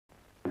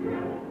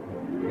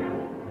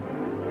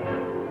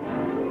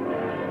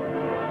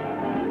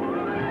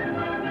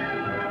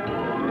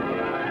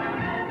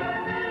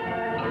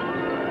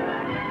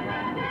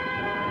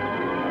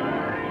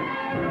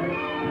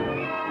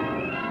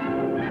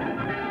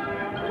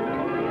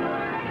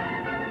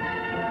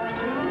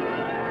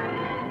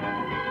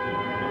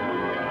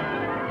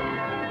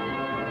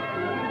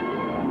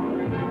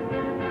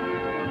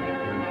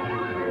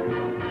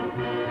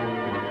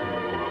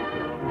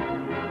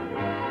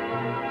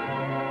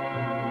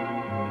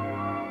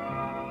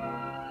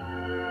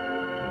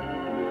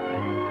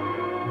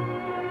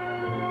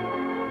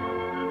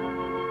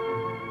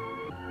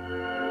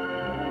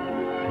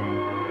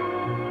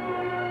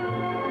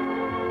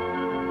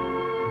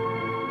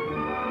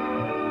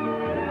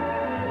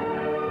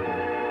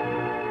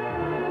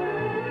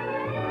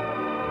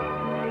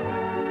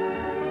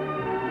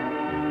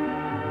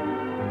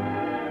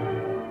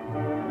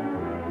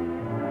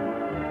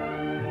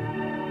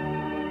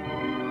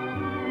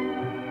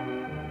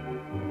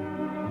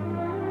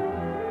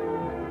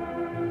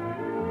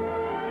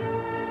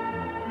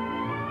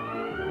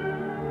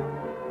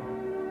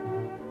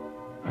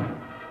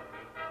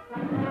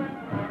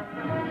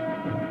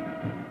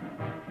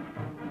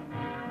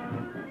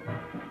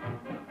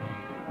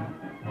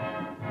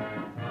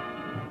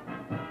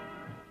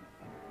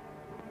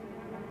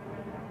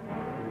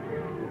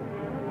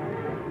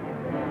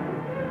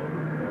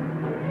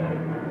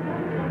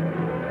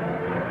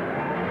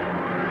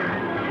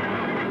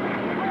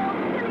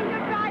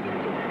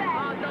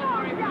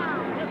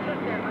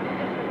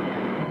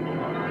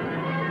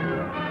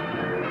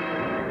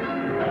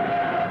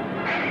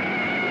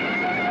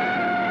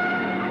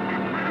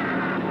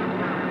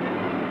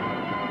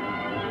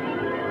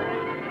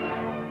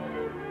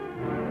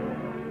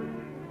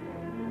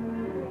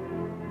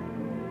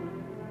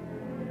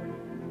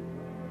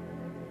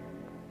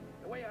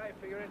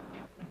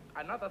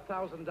Another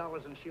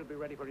 $1,000 and she'll be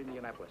ready for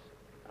Indianapolis.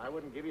 I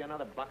wouldn't give you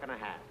another buck and a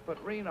half.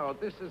 But, Reno,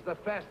 this is the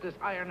fastest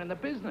iron in the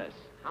business.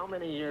 How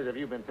many years have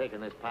you been taking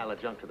this pile of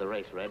junk to the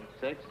race, Red?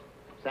 6?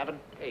 7?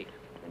 8?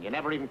 And you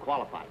never even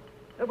qualified.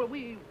 No, but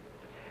we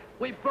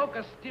broke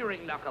a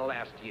steering knuckle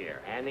last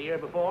year. And the year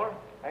before?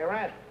 Hey,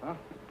 Red. Huh?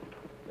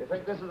 You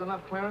think this is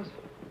enough clearance?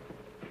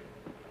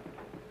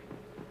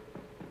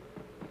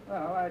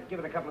 Well, I'd give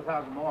it a couple of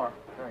thousand more.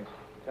 Thanks.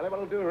 Tell you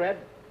what'll do, Red.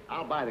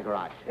 I'll buy the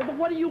garage. Yeah, but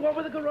what do you want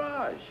with the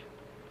garage?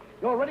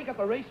 You already got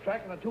the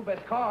racetrack and the 2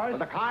 best cars. Well,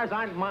 the cars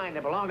aren't mine.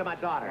 They belong to my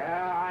daughter.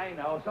 Yeah, I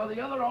know. So the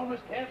other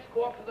owners can't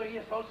squawk to the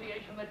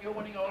association that you're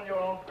winning all your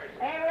own person.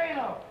 Hey,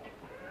 Reno!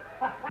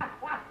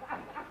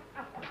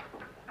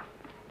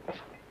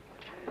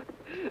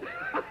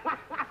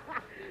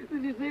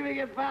 Did you see me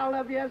get fouled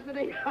up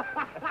yesterday?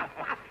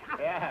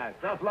 Yeah,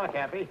 tough luck,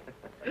 Happy.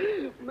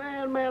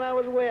 Man, I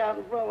was way out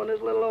in front when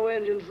this little old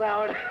engine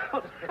soured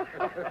out.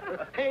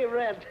 Hey,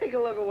 Red, take a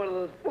look at one of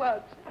those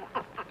floods.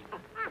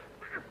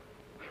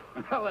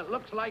 Well, it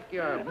looks like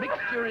your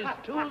mixture is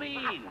too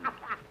lean.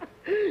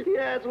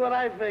 Yeah, that's what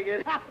I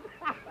figured.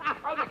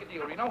 I'll make a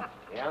deal, Reno.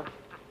 Yeah?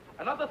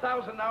 Another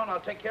 1,000 now, and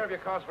I'll take care of your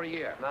cars for a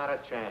year. Not a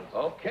chance.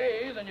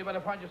 Okay, then you better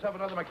find yourself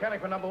another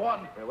mechanic for number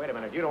 1. Hey, wait a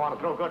minute. You don't want to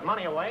throw good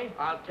money away.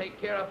 I'll take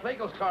care of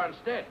Flagel's car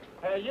instead.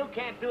 You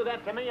can't do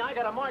that to me. I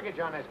got a mortgage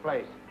on this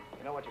place.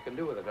 You know what you can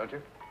do with it, don't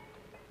you?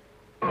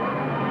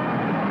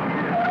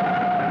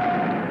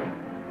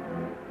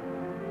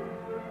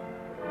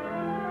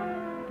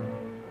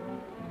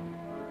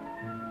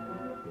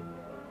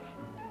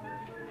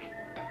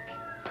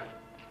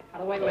 Out of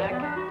the way, Mac.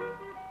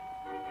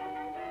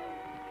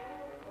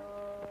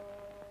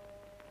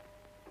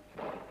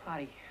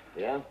 Howdy.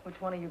 Yeah? Which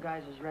one of you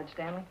guys is Red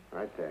Stanley?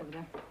 Right there. Over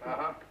there.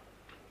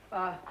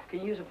 Uh-huh.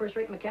 Can you use a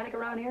first-rate mechanic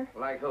around here?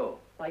 Like who?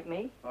 Like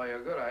me? Oh,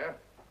 you're good, are you?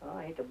 Well,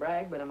 I hate to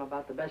brag, but I'm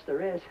about the best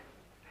there is.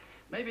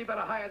 Maybe you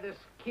better hire this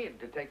kid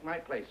to take my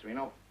place,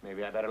 Reno.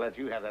 Maybe I better let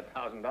you have that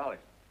 $1,000.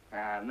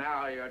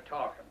 Now you're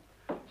talking.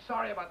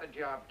 Sorry about the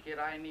job, kid.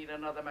 I need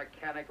another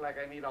mechanic like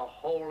I need a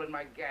hole in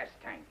my gas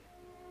tank.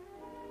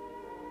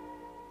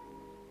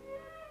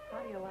 How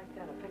do you like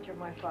that? A picture of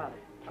my father.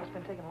 Must have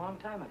been taken a long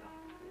time ago.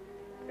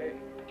 Hey.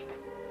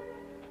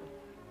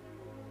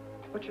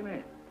 What's your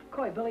name?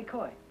 Coy, Billy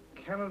Coy.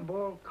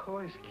 Cannonball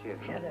Coy's kid.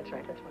 Yeah, that's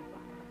right. That's my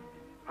father.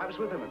 I was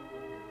with him in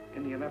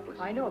Indianapolis.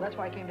 I know. That's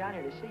why I came down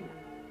here to see you.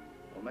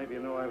 Well, maybe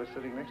you know I was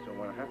sitting next to him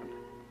when it happened.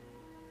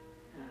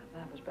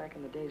 That was back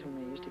in the days when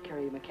they used to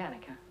carry a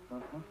mechanic, huh?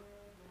 Uh-huh.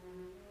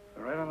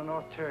 Right on the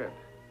north turn.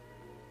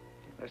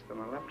 Less than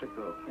a lap to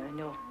go. Yeah, I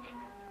know.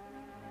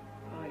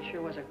 Oh, he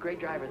sure was a great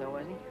driver, though,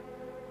 wasn't he?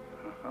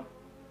 Uh-huh.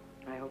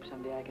 I hope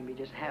someday I can be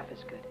just half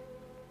as good.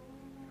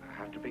 I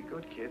have to be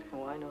good, kid.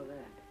 Oh, I know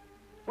that.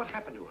 What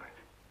happened to her?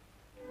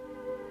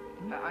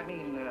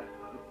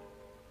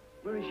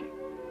 Where is she?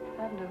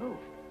 Happened to who?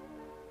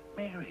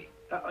 Mary.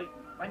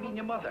 I mean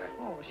your mother.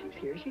 Oh, she's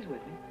here. She's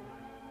with me.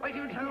 Right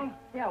here in town?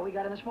 Yeah, we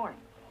got in this morning.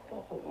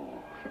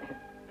 Oh.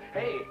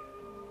 Hey,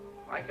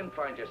 I can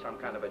find you some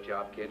kind of a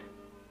job, kid.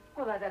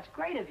 Well, that's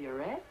great of you,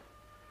 Red.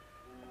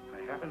 I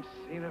haven't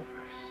seen her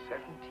for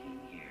 17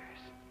 years.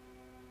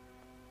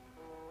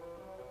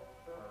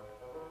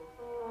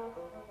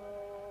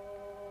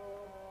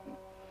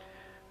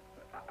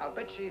 I'll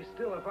bet she's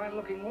still a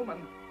fine-looking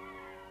woman.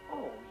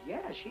 Oh,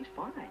 yeah, she's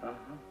fine.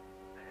 Uh-huh.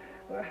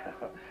 Well,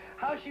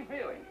 how's she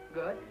feeling?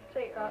 Good.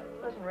 Say,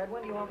 listen, Red,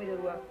 when do you want me to,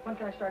 when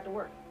can I start to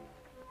work?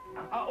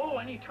 Oh,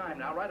 any time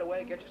now. Right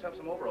away, get yourself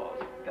some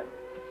overalls. Good.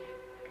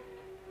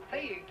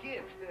 Hey,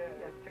 kids,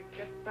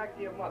 get back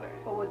to your mother.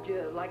 Well, would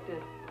you like to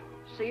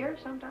see her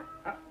sometime?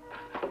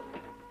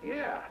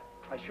 Yeah,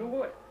 I sure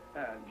would.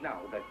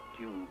 Now that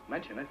you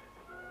mention it.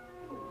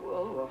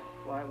 Well,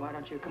 why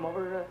don't you come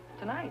over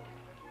tonight?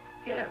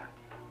 Yeah.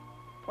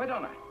 Why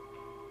don't I?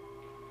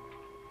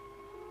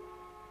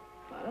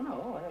 I don't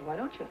know. Why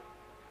don't you?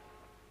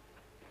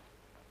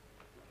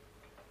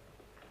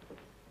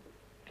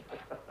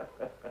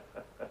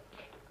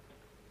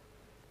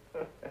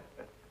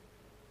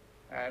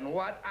 And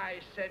what I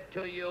said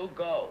to you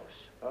goes.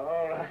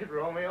 All right,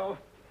 Romeo.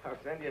 I'll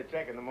send you a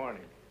check in the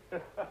morning. Say,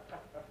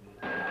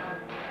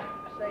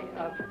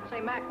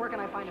 Mac, where can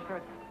I find a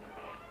curve?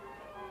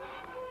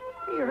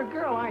 You're a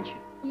girl, aren't you?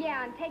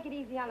 Yeah, and take it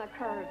easy on the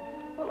curve.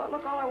 Well,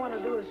 look, all I want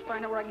to do is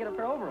find out where I can get a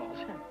pair of overalls.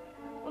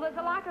 Well, there's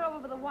a locker over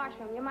by the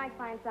washroom. You might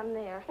find some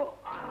there. Well,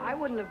 I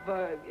wouldn't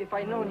have, if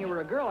I'd known you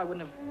were a girl, I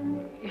wouldn't have,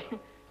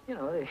 you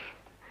know, they...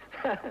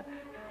 Ha,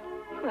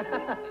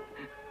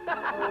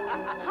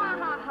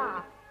 ha,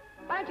 ha.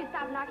 Why don't you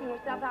stop knocking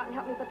yourself out and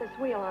help me put this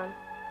wheel on?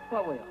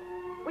 What wheel?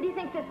 What do you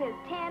think this is,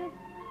 10?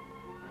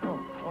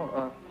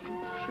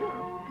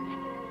 Sure.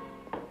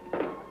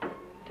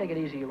 Take it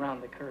easy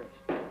around the curves.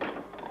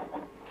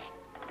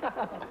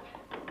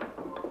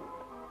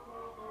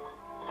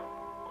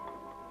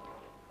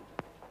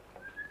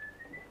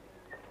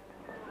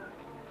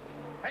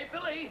 Hey,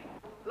 Billy,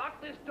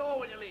 lock this door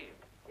when you leave.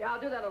 Yeah,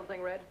 I'll do that little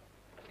thing, Red.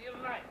 See you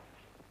tonight.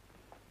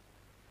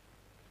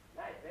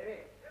 Nice, baby.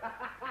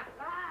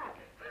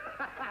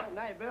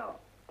 Nice, Bill.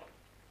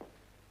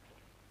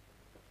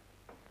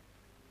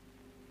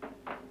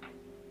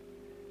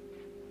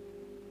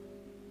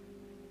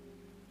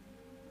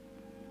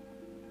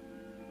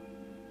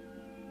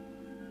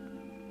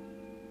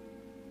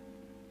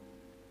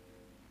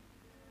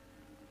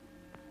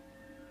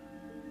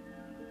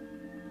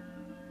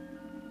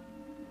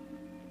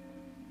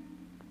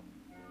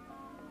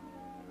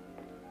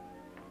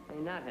 Hey,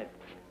 Knothead,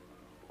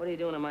 what are you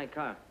doing in my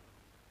car?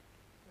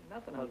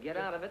 Nothing. Well, get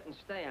out of it and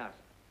stay out.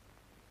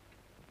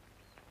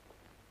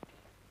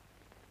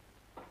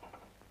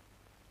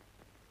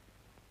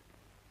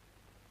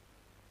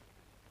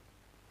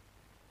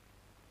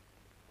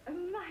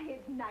 My,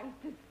 it's nice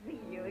to see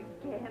you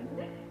again.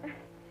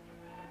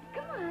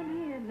 Come on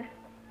in.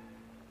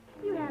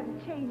 You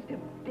haven't changed a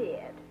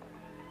bit.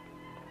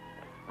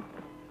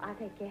 I'll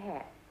take your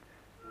hat.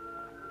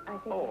 I'll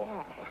take your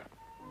hat.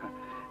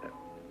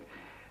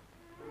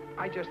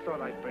 I just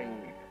thought I'd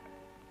bring...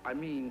 I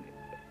mean,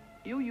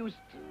 you used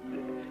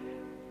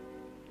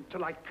to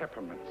like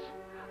peppermints.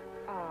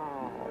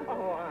 Oh,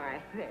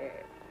 Arthur.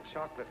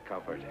 Chocolate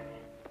covered.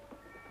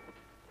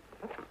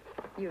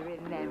 You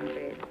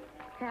remembered.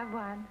 Have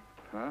one.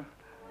 Huh?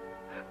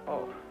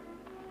 Oh.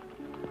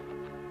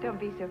 Don't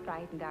be so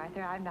frightened,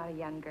 Arthur. I'm not a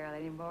young girl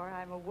anymore.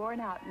 I'm a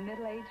worn-out,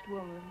 middle-aged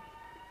woman.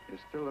 You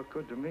still look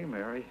good to me,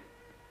 Mary.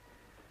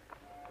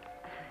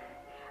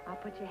 I'll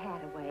put your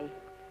hat away.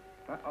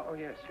 Oh,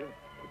 yes, sure.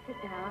 Sit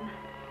down.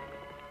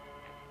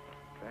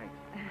 Thanks.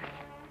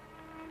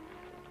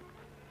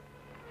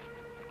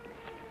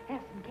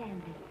 Have some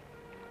candy.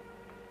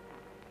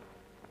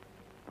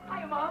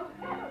 Hiya, Mom.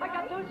 I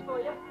got news for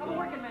you. I'm a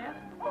working man.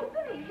 Oh,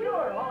 Billy,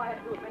 Sure. All I had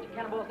to do was mention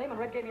Cannonball's name, and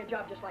Red gave me a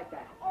job just like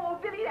that. Oh,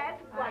 Billy,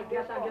 that's I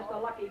guess I'm just a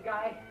lucky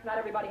guy. Not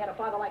everybody had a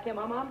father like him,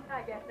 huh, Mom?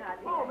 I guess not.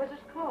 Oh, Mrs.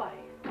 Coy.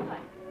 Hi.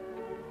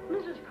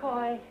 Mrs.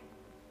 Coy,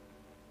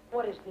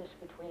 what is this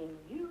between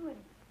you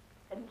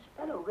and this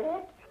fellow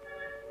Red?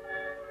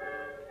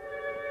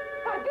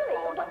 Why, Billy!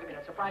 Oh, don't give me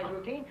that surprise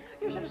routine.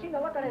 You should have seen the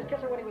look on his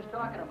kisser when he was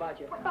talking about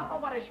you. Oh,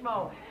 what a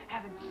schmo.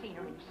 Haven't seen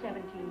her in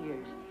 17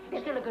 years.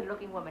 You're still a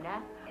good-looking woman, huh?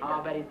 Oh,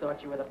 I bet he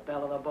thought you were the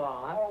belle of the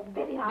ball, huh? Oh,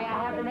 Billy, May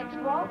I have the next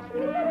waltz?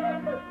 Billy,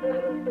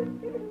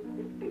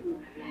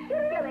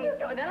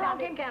 And then along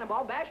came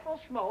Cannonball, bashful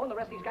schmo, and the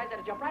rest of these guys had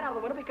to jump right out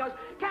of the window because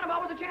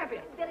Cannonball was the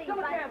champion. Billy, Still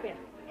a but- champion.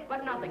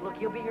 But nothing. Look,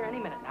 he'll be here any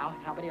minute now.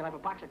 I bet he'll have a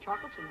box of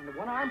chocolates in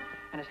one arm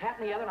and his hat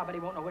in the other, and I bet he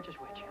won't know which is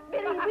which.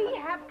 Billy, we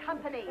have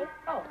company.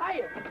 Oh,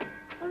 hiya.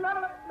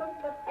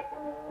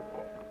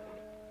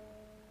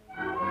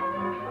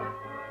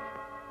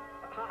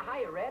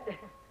 Hiya, Red.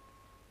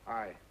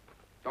 Hi.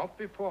 Don't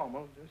be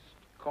formal. Just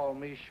call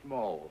me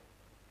Schmo.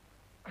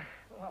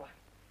 Well,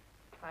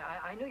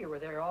 I knew you were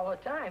there all the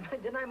time.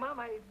 Didn't I, Mom?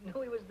 I knew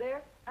he was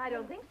there. I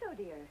don't think so,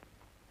 dear.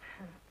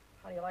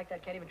 How do you like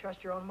that? Can't even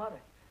trust your own mother.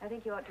 I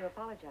think you ought to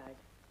apologize.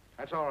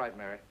 That's all right,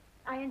 Mary.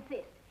 I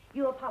insist.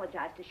 You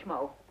apologize to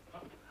Schmo.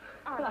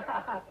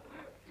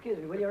 Excuse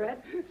me, will you,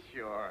 Red?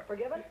 Sure.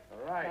 Forgiven?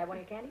 All right. Have one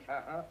of your candies?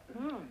 Uh-huh.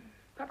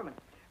 Peppermint.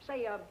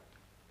 Say,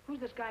 who's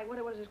this guy? What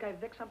is this guy,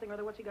 Vic something or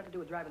other? What's he got to do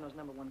with driving those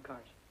 #1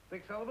 cars?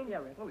 Vic Sullivan? Yeah,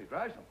 Red. Well, he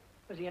drives them.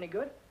 Is he any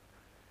good?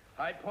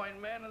 High Point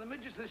man of the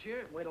midgets this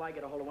year. Wait till I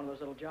get a hold of one of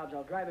those little jobs.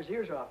 I'll drive his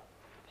ears off.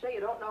 Say, you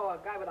don't know a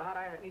guy with a hot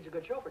iron that needs a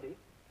good chauffeur, do you?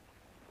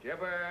 Did you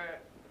ever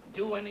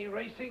do any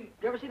racing?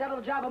 You ever see that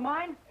little job of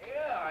mine?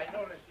 Yeah, I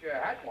noticed you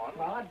had one.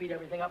 Well, I'd beat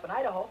everything up in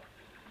Idaho.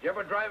 Did you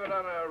ever drive it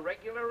on a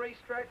regular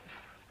racetrack?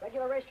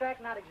 Regular racetrack?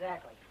 Not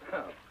exactly.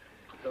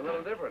 It's a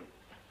little different.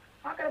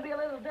 How can it be a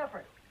little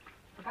different?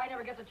 The guy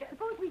never gets a chance.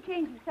 Suppose we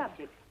change the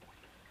subject.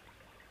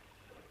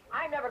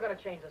 I'm never going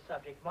to change the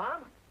subject,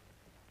 Mom.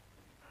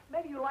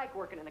 Maybe you like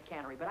working in a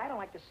cannery, but I don't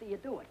like to see you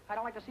do it. I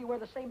don't like to see you wear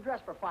the same dress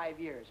for 5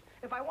 years.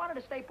 If I wanted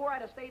to stay poor,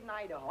 I'd have stayed in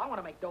Idaho. I want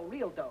to make dough,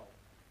 real dough.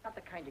 Not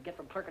the kind you get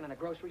from clerking in a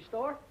grocery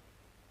store.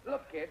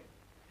 Look, kid.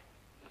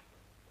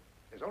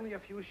 There's only a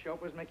few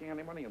chauffeurs making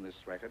any money on this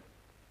racket.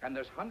 And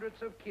there's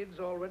hundreds of kids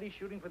already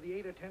shooting for the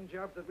 8 or 10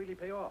 jobs that really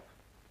pay off.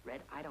 Red,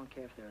 I don't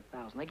care if there are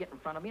 1,000. They get in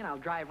front of me and I'll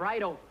drive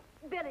right over.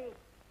 Billy,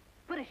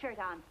 put a shirt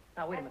on.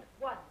 Now, wait a minute.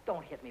 What?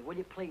 Don't hit me, will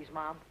you, please,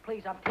 Mom?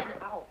 Please, I'm telling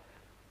you. Ow.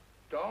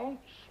 Don't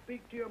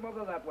speak to your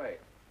mother that way.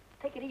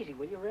 Take it easy,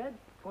 will you, Red?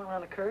 Going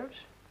around the curves?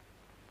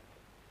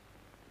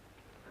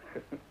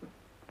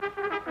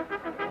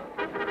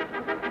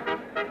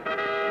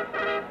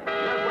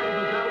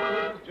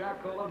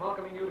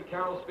 Welcoming you to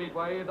Carroll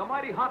Speedway, the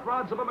mighty hot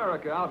rods of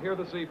America out here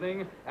this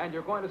evening, and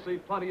you're going to see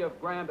plenty of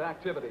grand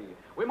activity.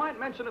 We might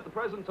mention at the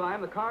present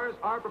time the cars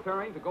are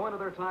preparing to go into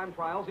their time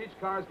trials. Each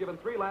car is given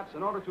 3 laps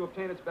in order to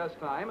obtain its best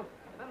time.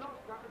 Then those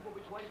cars will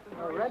be placed in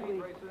Red,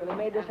 we really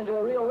made this into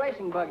a real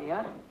racing buggy,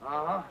 huh?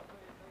 Uh-huh.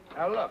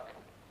 Now, look.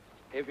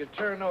 If you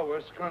turn over,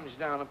 scrunch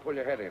down and pull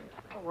your head in.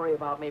 Don't worry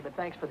about me, but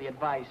thanks for the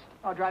advice.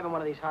 Oh, driving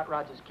one of these hot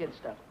rods is kid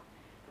stuff.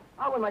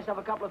 I'll win myself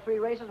a couple of 3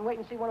 races and wait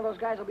and see one of those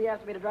guys will be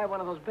after me to drive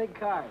one of those big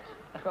cars.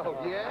 Oh,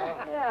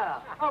 yeah?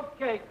 Yeah.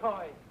 Okay,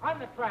 Coy. On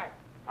the track.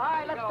 All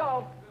right, let's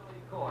go.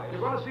 Coy.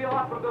 You're going to see a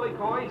lot from Billy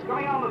Coy. He's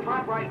coming out on the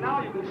track right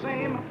now. You can see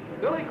him.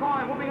 Billy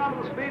Coy moving on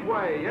to the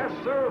speedway. Yes,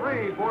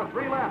 sir-ree, for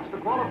 3 laps to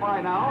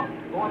qualify now.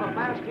 Go on a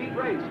fast heat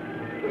race.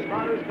 The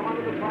starters come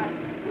onto the track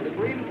with a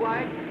green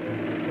flag.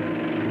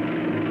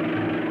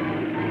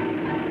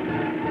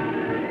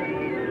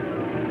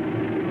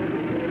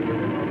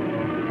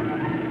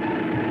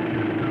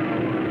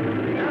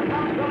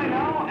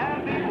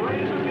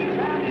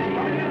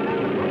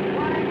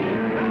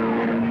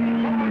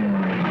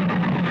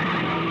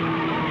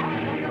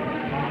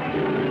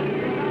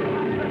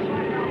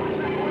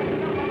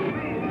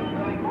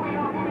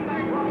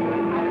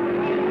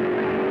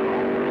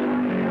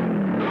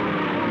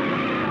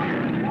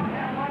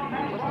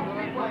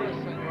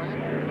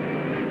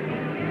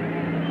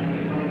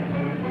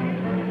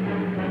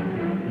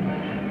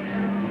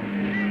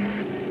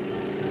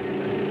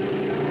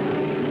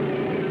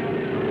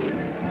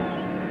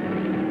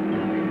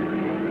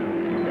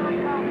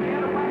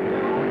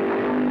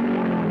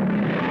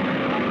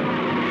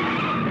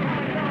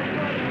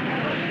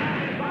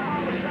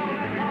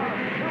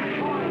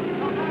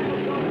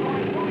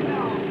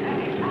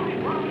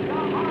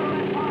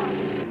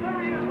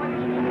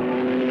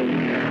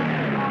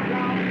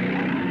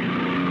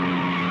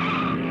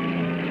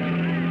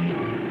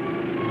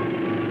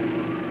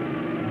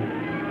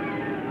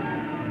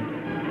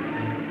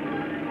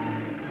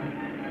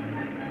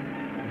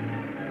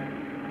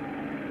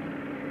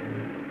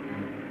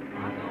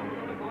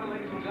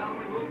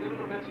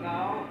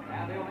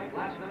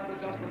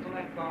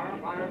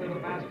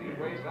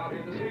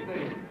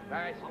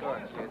 Nice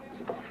going, kid.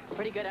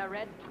 Pretty good,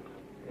 Red?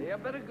 You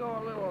better go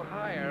a little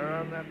higher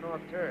on that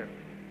north turn.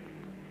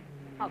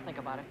 I'll think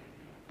about it.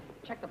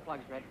 Check the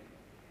plugs, Red.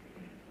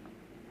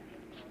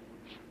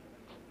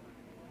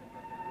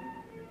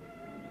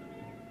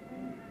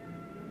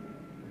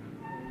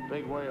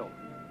 Big whale.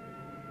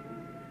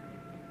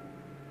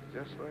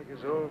 Just like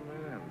his old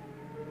man.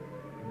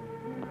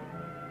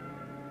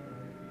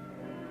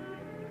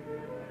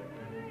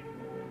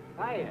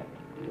 Hiya.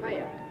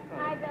 Hiya.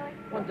 Hi, Billy.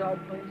 One dog,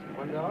 please.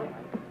 One dog.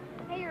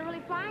 Hey, you're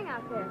really flying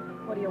out there.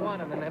 What do you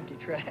want on an empty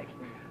track?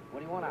 What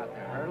do you want out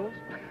there, hurdles?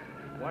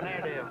 One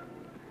air deal.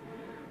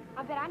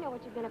 I bet I know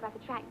what you've been about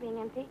the track being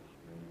empty.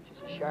 She's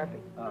a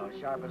Sharpie. Oh,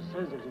 sharp as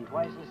scissors and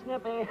twice as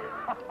snippy. Is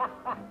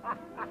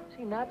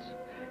he nuts?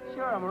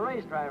 Sure, I'm a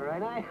race driver,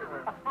 ain't I?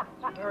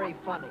 It's very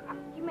funny.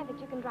 You meant that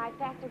you can drive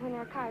faster when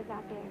there are cars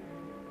out there.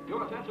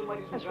 Your attention,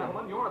 ladies and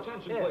gentlemen. Your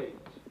attention,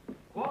 please.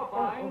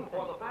 Qualifying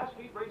for the fast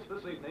heat race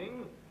this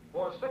evening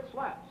for 6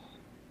 laps.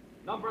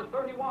 Number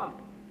 31,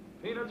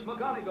 Peanuts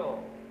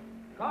McGonigal.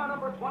 Car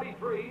number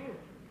 23,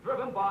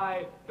 driven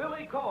by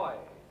Billy Coy.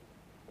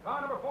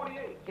 Car number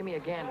 48. Give me a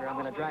gander. I'm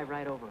going to drive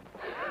right over him.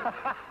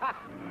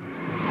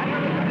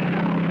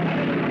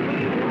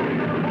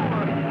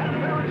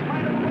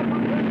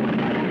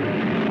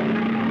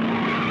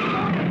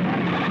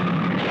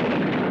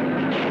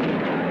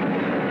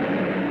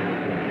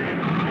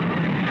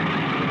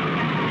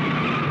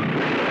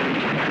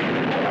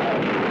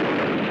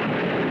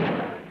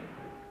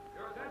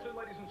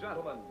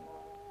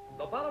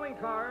 The following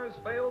cars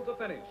failed to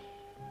finish.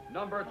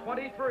 Number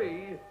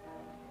 23,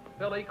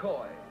 Billy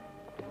Coy.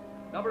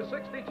 Number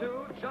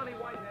 62, Johnny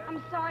Whitehead.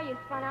 I'm sorry you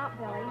spun out,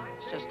 Billy.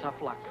 It's just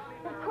tough luck.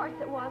 Of course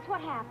it was.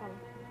 What happened?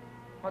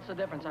 What's the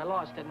difference? I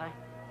lost, didn't I?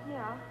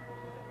 Yeah.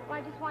 Well,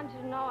 I just wanted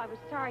you to know I was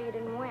sorry you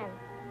didn't win.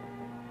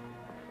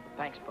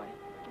 Thanks, buddy.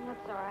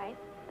 That's all right.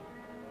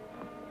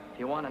 If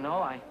you want to know,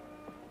 I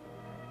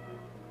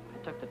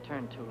took the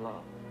turn too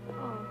low.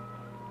 Oh,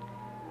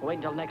 Wait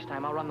until next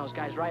time. I'll run those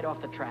guys right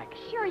off the track.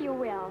 sure you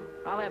will.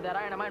 I'll have that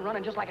iron of mine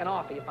running just like an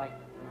offie if I...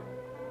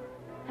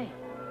 Hey,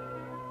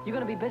 you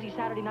gonna be busy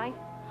Saturday night?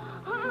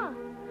 Uh-huh.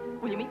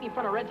 Will you meet me in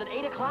front of Red's at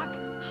 8 o'clock?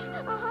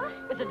 Uh-huh.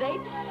 It's a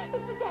date?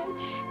 It's a date.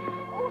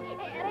 Oh,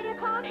 at 8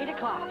 o'clock? 8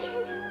 o'clock.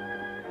 Okay.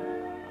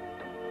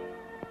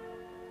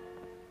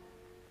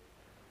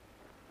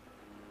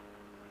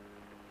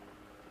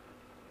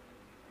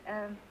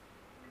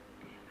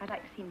 I'd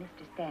like to see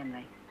Mr.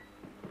 Stanley.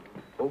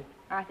 Who?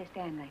 Arthur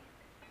Stanley.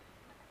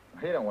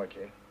 He don't work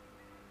here.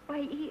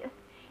 Why,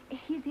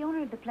 he's the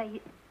owner of the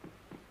place.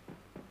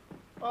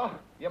 Oh,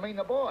 you mean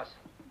the boss?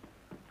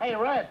 Hey,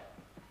 Red.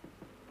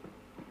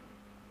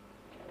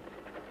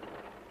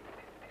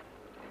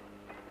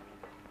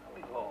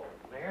 Hello,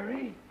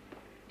 Mary.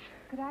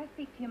 Could I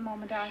speak to you a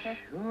moment, Arthur?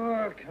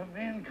 Sure, come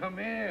in, come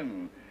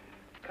in.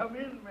 Come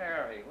in,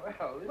 Mary.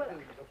 Well, this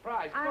is a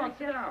surprise. Come on,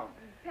 sit down.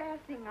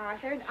 Passing,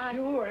 Arthur.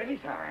 Sure,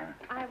 anytime.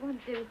 I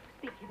want to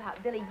speak to you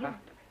about Billy. You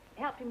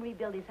helped him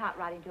rebuild his hot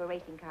rod into a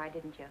racing car,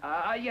 didn't you?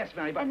 Yes,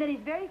 Mary, but... And then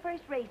his very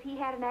first race, he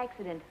had an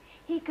accident.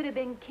 He could have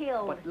been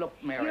killed. But look,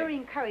 Mary... You're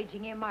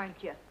encouraging him,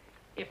 aren't you?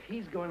 If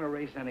he's going to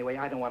race anyway,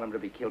 I don't want him to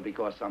be killed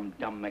because some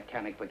dumb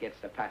mechanic forgets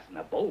to fasten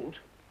a bolt.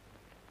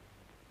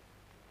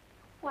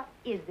 What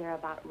is there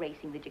about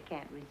racing that you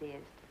can't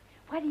resist?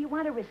 Why do you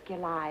want to risk your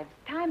lives?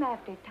 Time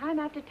after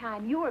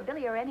time, you or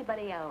Billy or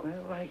anybody else.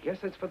 Well, I guess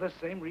it's for the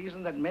same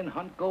reason that men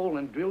hunt gold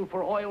and drill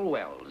for oil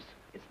wells.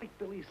 It's like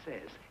Billy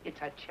says,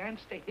 it's a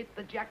chance to hit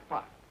the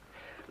jackpot.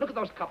 Look at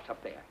those cups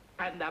up there.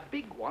 And the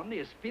big one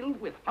is filled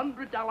with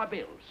 $100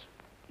 bills.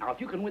 Now, if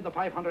you can win the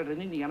 500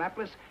 in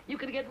Indianapolis, you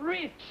can get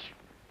rich.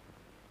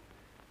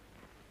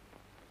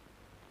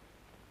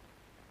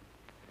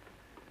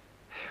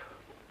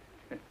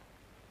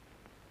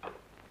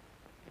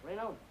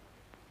 Reno,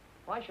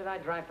 why should I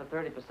drive for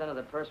 30% of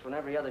the purse when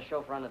every other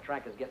chauffeur on the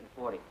track is getting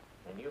 40?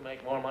 And you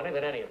make more money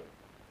than any of them.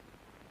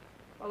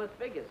 Well, it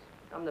figures.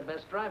 I'm the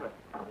best driver.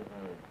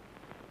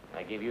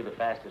 I give you the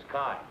fastest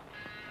car.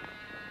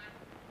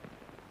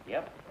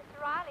 Yep.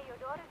 Mr. Riley, your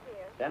daughter's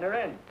here. Send her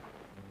in.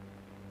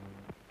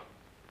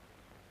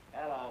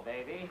 Hello,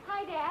 baby.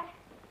 Hi, Dad.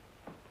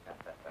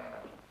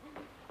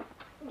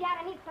 Dad,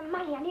 I need some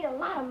money. I need a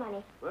lot of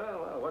money.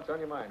 Well, what's on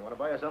your mind? Want to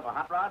buy yourself a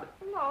hot rod?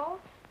 No.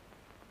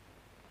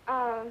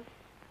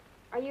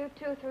 Are you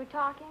two through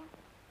talking?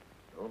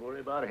 Don't worry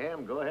about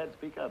him. Go ahead,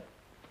 speak up.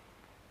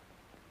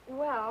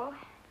 Well,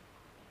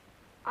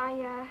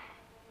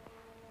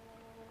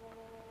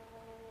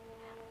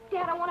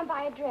 Dad, I want to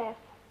buy a dress.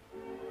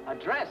 A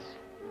dress?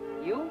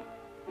 You?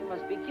 You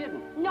must be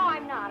kidding. No,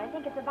 I'm not. I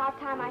think it's about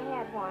time I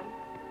had one.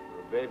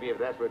 Well, baby, if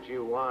that's what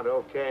you want,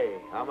 okay.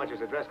 How much is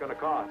the dress going to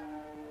cost?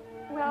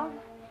 Well,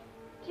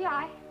 gee,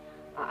 I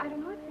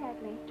don't know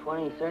exactly.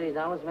 $20,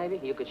 $30 maybe?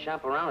 You could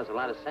shop around. There's a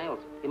lot of sales.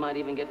 You might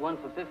even get one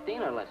for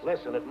 15 or less.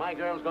 Listen, if my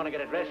girl's going to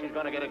get a dress, she's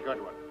going to get a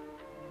good one.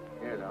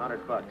 Here's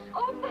 $100.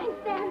 Oh,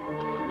 thanks, Dad.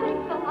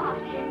 Thanks a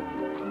lot.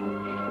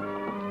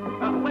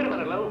 Wait a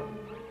minute, Lou.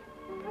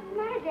 What's the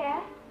matter,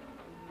 Dad?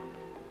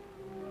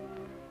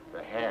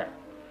 The hair.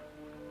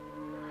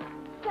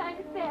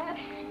 Thanks, Dad.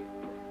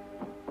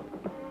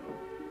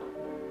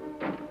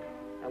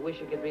 I wish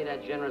you could be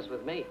that generous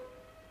with me.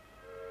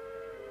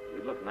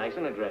 You'd look nice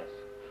in a dress.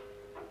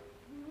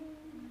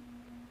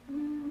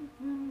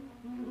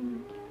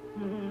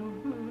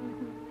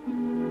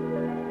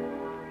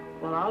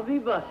 Well, I'll be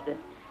busted.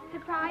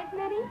 Surprise,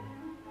 Mitty?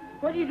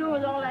 What do you do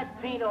with all that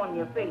paint on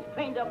your face?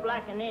 Paint up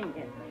like an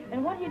Indian.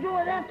 And what do you do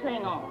with that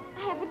thing on?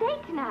 I have a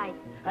date tonight.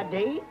 A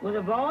date with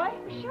a boy?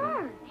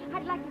 Sure.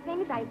 I'd like the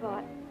things I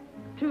bought.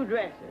 2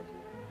 dresses.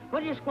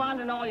 What are you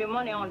squandering all your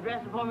money on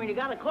dresses for when you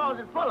got a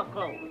closet full of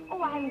clothes?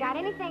 Oh, I haven't got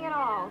anything at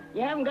all.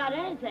 You haven't got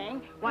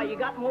anything? Why, you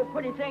got more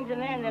pretty things in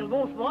there than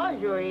most boys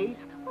your age.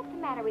 What's the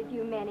matter with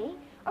you, Minnie?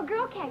 A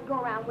girl can't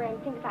go around wearing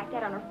things like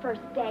that on her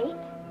first date.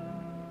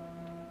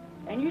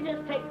 And you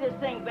just take this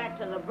thing back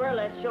to the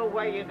burlesque show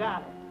where you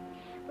got it.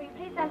 Will you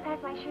please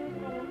unpack my shoes,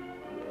 Minnie?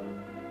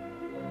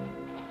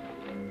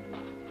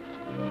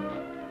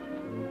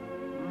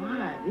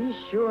 My, these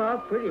sure are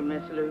pretty,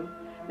 Miss Lou.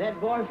 That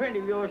boyfriend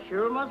of yours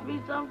sure must be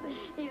something.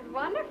 He's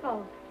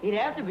wonderful. He'd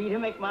have to be to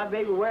make my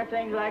baby wear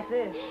things like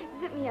this.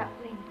 Zip me up,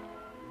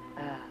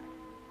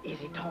 please. Is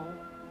he tall?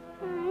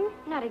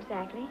 Not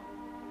exactly.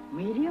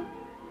 Medium?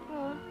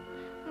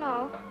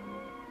 No.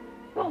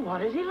 Well, what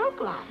does he look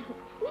like?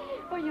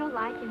 Well, you'll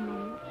like him,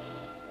 Minnie.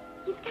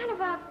 He's kind of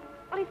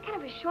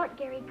a short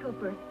Gary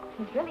Cooper.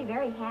 He's really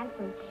very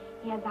handsome.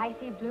 He has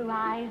icy blue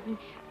eyes and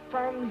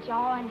firm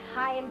jaw and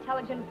high,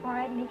 intelligent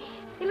forehead, and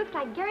he looks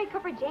like Gary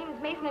Cooper,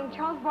 James Mason, and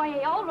Charles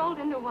Boyer all rolled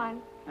into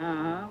one.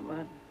 Uh-huh,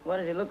 but what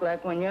does he look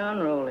like when you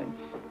unroll him?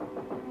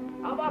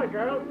 How about it,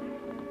 girl?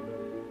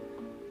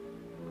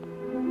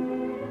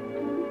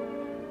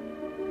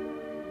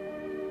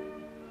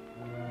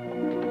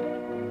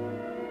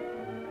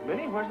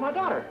 Minnie, where's my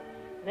daughter?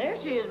 There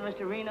she is,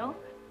 Mr. Reno.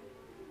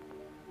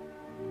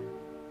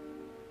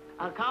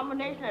 A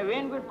combination of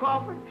Ingrid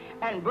Crawford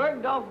and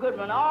Bergdorf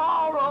Goodman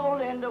all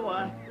rolled into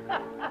one.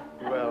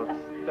 Well,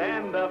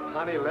 stand up,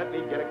 honey. Let me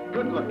get a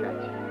good look at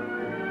you.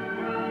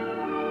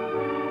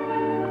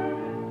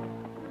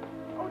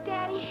 Oh,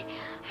 Daddy,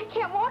 I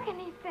can't walk in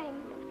these things.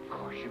 Of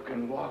course you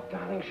can walk,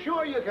 darling.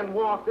 Sure you can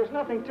walk. There's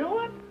nothing to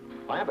it.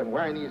 I've been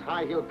wearing these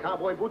high-heeled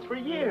cowboy boots for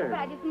years. But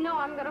I just know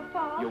I'm gonna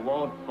fall. You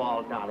won't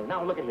fall, darling.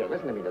 Now, look at here.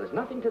 Listen to me. There's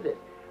nothing to this.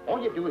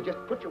 All you do is just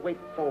put your weight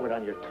forward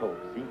on your toes.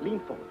 See? Lean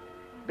forward.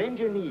 Bend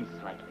your knees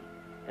slightly.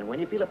 And when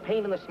you feel a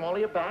pain in the small of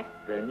your back,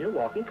 then you're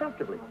walking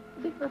comfortably.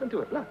 See? Nothing to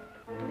it. Look.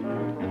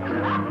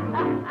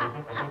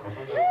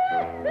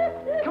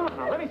 Come on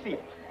now. Let me see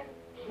it.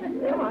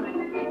 Come on.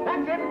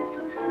 That's it.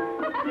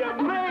 You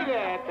made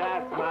it.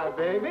 That's my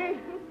baby.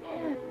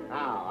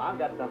 Now, I've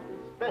got something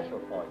special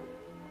for you.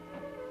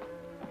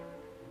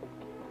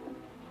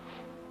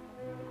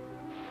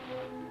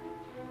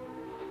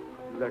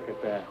 Look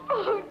at that.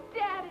 Oh,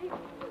 Daddy.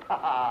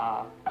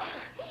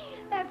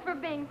 That's for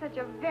being such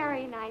a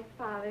very nice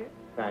father.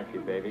 Thank you,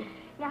 baby.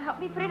 Now help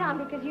me put it on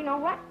because you know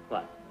what?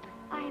 What?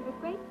 I have a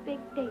great big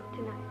date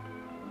tonight.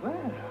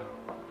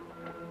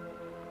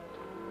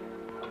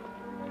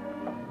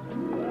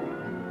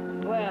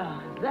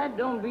 Well, that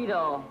don't beat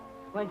all.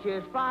 When she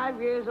was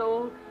 5 years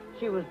old,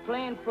 she was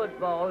playing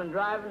football and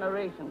driving a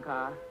racing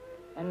car.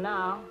 And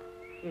now,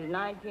 she's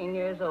 19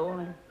 years old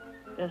and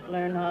just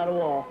learned how to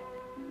walk.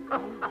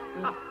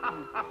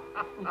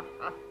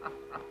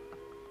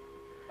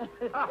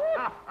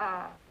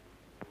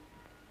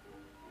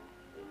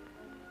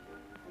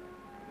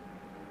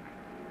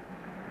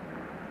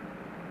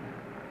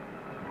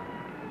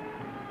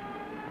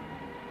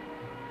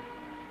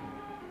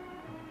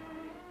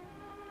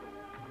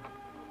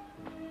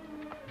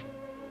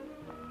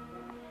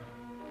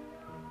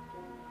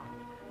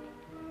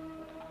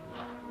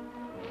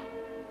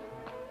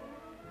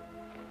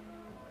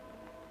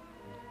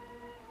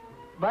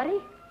 Buddy?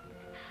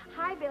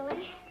 Hi,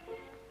 Billy.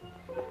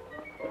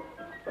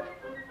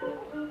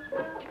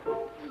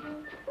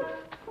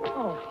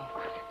 Oh.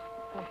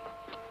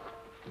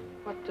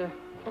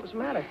 What was the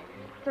matter?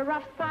 It's a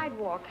rough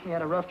sidewalk. You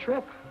had a rough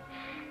trip.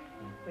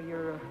 Well,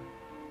 you're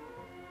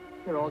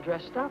all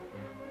dressed up.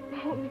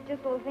 Oh, it's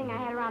just a little thing I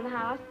had around the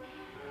house.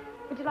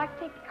 Would you like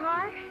to take the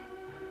car?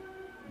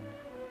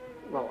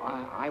 Well,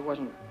 I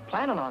wasn't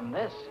planning on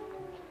this.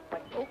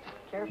 But, oh,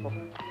 careful.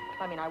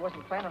 I mean, I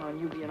wasn't planning on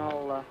you being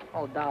all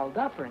dolled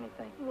up or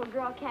anything. Well, a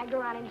girl can't go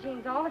around in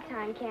jeans all the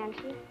time, can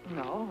she?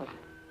 No, but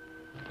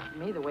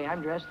me, the way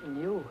I'm dressed and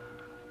you,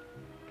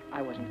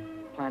 I wasn't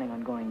planning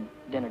on going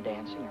dinner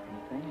dancing or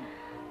anything.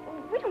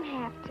 We don't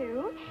have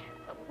to.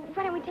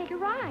 Why don't we take a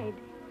ride?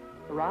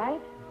 A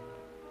ride?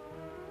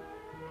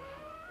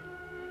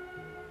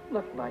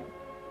 Look, Bud,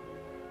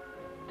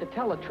 to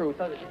tell the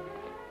truth,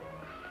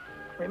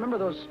 remember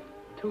those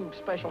 2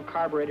 special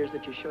carburetors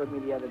that you showed me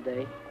the other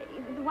day?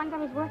 The ones I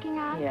was working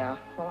on? Yeah,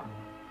 well,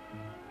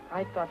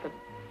 I thought that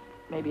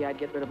maybe I'd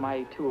get rid of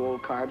my 2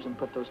 old carbs and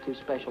put those 2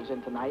 specials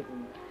in tonight,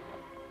 and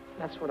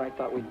that's what I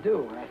thought we'd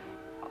do, right?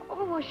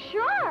 Oh, well,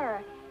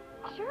 sure.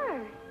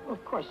 Sure. Well,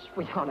 of course,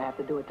 we don't have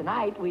to do it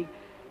tonight.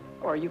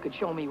 Or you could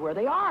show me where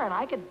they are, and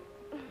I could...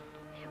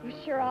 Well,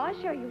 sure, I'll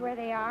show you where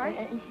they are.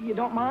 You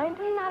don't mind?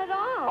 Not at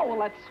all. Oh, well,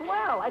 that's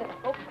swell.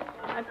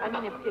 I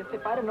mean,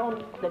 if I'd have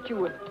known that you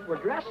were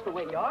dressed the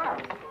way you are,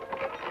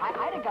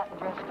 I'd have gotten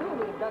dressed, too.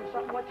 We'd have done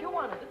something what you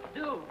wanted to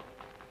do.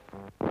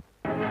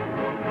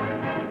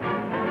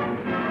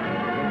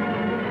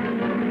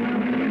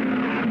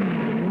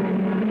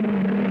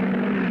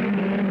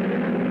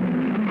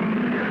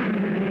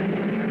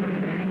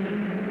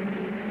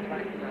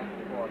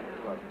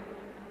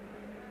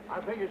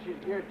 I figured she's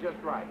geared just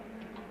right.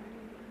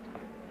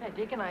 Hey,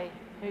 Deacon, I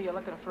hear you're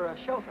looking for a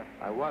chauffeur.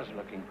 I was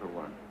looking for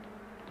one.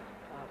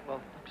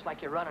 Well, looks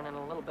like you're running in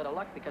a little bit of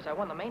luck because I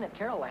won the main at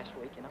Carroll last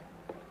week, you know.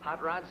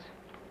 Hot rods?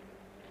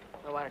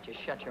 Well, why don't you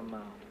shut your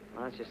mouth?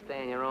 Why don't you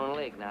stay in your own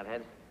league,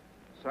 knothead?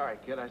 Sorry,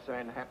 kid. I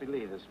signed Happy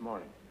Lee this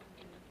morning.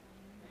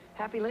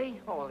 Happy Lee?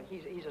 Oh, well,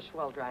 he's a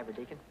swell driver,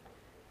 Deacon.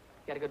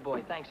 You got a good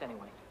boy. Thanks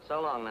anyway.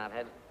 So long,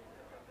 knothead.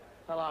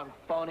 So long,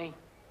 phony.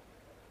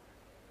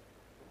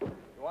 You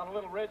want a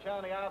little rich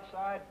on the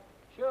outside?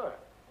 Sure.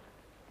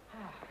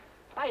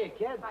 Hiya,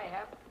 kid. Hi,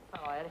 Hap.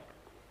 Hello, Eddie.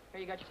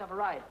 Here, you got yourself a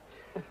ride.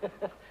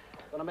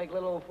 Gonna make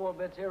little old 4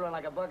 bits here run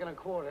like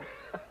 $1.25.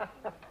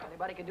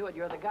 Anybody can do it.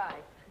 You're the guy.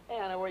 Hey,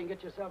 I know where you can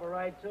get yourself a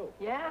ride, too.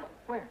 Yeah?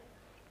 Where?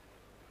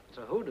 It's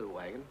a hoodoo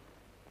wagon.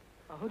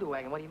 A hoodoo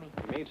wagon. What do you mean?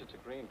 It means it's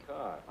a green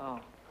car. Oh.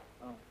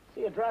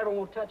 See, a driver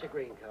won't touch a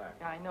green car.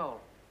 Yeah, I know.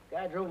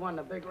 Guy drove one in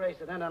a big race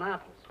at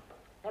Indianapolis.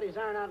 Had his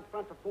iron out in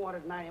front for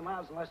 490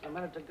 miles in less than a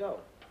minute to go.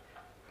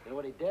 You know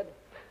what he did?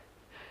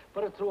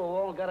 Put it through a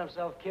wall and got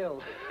himself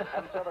killed.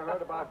 Haven't you ever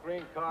heard about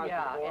green cars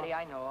Yeah, before? Eddie,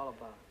 I know all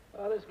about it.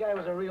 Well, this guy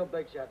was a real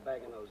big shot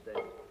back in those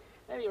days.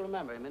 Maybe you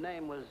remember him. His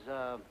name was,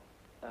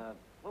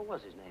 what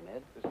was his name,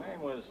 Ed? His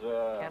name was,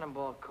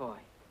 Cannonball Coy.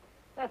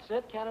 That's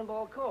it,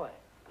 Cannonball Coy.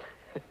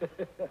 If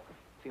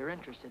you're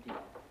interested,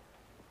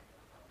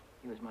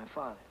 he was my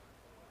father.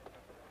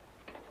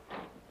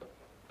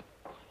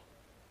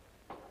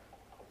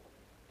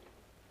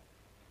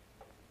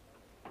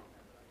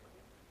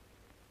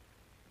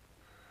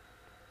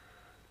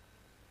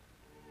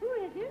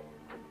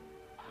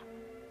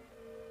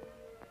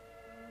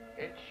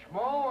 It's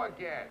Schmo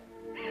again.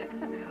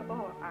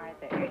 Oh,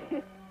 Arthur.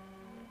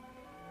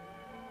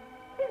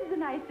 This is a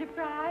nice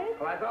surprise.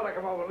 Well, I thought I'd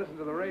come over and listen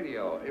to the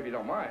radio, if you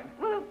don't mind.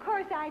 Well, of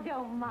course I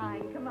don't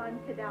mind. Come on,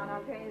 sit down.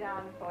 I'll turn it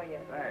on for you.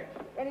 Thanks.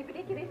 Any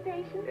particular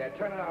station? Yeah,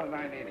 turn it on to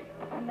 980.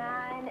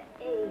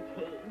 980.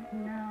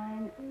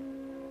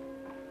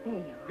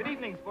 980. Good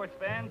evening, sports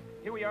fans.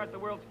 Here we are at the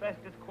world's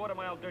fastest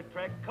quarter-mile dirt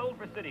track,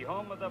 Culver City,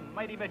 home of the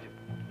mighty midget.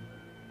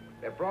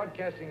 They're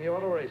broadcasting the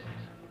auto races.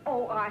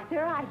 Oh,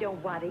 Arthur, I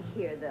don't want to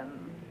hear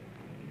them.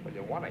 Well,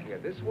 you want to hear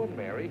this one,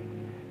 Mary.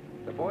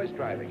 The boy's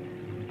driving.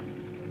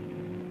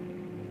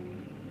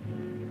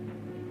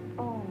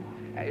 Oh.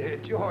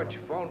 George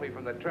phoned me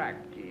from the track.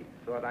 He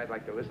thought I'd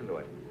like to listen to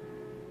it.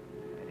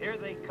 And here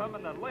they come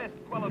in the last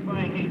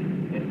qualifying heat.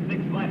 It's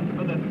 6 laps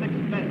for the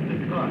 6th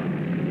fastest car.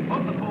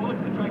 On the pole,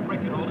 it's the track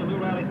record holder, Lou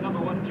Riley's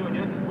 #1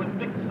 junior, with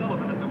Dick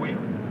Sullivan at the wheel.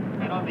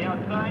 And on the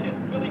outside, it's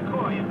Billy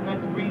Coy in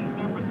Pat Green's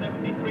number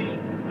 73,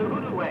 the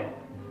Hoodoo Wagon.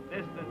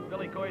 This is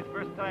Billy Coy's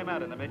first time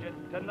out in the midget.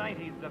 Tonight,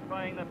 he's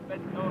defying the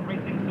best-known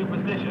racing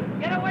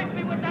superstition. Get away from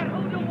me with that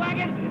hoodoo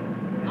wagon!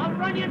 I'll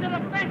run you into the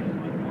fence!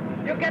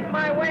 You get in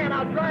my way and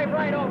I'll drive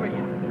right over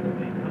you.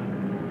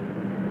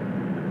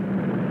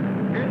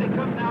 Here they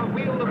come now,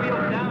 wheel to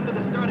wheel down to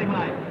the starting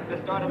line. The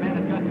starter man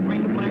has got the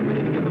green flag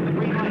ready to give them the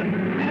green light.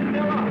 And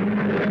they're off.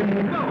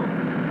 Go!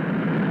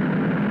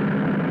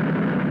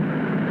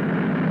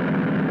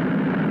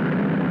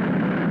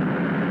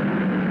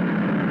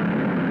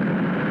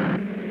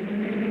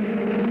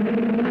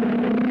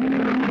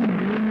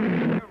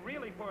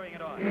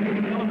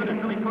 Sullivan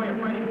and Billy Coy are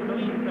fighting for the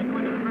lead as they go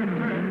into the first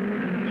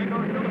turn. There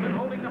goes Sullivan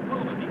holding the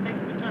pole as he takes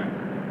the turn.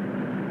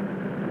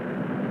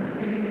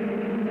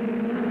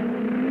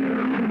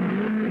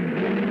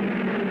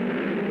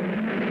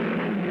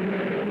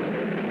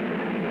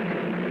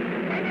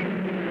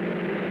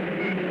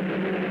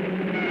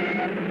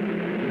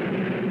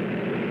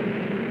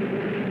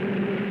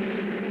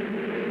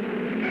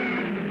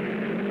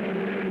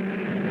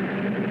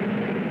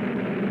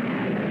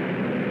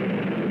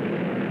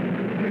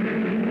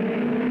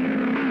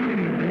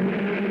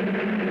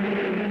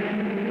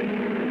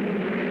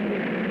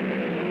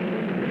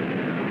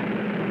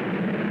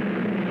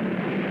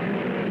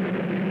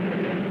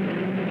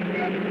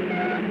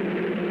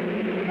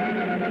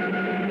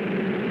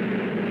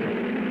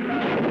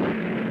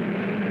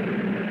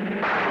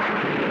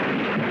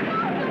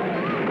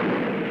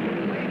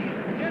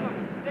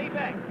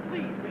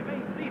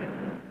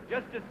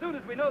 As soon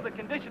as we know the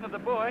condition of the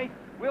boy,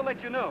 we'll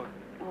let you know.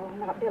 Oh,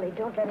 now, Billy,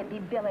 don't let it be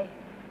Billy.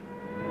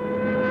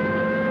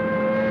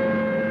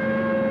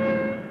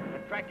 The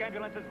track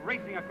ambulance is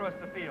racing across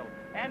the field,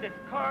 and it's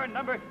car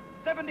number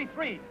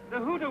 73, the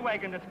Hoodoo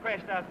Wagon that's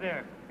crashed out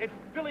there. It's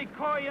Billy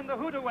Coy in the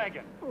Hoodoo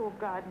Wagon. Oh,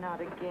 God,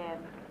 not again.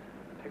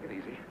 Take it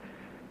easy.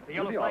 The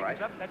yellow You'll be all flag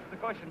is right. up. That's the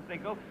caution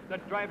signal. The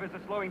drivers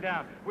are slowing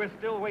down. We're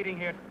still waiting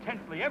here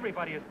tensely.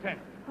 Everybody is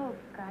tense. Oh,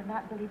 God,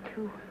 not Billy,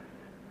 too.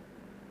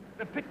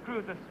 The pit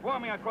crews are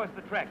swarming across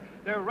the track.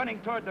 They're running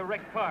toward the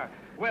wrecked car.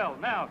 Well,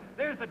 now,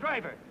 there's the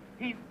driver.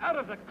 He's out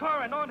of the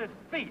car and on his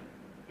feet.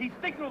 He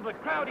signaled the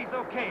crowd he's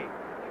okay.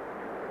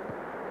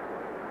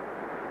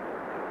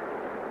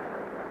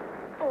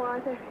 Oh,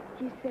 Arthur,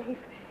 he's safe.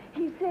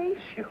 He's safe.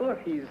 Sure,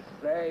 he's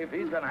safe.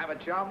 He's going to have a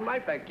charmed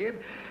life, that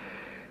kid.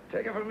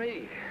 Take it from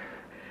me.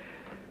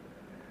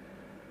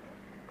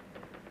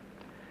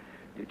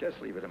 You just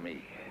leave it to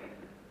me.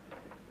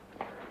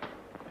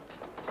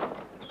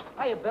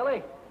 Hiya,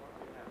 Billy.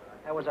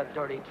 That was a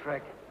dirty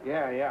trick.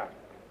 Yeah. You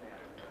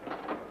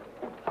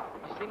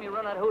see me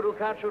run that hoodoo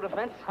car through the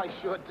fence? I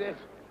sure did.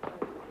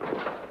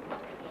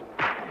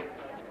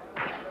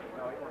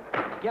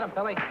 Get him,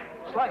 Billy.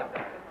 Slug him.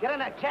 Get in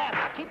that cab.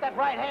 Now, keep that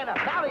right hand up.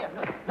 Down here.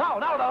 No,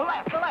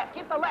 the left.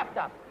 Keep the left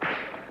up.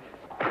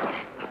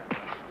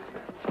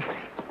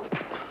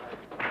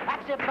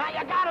 That's it, man.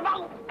 You got him.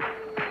 Oh!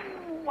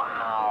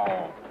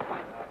 Wow.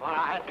 All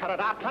right, cut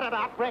it out.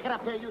 Break it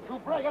up here, you two.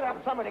 Break it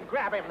up. Somebody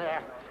grab him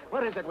there.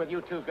 What is it with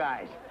you two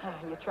guys?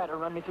 You try to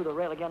run me through the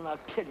rail again, and I'll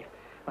kill you.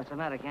 What's the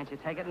matter? Can't you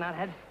take it,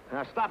 knothead?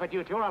 Now, stop it,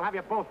 you two, or I'll have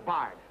you both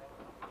barred.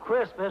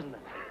 Crisp, isn't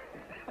it?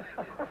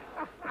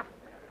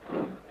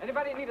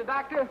 Anybody need a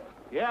doctor?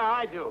 Yeah,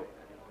 I do.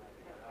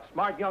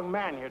 Smart young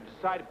man here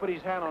decided to put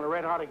his hand on a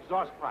red-hot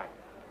exhaust pipe.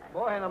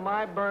 Boy, and am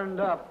I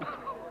burned up.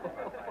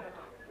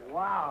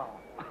 Wow.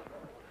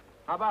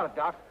 How about it,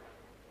 Doc?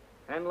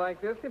 And like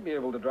this, he'll be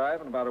able to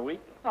drive in about a week.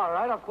 All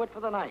right, I'll quit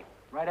for the night,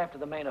 right after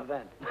the main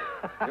event.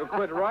 You'll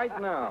quit right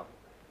now.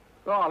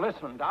 Oh,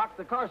 listen, Doc,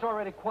 the car's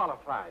already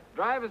qualified.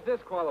 Drive is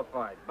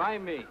disqualified by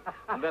me,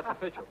 and that's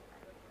official.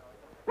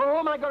 Well, who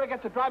am I going to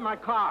get to drive my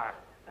car?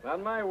 Not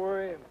my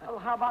worry. Well,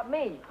 how about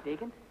me,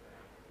 Deacon?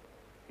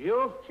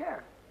 You?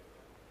 Sure.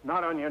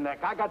 Not on your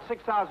neck. I got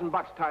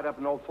 $6,000 tied up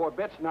in old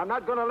 4-bits, and I'm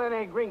not going to let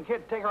any green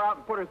kid take her out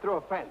and put her through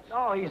a fence.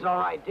 Oh, he's all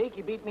right, Deke.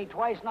 He beat me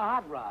twice in a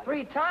hot rod.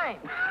 3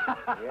 times.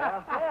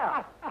 Yeah?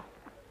 Yeah.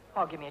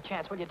 Oh, give me a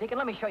chance, will you, Deacon?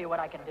 Let me show you what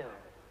I can do.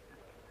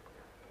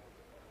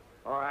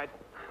 All right.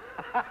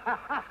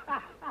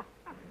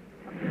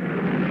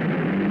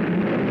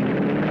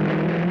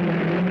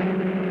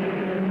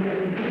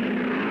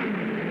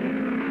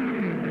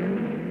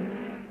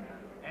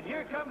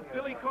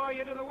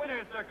 into the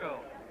winner's circle.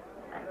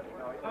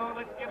 So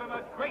let's give him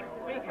a great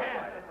big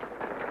hand.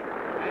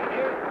 And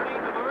here's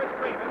Queen Dolores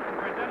Craven to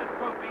present a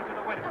trophy to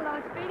the winner. Hello,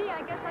 Speedy.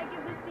 I guess I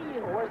give this to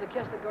you. Well, where's the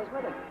kiss that goes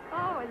with it?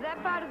 Oh, is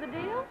that part of the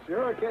deal?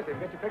 Sure, kiss him.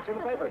 Get your picture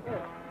in the paper.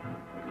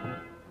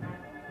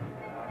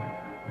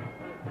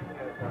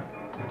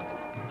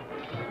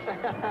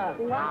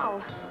 Wow.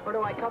 Where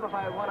do I come if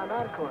I want an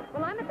encore?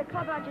 Well, I'm at the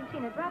Club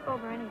Argentina. Drop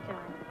over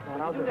anytime.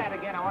 Well, I'll Do that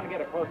again. I want to get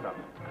a close-up.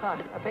 Huh,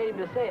 I paid him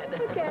to say it.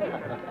 Okay.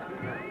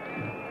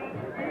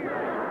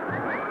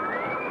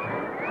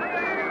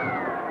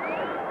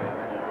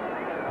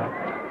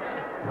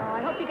 Oh,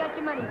 I hope you got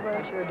your money's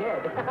worth. I sure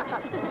did.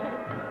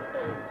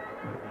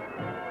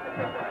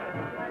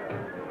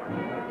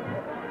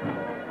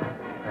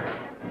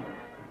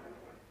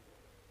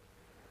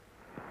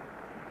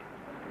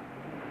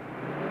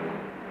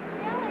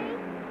 Billy!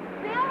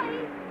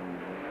 Billy!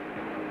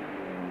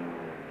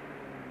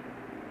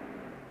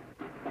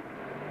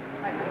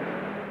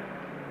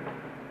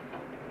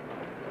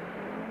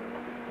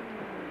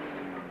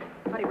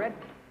 Howdy, Red.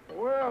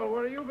 Well,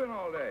 where have you been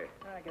all day?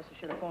 I guess I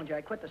should have phoned you.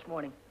 I quit this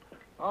morning.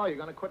 Oh, you're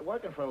going to quit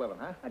working for a living,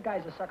 huh? That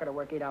guy's a sucker to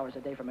work 8 hours a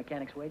day for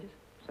mechanic's wages.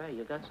 Say,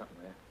 you got something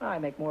there. I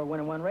make more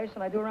winning one race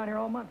than I do around here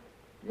all month.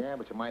 Yeah,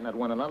 but you might not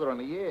win another in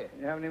a year.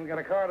 You haven't even got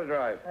a car to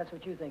drive. That's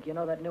what you think. You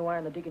know that new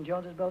iron that Deacon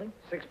Jones is building?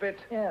 6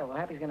 bits? Yeah, well,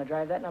 Happy's going to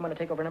drive that, and I'm going to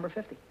take over number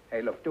 50.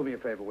 Hey, look, do me a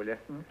favor, will you?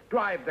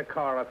 Drive the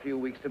car a few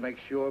weeks to make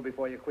sure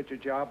before you quit your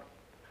job.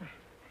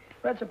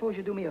 Red, suppose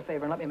you do me a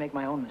favor and let me make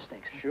my own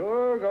mistakes.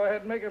 Sure, go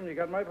ahead and make them. You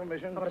got my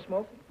permission. Want to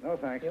smoke? No,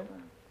 thanks. You?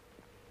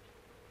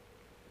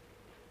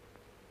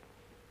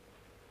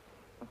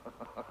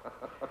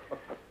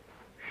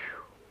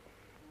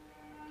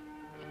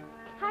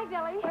 Hi,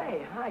 Billy.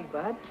 Hey, hi,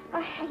 bud.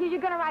 You're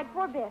going to ride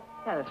 4 bits.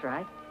 Yeah, that's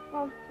right.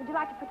 Well, would you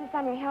like to put this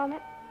on your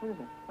helmet? What is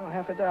it? Oh,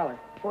 $50.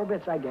 4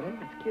 bits, I get it.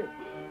 It's cute.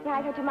 Yeah,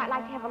 I thought you might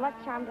like to have a luck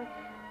charm to,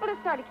 well,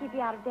 to sort of keep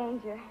you out of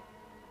danger.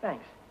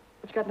 Thanks.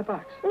 What you got in the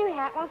box? New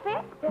hat, want to see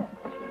it? Yeah.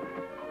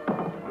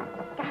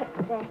 Got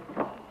it there.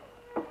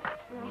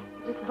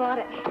 I just bought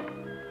it.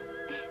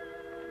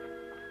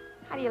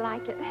 How do you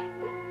like it?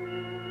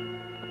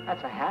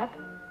 That's a hat?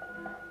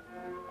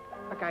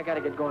 Look, I got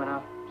to get going.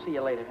 I'll see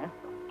you later, huh?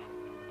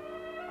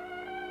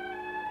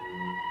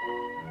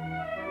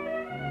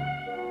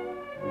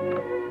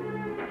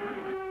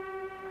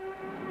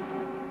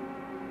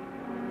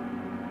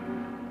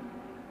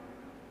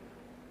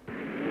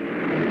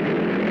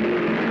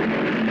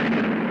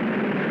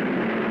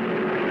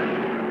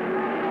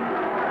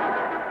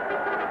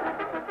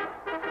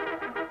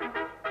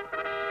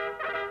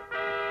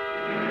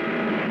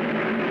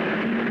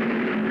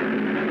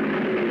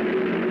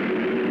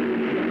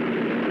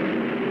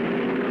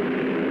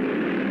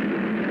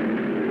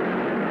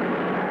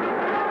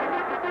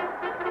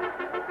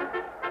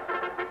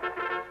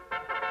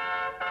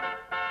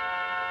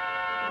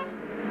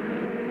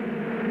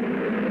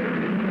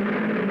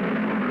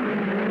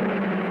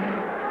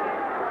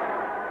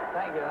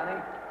 Thank you, honey.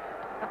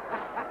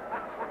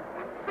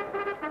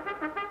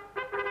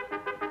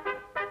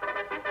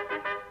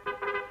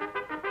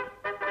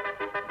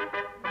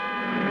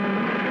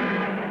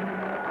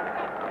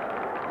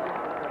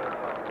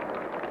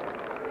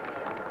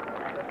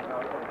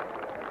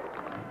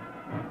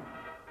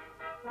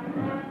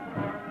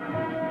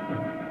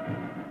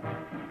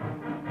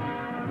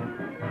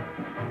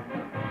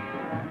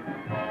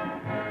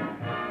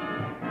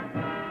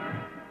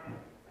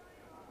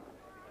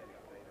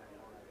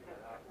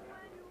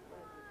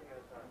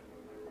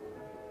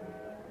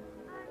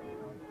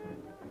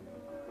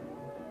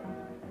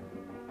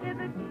 If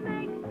it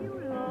makes you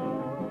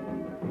low,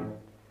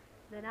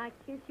 then I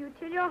kiss you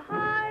till your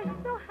heart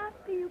so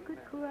happy you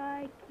could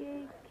cry.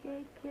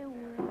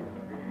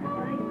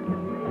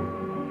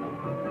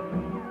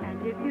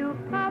 And if you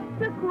pop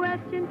the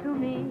question to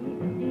me,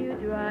 you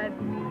drive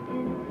me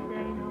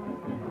insane.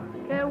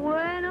 Que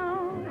bueno,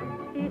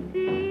 y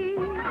si.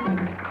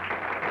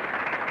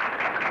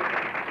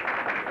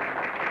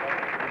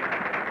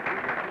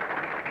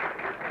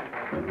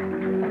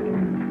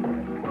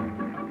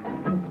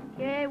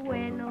 Qué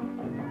bueno,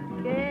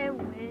 qué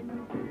bueno.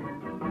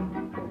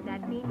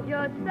 That means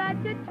you're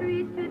such a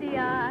treat to the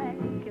eye.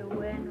 Qué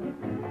bueno,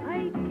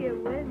 ay, qué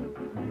bueno.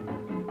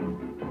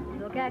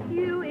 Look at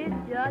you, it's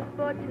just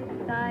for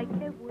to sigh.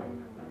 Qué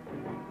bueno,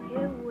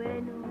 qué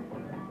bueno.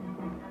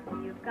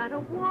 You've got a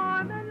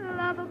warm and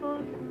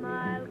lovable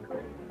smile.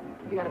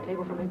 You got a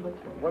table for me, please?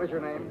 What is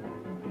your name?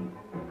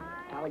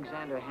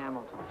 Alexander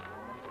Hamilton.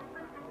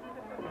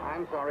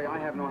 I'm sorry, I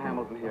have no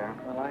Hamilton here.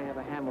 Well, I have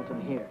a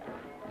Hamilton here.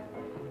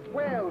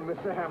 Well,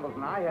 Mr.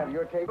 Hamilton, I have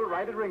your table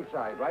right at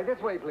ringside. Right this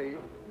way, please.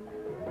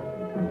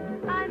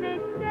 I may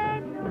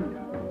say no,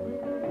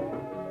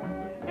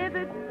 if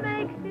it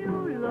makes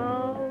you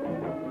low,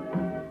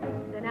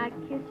 then I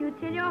kiss you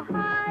till your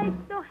high,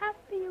 so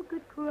happy you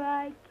could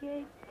cry.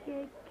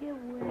 Que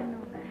bueno,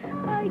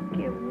 ay,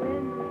 que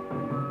bueno.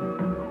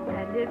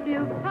 And if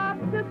you pop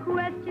the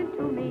question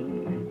to me,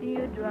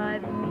 you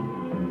drive me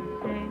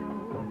insane.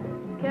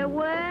 Que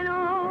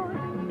bueno,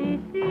 si,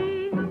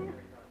 si,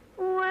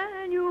 bueno.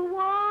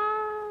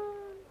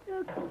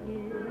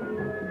 kiss.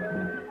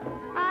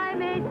 I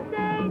may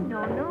say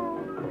no, no,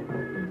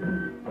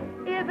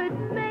 if it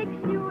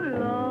makes you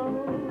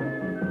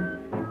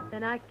low.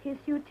 Then I kiss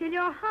you till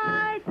you're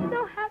high,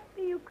 so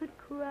happy you could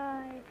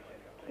cry.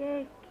 Que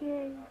I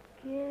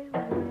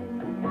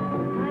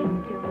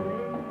give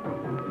away.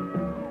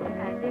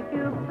 And if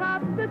you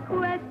pop the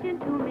question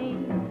to me,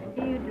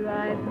 you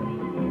drive me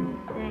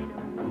insane.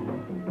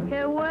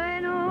 Que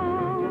bueno,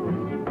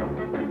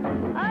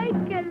 ay,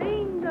 que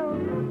lindo.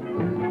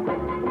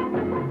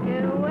 Que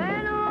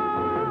bueno.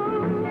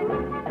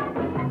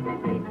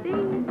 Sí, sí.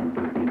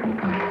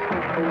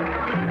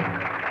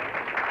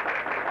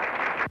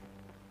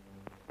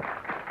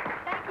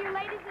 Thank you,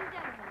 ladies and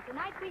gentlemen.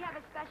 Tonight we have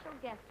a special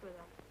guest with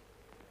us.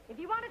 If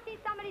you want to see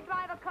somebody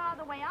drive a car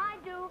the way I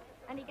do,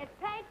 and he gets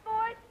paid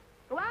for it,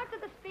 go out to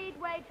the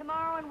Speedway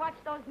tomorrow and watch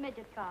those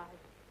midget cars.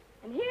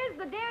 And here's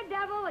the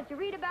daredevil that you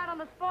read about on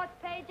the sports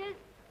pages,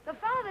 the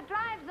fellow that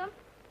drives them,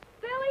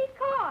 Billy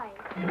Coy.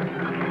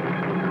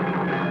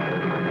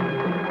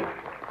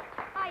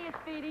 Hiya,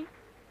 Speedy.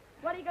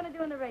 What are you going to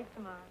do in the race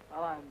tomorrow?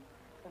 Well, I'm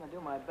going to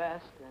do my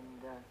best, and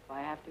if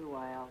I have to,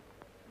 I'll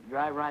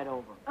drive right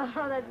over.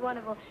 Oh, that's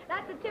wonderful.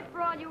 That's a tip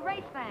for all you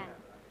race fans.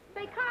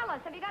 Say,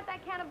 Carlos, have you got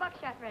that can of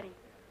buckshot ready?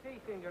 Si,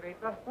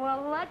 senorita.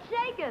 Well, let's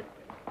shake it.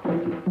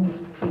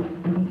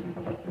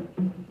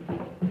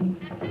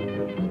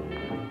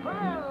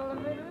 Well,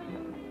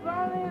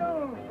 Barney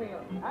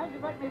Oldfield, how's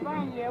about me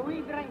buying you a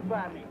wee drink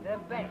for me? The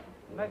best.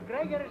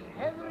 McGregor's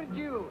Heather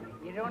Dew.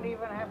 You don't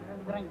even have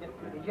to drink it.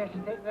 You just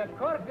take the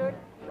cork out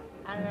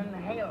and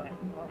inhale it.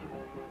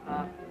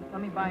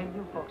 Let me buy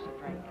you folks a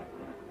drink.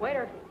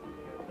 Waiter,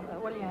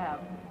 what do you have?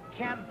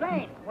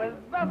 Champagne with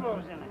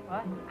bubbles in it.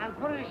 What? And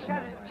put a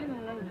shot of gin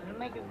in it to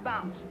make it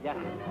bounce. Yeah.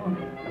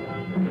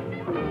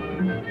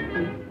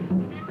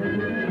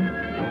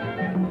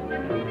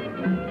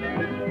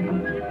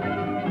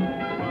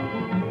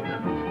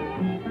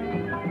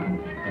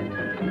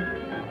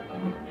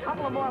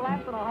 Couple of more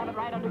laps and I'll have it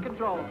right under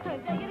control.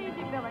 Take it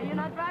easy, Billy. You're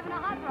not driving a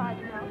hot rod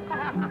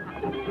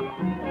now.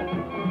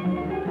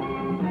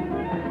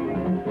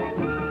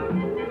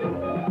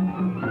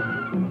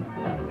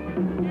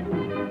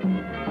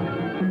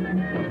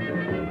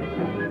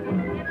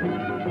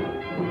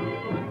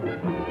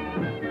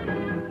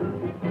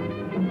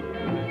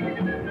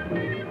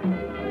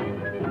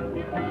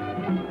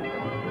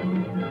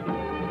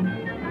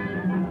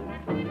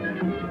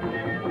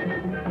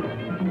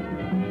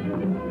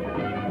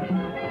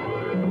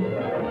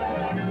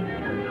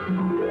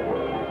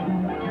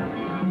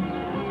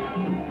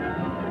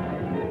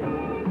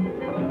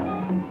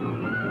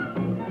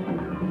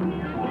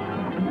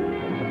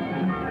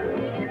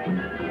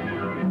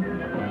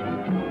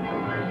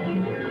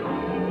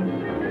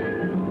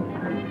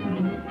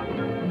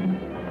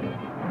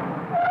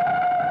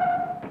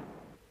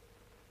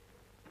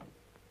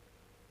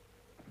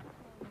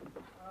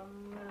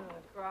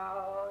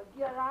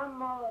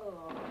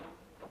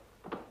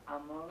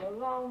 I'm all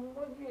alone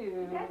with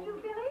you. Is that you,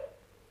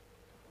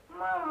 Billy?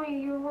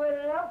 Mommy, you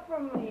waited up for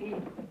me.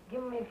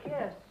 Give me a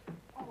kiss.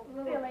 Oh, A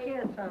little Billy.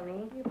 kiss,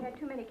 honey. You've had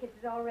too many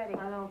kisses already.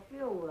 I don't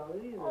feel well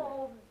either.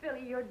 Oh,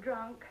 Billy, you're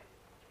drunk.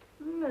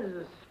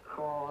 Mrs.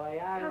 Coy,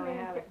 I Come only in,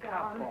 had a sit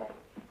down. couple.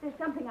 There's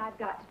something I've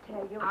got to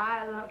tell you.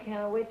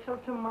 Can't wait till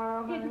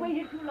tomorrow, honey. It's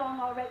waited too long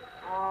already.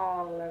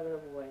 Oh, let her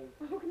wait.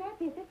 Well, who can that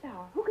be at this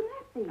hour? Who can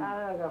that be?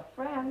 I've got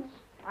friends.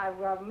 I've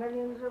got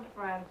millions of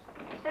friends.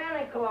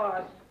 Santa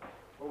Claus.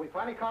 Well, we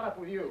finally caught up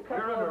with you.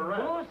 Couple You're under of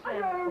arrest. blue Under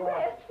Santa Claus.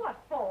 arrest? What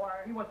for?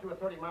 You went through a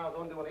 30 miles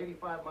zone doing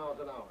 85 miles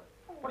an hour.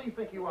 What do you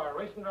think you are, a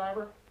racing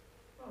driver?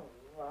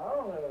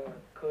 Oh, well,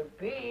 could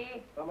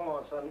be. Come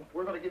on, son.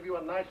 We're going to give you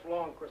a nice,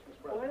 long Christmas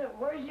present.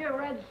 Where's your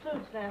red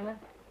suit, Santa?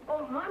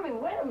 Oh, Mommy,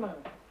 wait a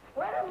minute.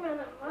 Wait a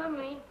minute,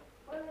 Mommy.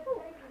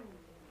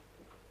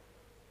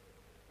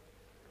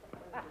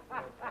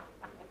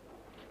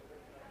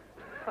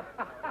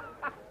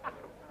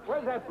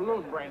 Where's that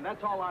balloon brain?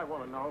 That's all I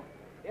want to know.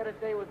 He had a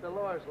day with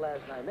Dolores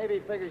last night. Maybe he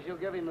figures you'll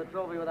give him the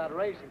trophy without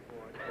racing for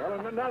it. Well,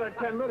 in another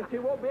 10 minutes, he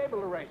won't be able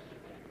to race.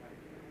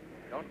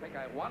 Don't think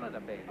I wanted to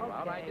bail you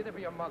out. I did it for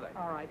your mother.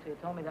 All right, so you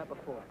told me that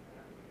before.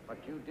 What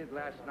you did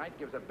last night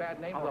gives a bad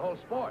name to the whole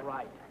sport.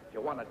 Right. If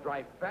you want to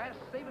drive fast,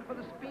 save it for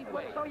the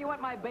Speedway. So you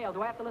want my bail.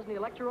 Do I have to listen to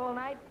your lecture all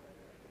night?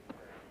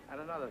 And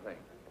another thing,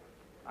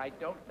 I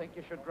don't think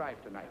you should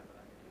drive tonight.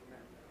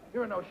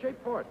 You're in no shape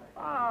for it.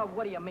 Oh,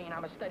 what do you mean?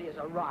 I'm as steady as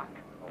a rock.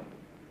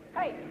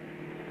 Hey!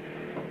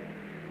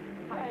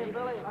 Hey,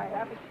 Billy. Hi,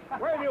 Happy.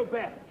 Where have you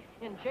been?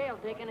 In jail,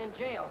 Deacon, in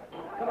jail.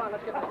 Come on,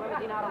 let's get this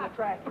limousine out on the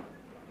track.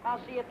 I'll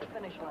see you at the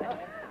finish line.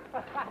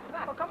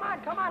 Well, come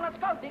on, let's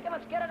go, Deacon.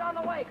 Let's get it on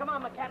the way. Come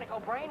on, mechanical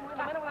brain. In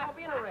a minute, we'll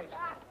be in a race.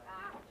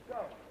 Let's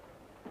go.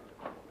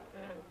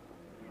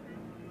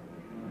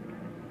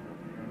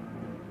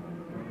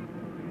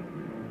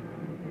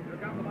 Here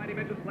come the mighty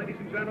midgets, ladies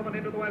and gentlemen,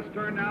 into the west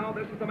turn now.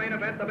 This is the main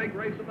event, the big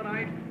race of the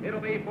night.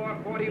 It'll be for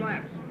 40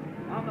 laps.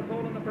 On the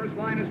pole in the first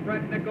line is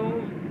Fred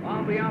Nichols.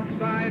 On the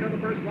outside of the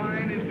first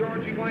line is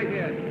Georgie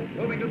Whitehead.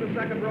 Moving to the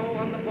second row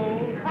on the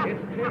pole,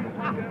 it's Tim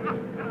Hawkins.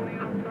 And on the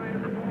outside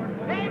is the fourth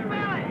pole. Hey,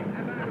 Billy!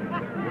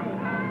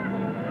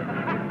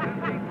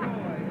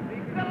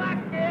 Good luck,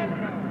 kid.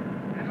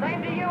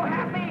 Same to you,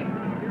 Happy.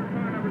 Here's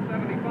car number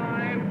 75.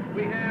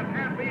 We have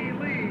Happy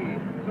Lee.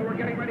 So we're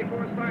getting ready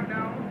for a start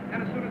now.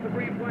 And as soon as the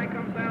green flag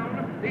comes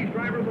down, these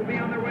drivers will be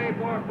on their way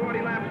for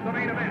 40 laps, the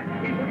main event.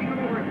 He's looking them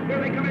over.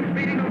 Here they come in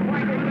speeding. The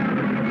flag goes down.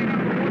 They're on the way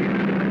down for 40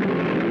 laps.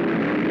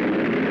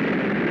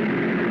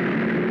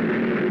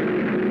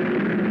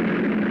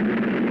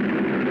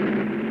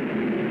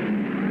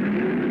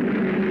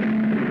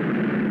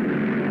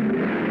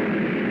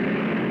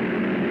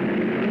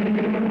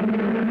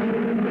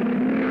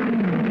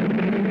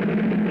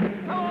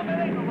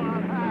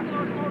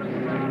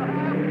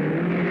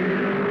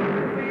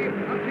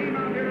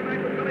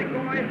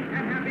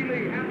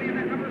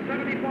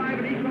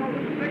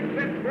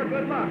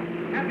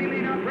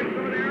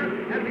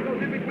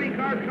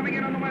 Coming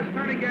in on the west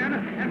turn again,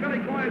 and Billy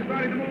Coy is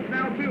starting to move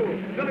now, too.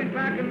 Billy's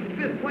back in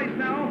 5th place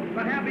now,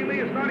 but Happy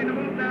Lee is starting to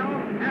move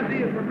now as he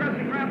is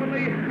progressing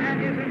rapidly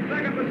and is in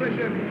 2nd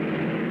position.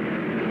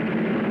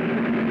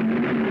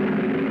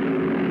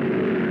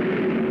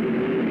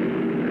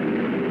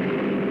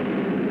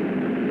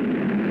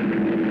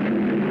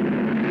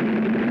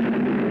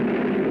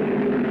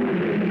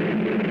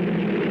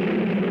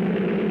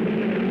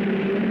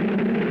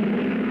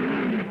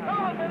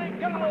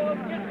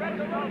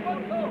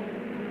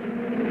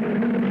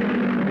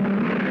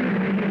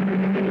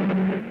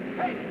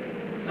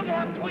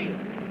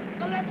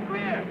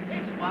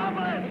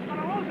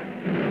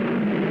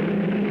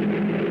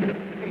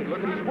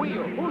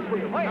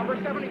 Number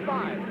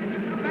 75. And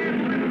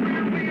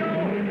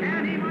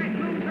he might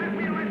lose that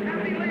wheel. It's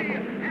Happy Lee.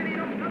 And he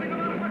knows nothing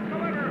about it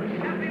whatsoever.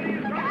 Happy Lee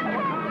is driving the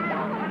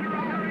car under a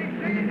very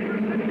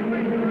dangerous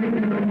situation right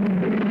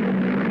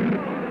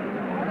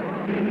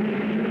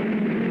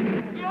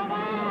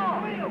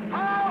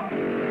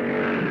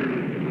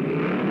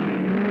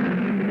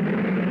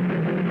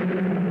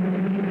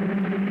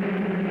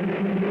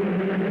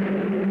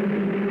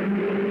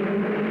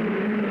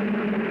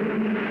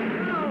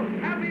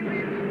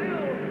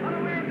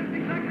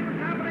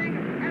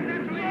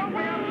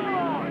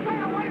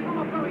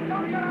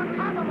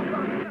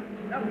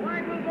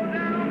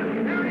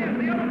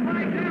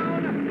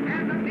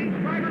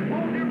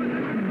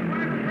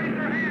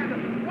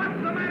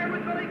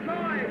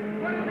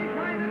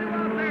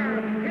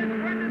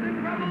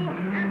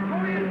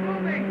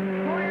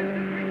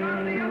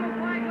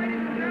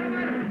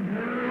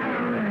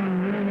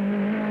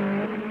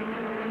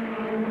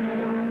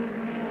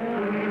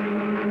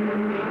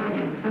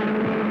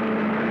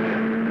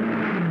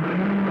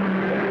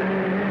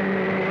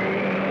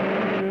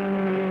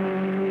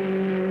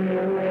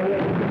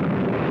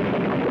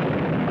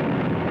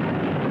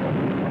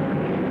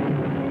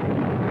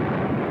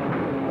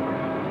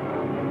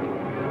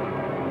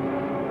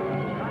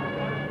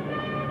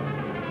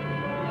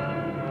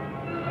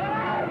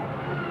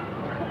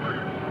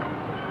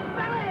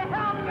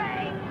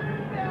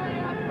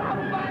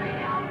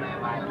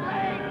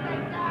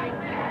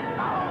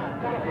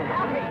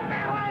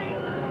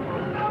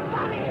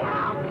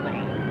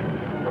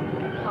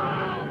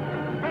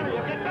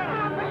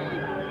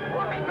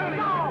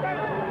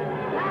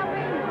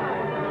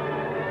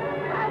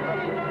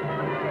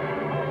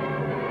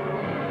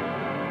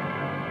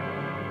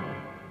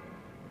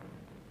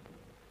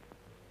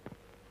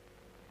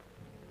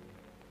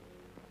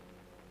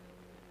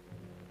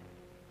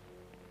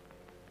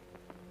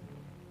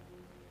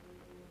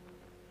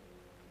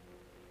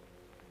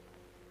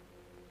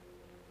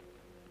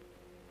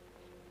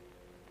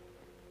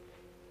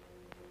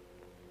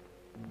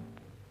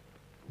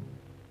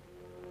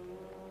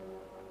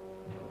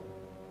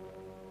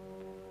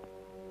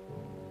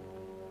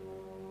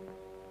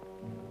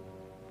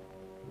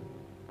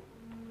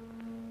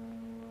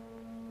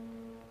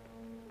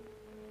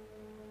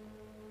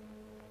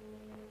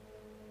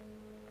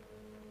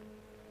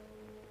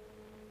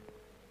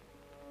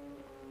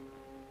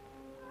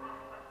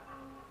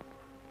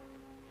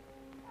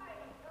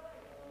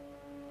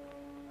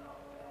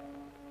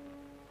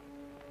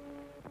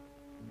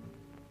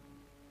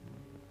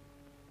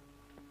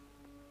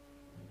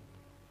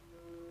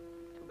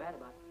bad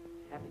about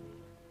Happy.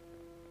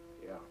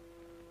 Yeah.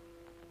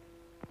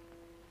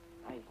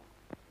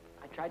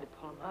 I tried to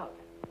pull him out.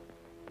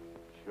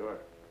 Sure.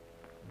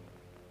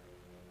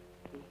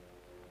 He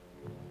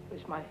was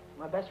my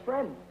best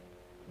friend.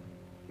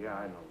 Yeah,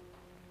 I know.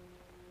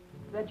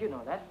 Glad you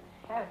know that.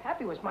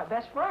 Happy was my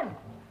best friend.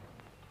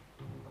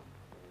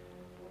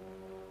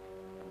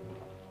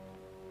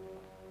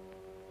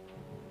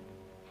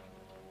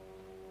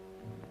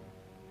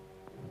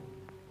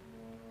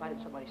 Why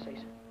didn't somebody say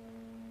something?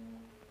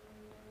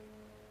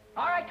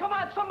 All right, come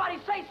on, somebody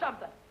say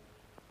something.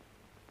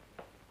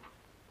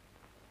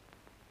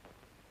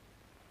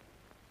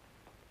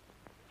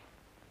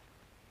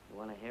 You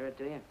want to hear it,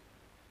 do you?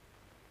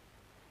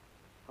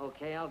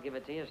 Okay, I'll give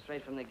it to you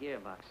straight from the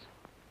gearbox.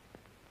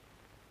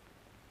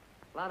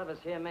 A lot of us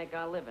here make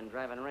our living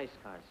driving race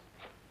cars.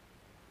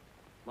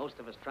 Most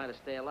of us try to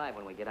stay alive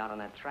when we get out on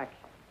that track.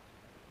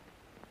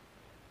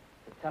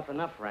 The tough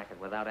enough racket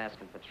without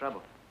asking for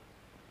trouble.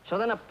 So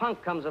then a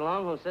punk comes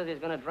along who says he's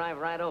going to drive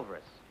right over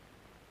us.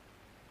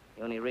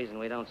 The only reason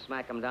we don't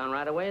smack him down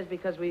right away is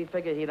because we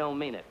figure he don't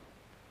mean it.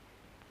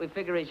 We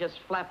figure he's just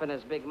flapping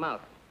his big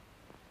mouth.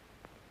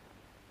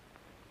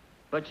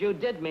 But you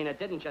did mean it,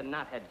 didn't you,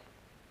 knothead?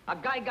 A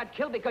guy got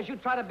killed because you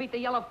tried to beat the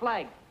yellow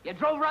flag. You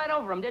drove right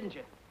over him, didn't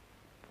you?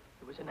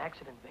 It was an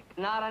accident, Vic.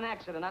 Not an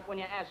accident, not when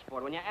you asked for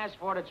it. When you asked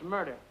for it, it's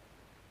murder.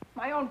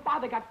 My own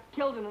father got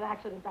killed in an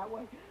accident that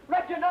way.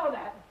 Red, you know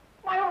that.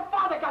 My own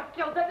father got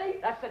killed, didn't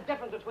he? That's the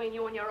difference between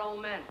you and your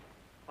old man.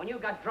 When you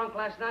got drunk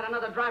last night,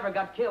 another driver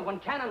got killed. When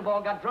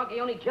Cannonball got drunk, he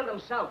only killed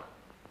himself.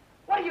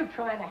 What are you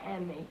trying to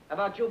hand me?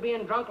 About you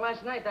being drunk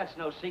last night, that's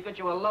no secret.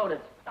 You were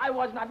loaded. I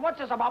was not. What's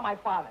this about my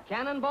father?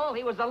 Cannonball,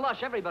 he was a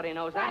lush. Everybody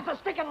knows that. That's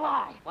a sticking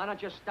lie. Why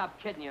don't you stop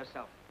kidding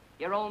yourself?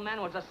 Your old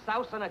man was a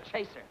souse and a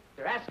chaser.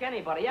 Ask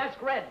anybody. Ask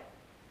Red.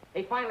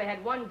 He finally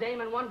had one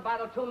dame and one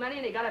bottle too many,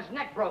 and he got his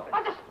neck broken.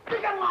 That's a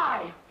sticking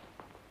lie.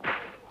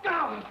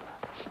 Down.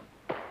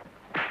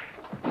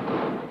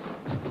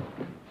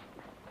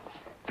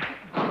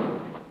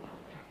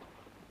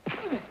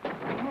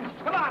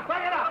 Come on,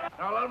 bring it up.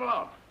 Now, let him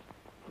alone.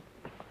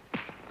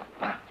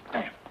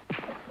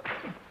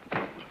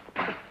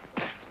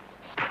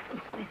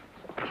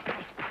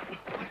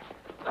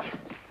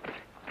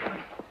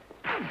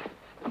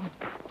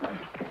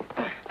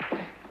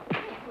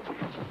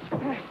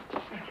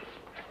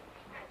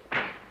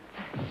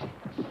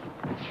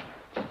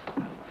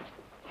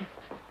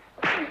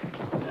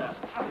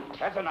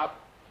 That's enough.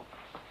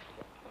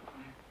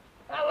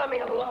 Now, let me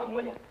alone,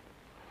 will you?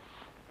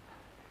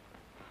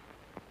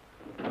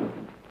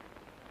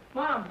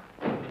 Mom!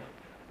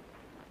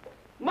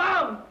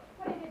 Mom!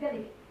 What is it,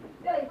 Billy?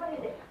 Billy, what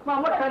is it?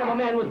 Mom, what kind of a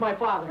man was my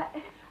father?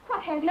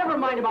 What has... Never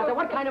mind about that.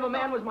 What kind of a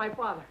man was my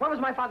father? Where was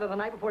my father the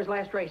night before his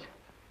last race?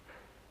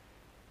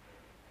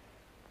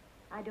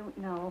 I don't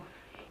know.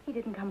 He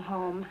didn't come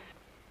home.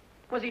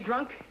 Was he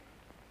drunk?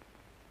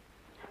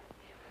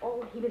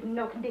 Oh, he was in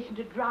no condition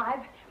to drive.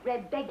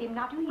 Red begged him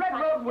not to. He Red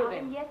tried rode to with stop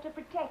him. Yes, to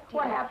protect him.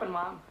 What happened,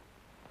 Mom?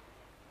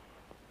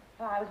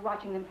 Well, I was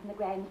watching them from the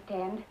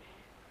grandstand.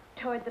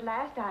 Toward the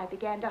last, I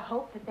began to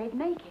hope that they'd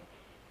make it.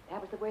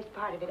 That was the worst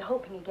part of it,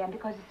 hoping again,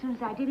 because as soon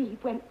as I did, he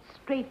went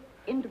straight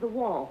into the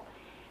wall.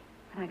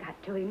 When I got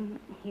to him,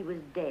 he was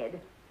dead.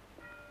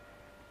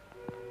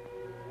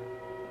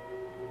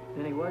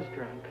 Then he was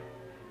drunk.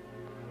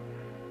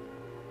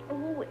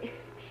 Oh,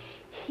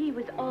 he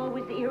was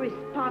always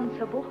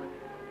irresponsible.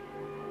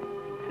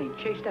 And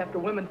he chased after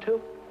women,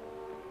 too?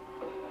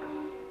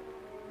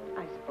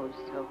 I suppose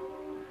so.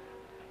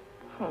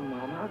 Oh,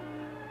 Mom,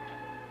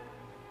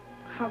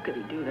 how could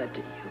he do that to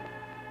you?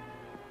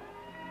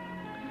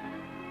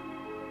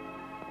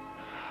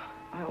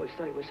 I always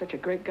thought he was such a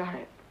great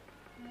guy.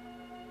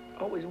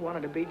 Always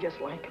wanted to be just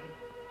like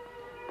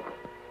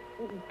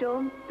him.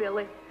 Don't,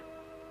 Billy.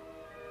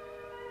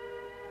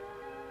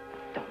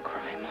 Don't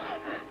cry,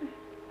 Mom.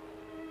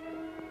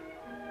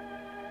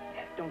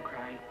 Don't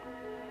cry.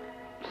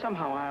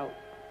 Somehow I'll...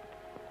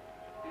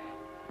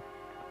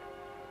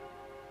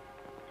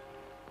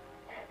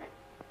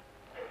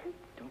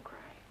 Don't cry.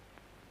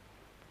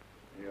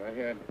 Go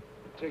ahead.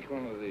 Take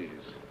one of these.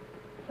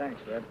 Thanks,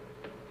 Red.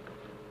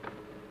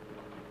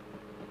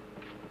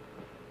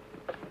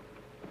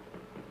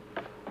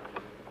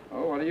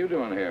 Oh, what are you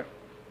doing here?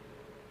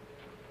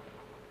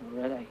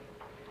 Well, Red, I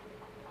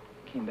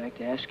came back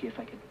to ask you if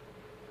I could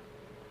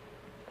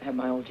have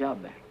my old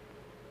job back.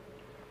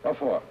 What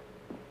for?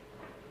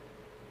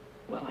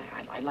 Well,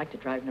 I'd like to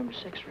drive number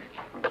 6,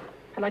 Rich.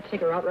 I'd like to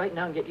take her out right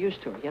now and get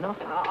used to her, you know?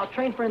 I'll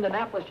train for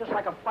Indianapolis just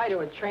like a fighter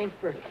would train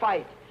for a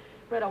fight.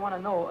 Red, I want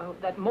to know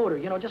that motor,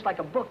 you know, just like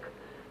a book.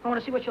 I want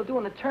to see what she'll do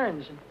in the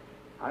turns. And...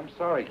 I'm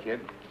sorry,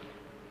 kid.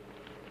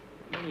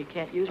 You mean you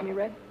can't use me,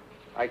 Red?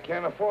 I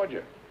can't afford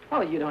you.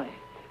 Oh, you don't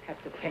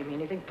have to pay me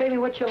anything. Pay me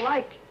what you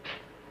like.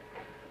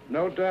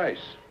 No dice.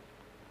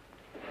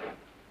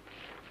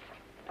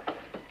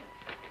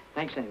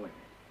 Thanks anyway.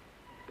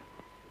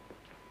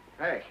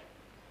 Hey,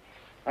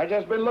 I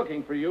just been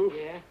looking for you.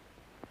 Yeah?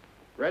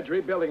 Red's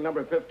rebuilding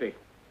number 50.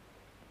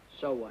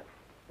 So what?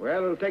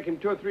 Well, it'll take him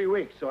 2 or 3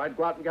 weeks, so I'd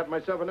go out and get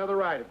myself another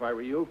ride if I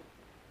were you.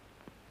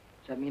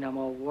 Does that mean I'm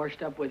all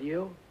washed up with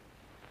you?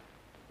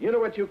 You know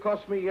what you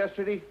cost me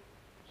yesterday?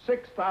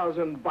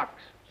 $6,000.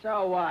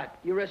 So what?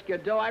 You risk your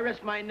dough, I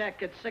risk my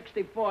neck at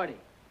 60-40.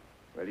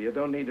 Well, you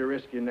don't need to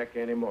risk your neck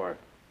anymore.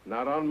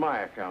 Not on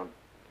my account.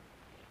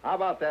 How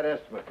about that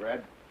estimate,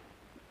 Red?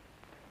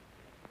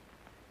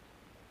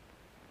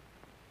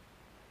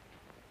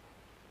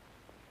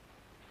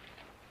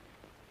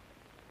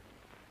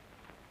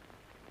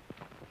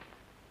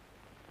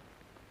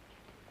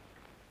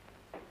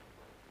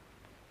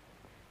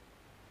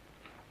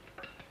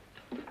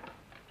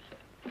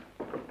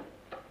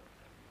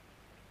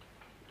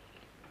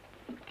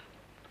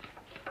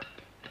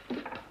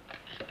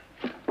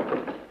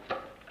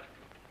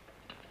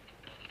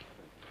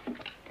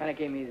 Kind of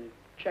gave me the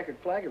checkered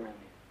flag around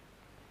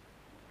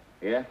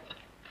here. Yeah?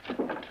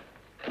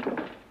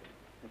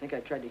 I think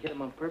I tried to hit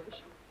him on purpose.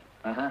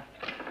 Uh-huh.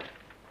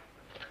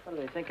 What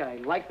do they think I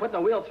like putting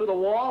the wheel through the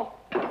wall?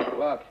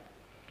 Look,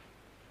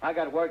 I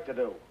got work to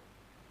do.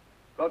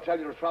 Go tell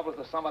your troubles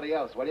to somebody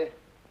else, will you?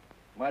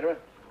 Murderer?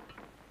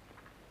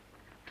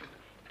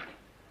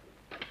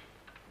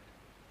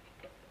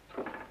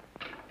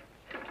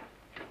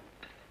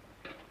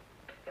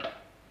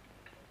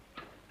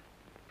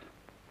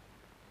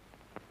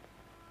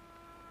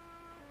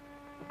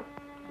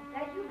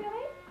 That you,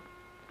 Billy?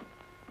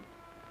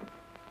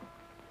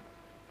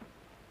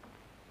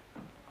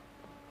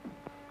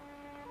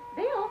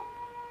 Bill?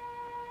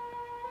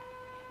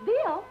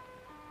 Bill?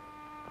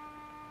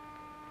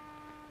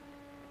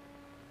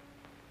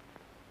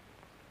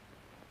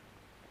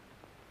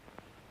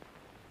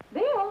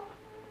 Bill?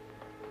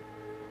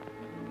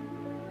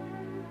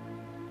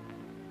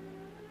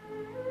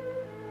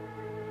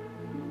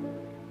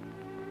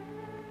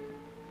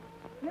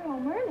 You're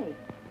home early.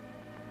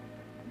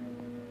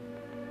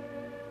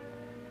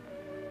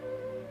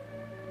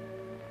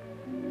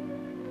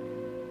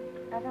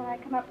 I thought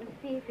I'd come up and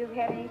see if you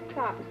had any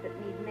socks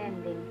that need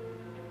mending.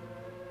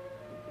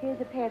 Here's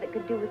a pair that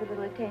could do with a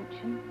little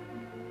attention.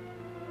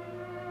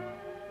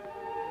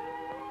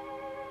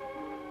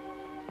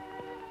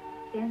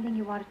 Is there anything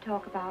you want to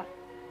talk about?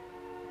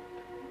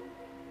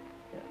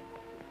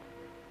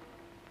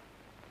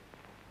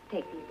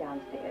 Take these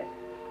downstairs.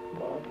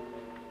 Mom?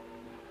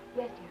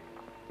 Yes,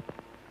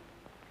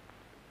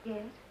 dear.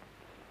 Yes?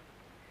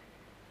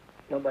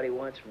 Nobody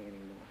wants me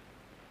anymore.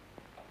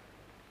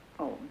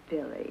 Oh,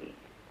 Billy.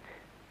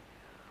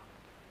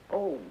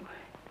 Oh,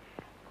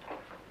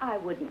 I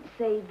wouldn't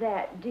say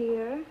that,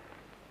 dear.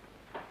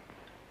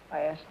 I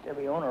asked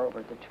every owner over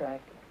at the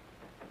track.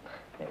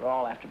 They were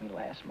all after me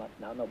last month.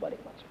 Now nobody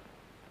wants me.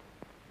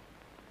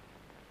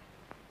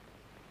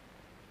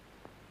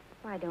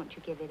 Why don't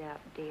you give it up,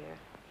 dear?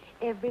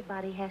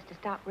 Everybody has to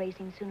stop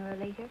racing sooner or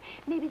later.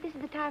 Maybe this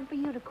is the time for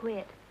you to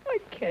quit. I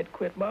can't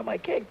quit, Mom. I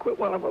can't quit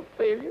while I'm a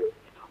failure.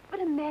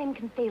 But a man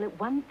can fail at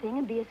one thing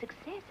and be a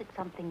success at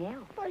something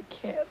else. I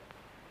can't.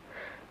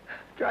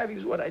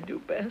 Driving's what I do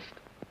best.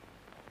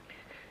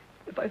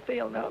 If I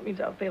fail now, it means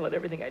I'll fail at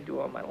everything I do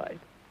all my life.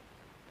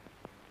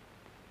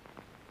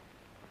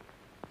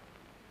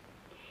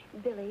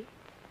 Billy,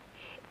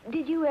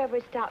 did you ever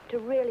stop to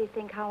really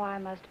think how I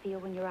must feel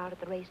when you're out at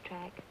the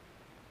racetrack?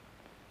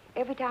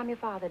 Every time your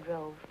father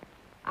drove,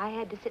 I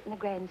had to sit in the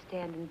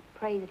grandstand and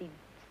pray that he'd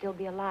still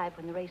be alive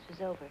when the race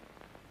was over.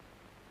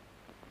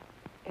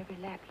 Every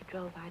lap he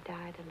drove, I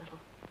died a little.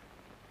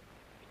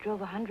 He drove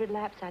 100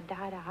 laps, I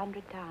died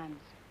 100 times.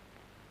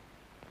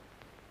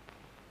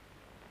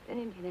 Then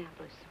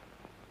Indianapolis.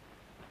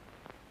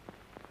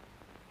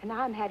 And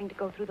now I'm having to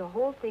go through the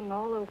whole thing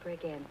all over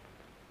again.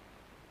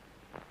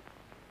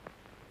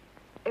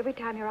 Every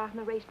time you're out on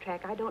the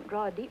racetrack, I don't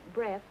draw a deep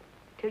breath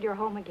till you're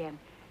home again.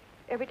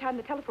 Every time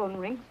the telephone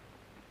rings,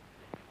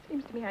 it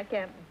seems to me I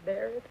can't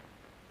bear it.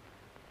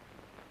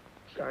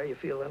 Sorry you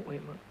feel that way,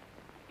 Mom.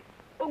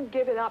 Oh,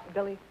 give it up,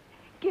 Billy.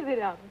 Give it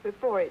up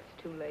before it's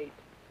too late.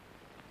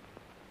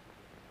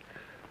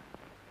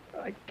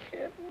 I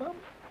can't, Mom.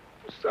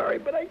 I'm sorry,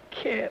 but I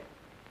can't.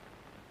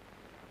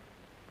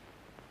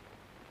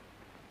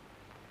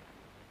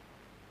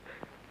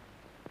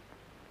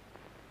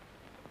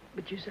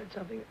 But you said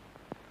something that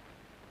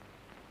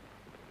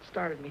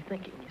started me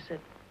thinking. You said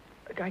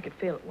a guy could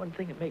fail at one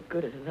thing and make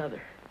good at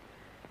another.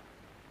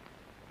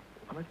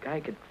 Well, a guy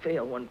could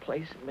fail one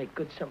place and make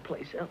good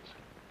someplace else.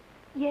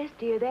 Yes,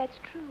 dear, that's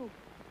true.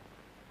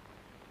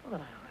 Well,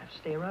 then I don't have to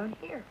stay around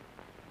here.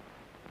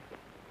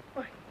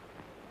 Why?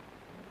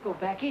 Go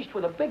back east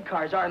where the big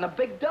cars are and the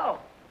big dough.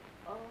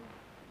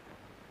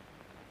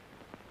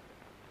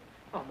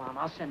 Oh, Mom,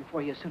 I'll send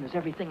for you as soon as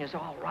everything is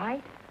all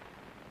right.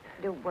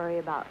 Don't worry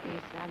about me,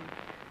 son.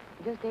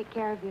 Just take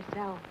care of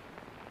yourself.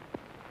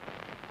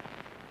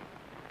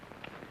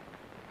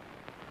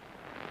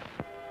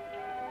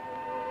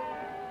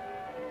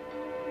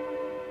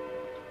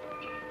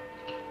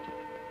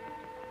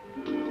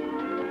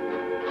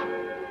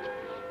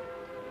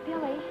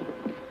 Billy,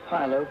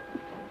 Hi, Lou.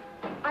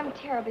 I'm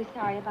terribly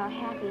sorry about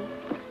Happy.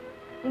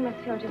 You must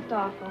feel just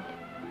awful.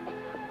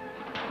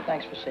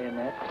 Thanks for saying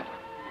that.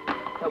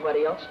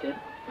 Nobody else did.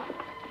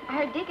 I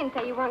heard Deacon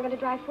say you weren't going to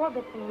drive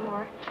 4-bits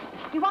anymore.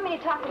 Do you want me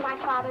to talk to my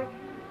father?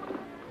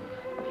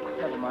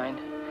 Never mind.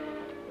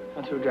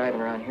 I'm through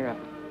driving around here.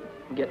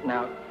 I'm getting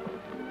out.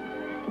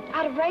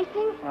 Out of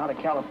racing? Out of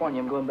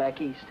California. I'm going back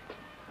east.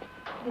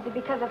 Is it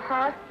because of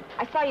her?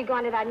 I saw you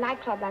going to that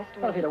nightclub last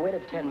week. Well, if you'd have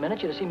waited 10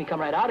 minutes, you'd have seen me come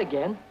right out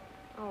again.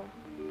 Oh.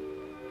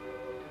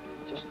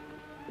 Just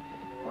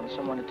wanted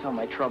someone to tell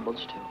my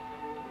troubles to.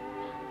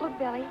 Look,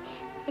 Billy,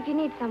 if you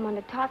need someone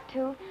to talk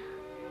to...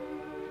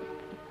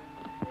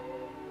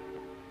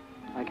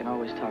 I can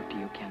always talk to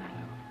you, can I,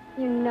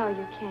 Lou? You know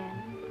you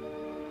can.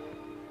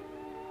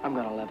 I'm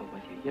gonna level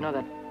with you. You know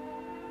that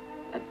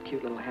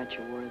cute little hat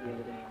you wore the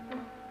other day?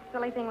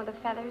 Silly thing with the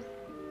feathers?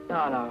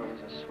 No, it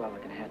was a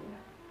swell-looking hat, and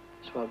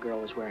a swell girl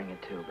was wearing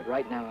it, too. But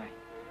right now,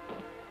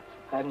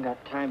 I haven't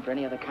got time for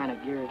any other kind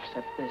of gear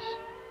except this.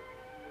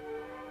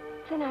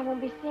 Then I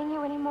won't be seeing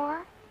you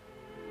anymore?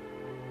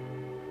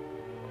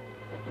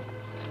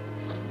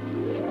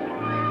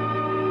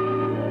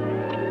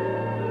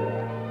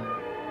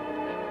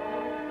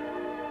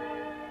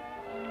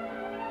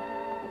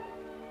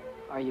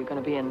 Are you going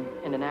to be in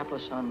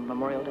Indianapolis on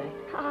Memorial Day?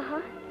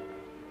 Uh-huh.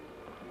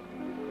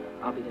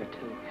 I'll be there,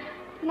 too.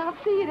 And I'll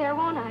see you there,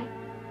 won't I?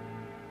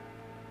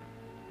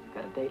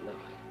 Got a date, Lou.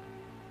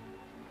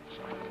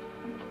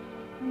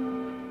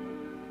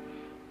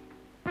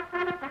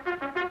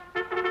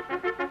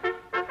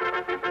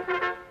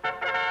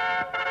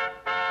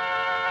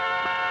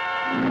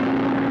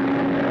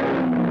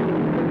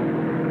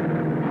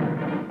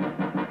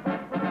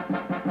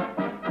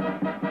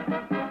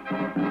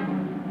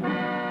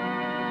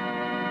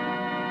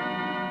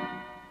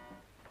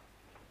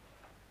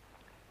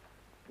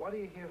 What do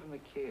you hear from the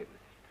kid?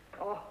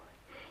 Oh,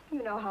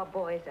 you know how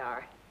boys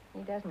are.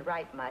 He doesn't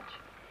write much,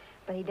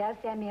 but he does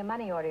send me a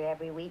money order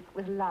every week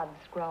with love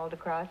scrawled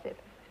across it.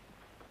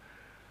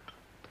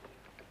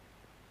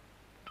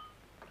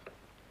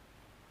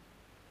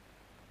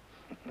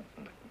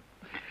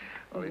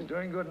 Well, he's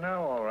doing good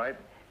now, all right.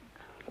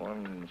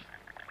 Won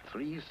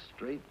 3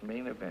 straight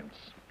main events.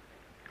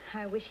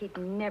 I wish he'd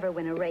never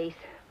win a race.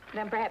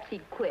 Then perhaps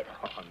he'd quit.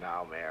 Oh,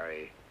 now,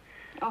 Mary.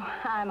 Oh,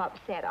 I'm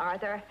upset,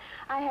 Arthur.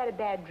 I had a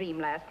bad dream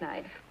last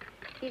night.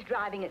 He's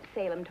driving at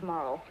Salem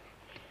tomorrow.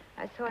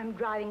 I saw him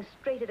driving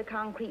straight at a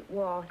concrete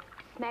wall,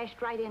 smashed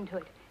right into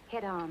it,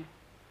 head on.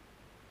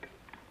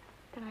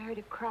 Then I heard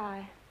a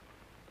cry,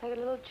 like a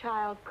little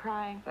child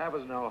crying. That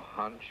was no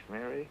hunch,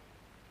 Mary.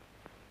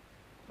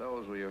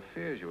 Those were your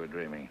fears you were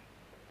dreaming.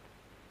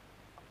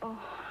 Oh,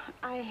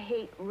 I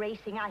hate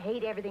racing. I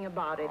hate everything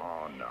about it.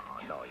 Oh,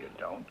 no, you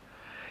don't.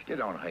 You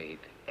don't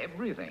hate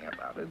everything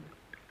about it.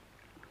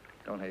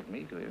 Don't hate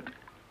me, do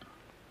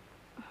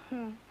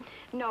you?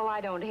 No,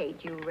 I don't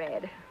hate you,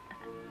 Red.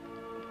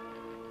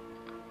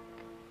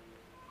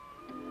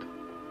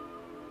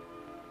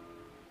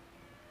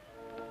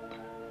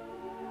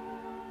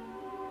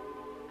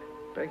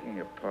 Begging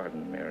your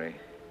pardon, Mary,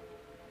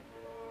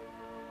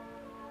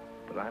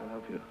 but I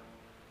love you.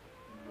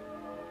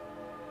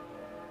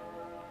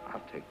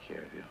 I'll take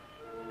care of you.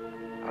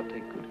 I'll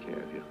take good care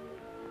of you.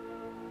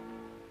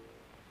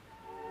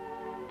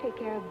 Take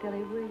care of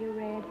Billy, will you,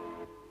 Red?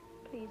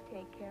 Please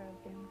take care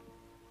of him.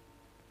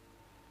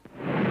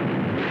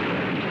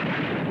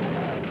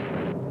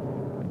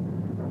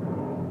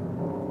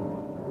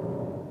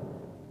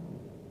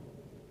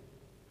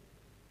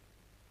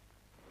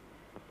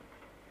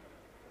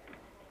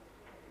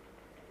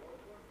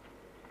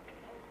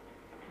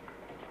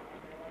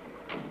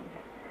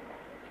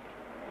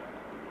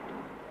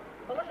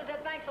 Felicity,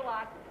 thanks a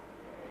lot.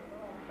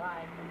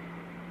 Bye.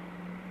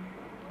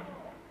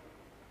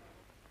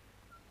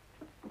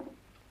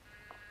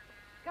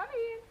 Come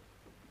in.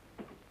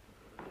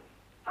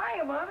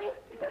 Hiya, Mommy.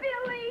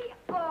 Billy!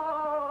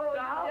 Oh,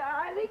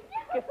 darling.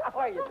 How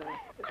are you today?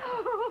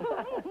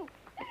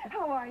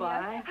 How are you?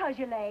 Fine. How's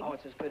your leg? Oh,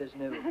 it's as good as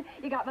new.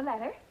 You got my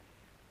letter?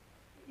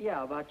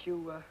 Yeah, about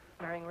you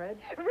marrying Red?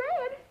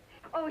 Red?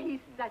 Oh, he's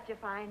such a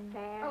fine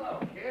man. Hello,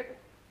 kid.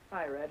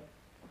 Hi, Red.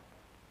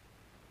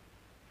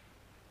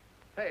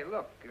 Hey,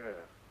 look,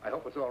 I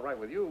hope it's all right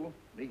with you,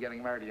 me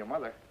getting married to your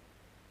mother.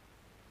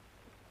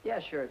 Yeah,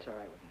 sure, it's all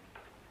right with me.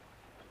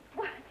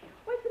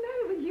 What's the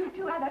matter with you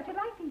two? I thought you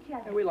liked each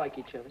other. Yeah, we like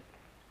each other.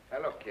 Hey,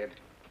 look, kid.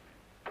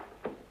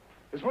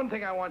 There's one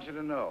thing I want you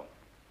to know.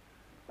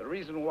 The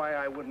reason why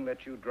I wouldn't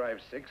let you drive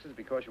 6 is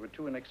because you were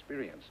too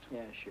inexperienced.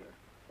 Yeah, sure.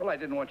 Well, I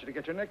didn't want you to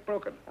get your neck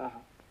broken. Uh-huh.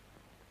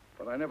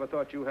 But I never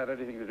thought you had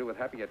anything to do with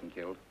Happy getting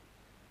killed.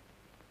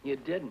 You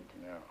didn't?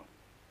 No.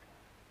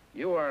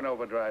 You weren't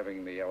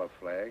overdriving the yellow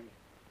flag.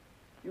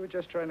 You were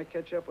just trying to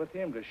catch up with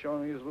him to show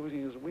him he was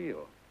losing his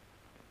wheel.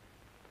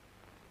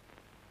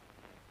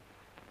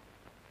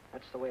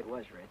 That's the way it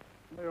was, Red.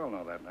 We all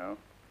know that now.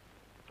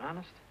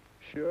 Honest?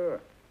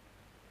 Sure.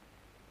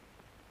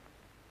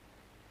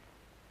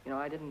 You know,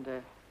 I didn't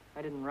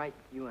write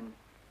you and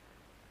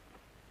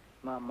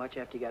Mom much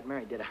after you got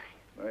married, did I?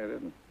 No, you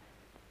didn't.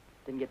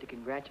 Didn't get to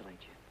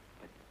congratulate you.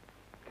 But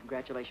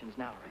congratulations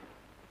now, Red.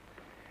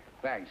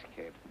 Thanks,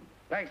 kid.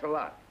 Thanks a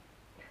lot.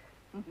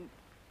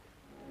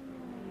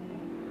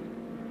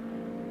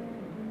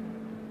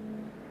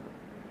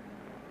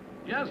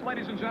 Yes,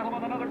 ladies and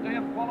gentlemen, another day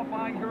of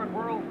qualifying here at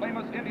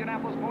world-famous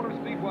Indianapolis Motor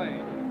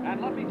Speedway. And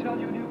let me tell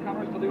you,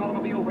 newcomers to the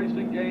automobile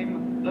racing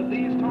game, that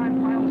these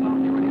time trials out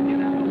here in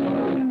Indianapolis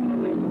are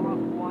definitely rough,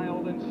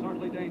 wild, and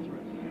certainly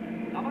dangerous.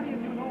 Now, many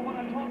of you know what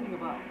I'm talking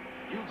about.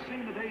 You've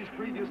seen the days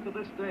previous to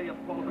this day of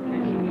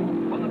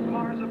qualification, when the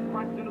cars have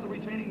cracked into the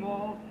retaining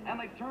wall, and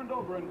they've turned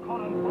over and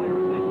caught on fire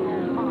as they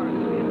throw cars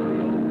to the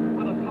infield,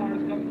 with the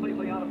cars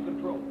completely out of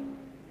control.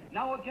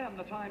 Now again,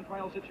 the time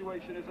trial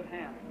situation is at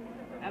hand.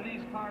 And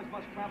these cars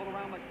must travel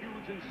around the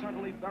huge and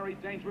certainly very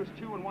dangerous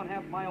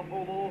 2.5 mile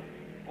oval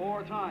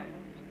 4 times.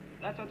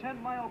 That's a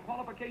 10-mile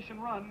qualification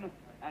run,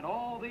 and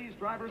all these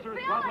drivers are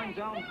throttling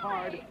down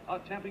hard,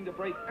 attempting to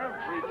break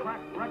every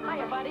track record.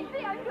 Hiya, buddy.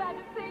 See, I'm glad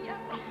to see you.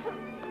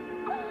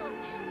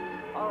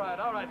 All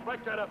right,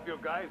 break that up, you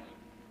guys.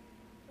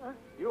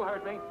 You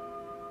heard me.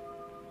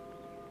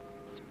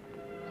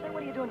 Say,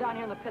 what are you doing down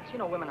here in the pits? You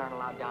know women aren't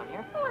allowed down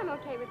here. Oh, I'm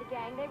okay with the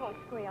gang. They won't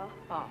squeal.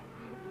 Oh.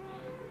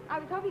 I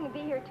was hoping to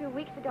be here 2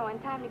 weeks ago in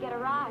time to get a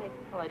ride.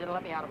 Well, they didn't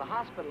let me out of the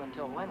hospital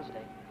until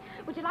Wednesday.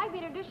 Would you like me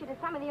to introduce you to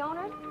some of the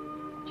owners?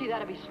 Gee,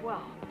 that'd be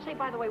swell. Say,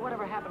 by the way,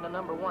 whatever happened to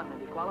number 1? Have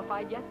you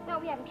qualified yet? No,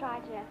 we haven't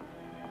tried yet.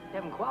 You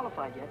haven't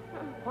qualified yet?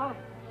 Why?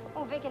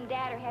 Oh, Vic and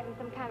Dad are having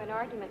some kind of an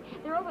argument.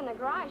 They're over in the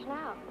garage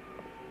now.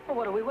 Well,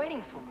 what are we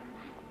waiting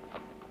for?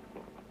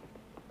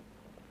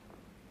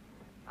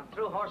 I'm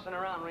through horsing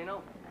around,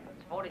 Reno.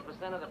 It's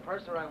 40% of the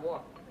purse or I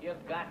walk.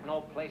 You've got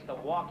no place to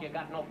walk. You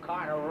got no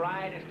car to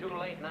ride. It's too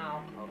late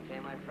now. Okay,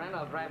 my friend,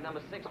 I'll drive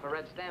number 6 for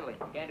Red Stanley.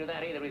 Can't do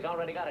that either. He's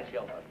already got a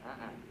chauffeur.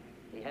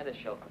 He had a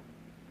chauffeur.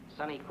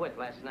 Sonny quit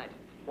last night.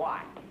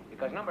 Why?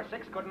 Because number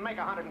 6 couldn't make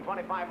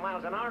 125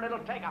 miles an hour, and it'll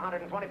take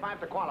 125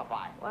 to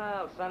qualify.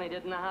 Well, Sonny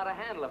didn't know how to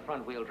handle a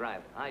front-wheel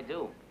drive. I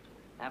do.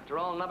 After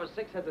all, number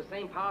 6 has the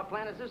same power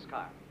plant as this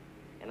car.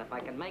 And if I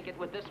can make it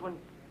with this one,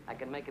 I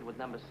can make it with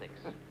number 6.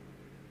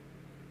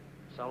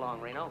 So long,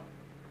 Reno.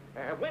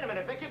 Wait a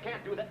minute, Vic. You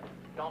can't do that.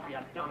 Don't be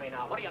a dummy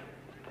now. What are you...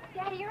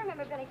 Daddy, you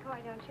remember Billy Coy,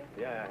 don't you?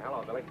 Yeah,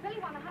 hello, Billy. Billy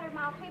won the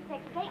 100-mile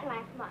sweepstakes at Dayton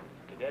last month.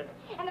 You did?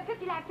 And the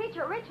 50-lap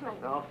feature at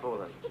Richmond. No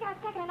fooling. He got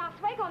second in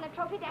Oswego in the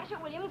trophy dash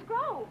at Williams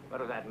Grove.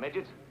 What is that,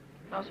 midgets?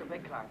 No, sir,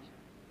 big cars.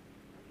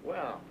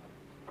 Well,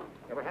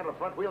 ever handle a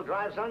front-wheel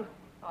drive, son?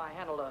 Oh, I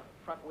handled a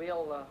front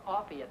wheel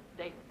offie at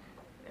Dayton.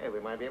 Hey, we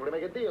might be able to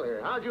make a deal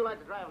here. How'd you like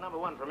to drive number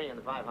 1 for me in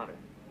the 500?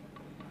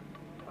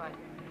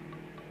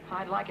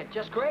 I'd like it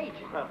just great.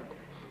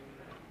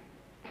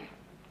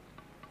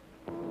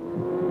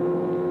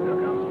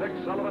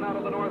 Sullivan out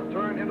of the north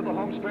turn into the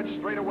home stretch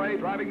straight away,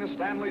 driving the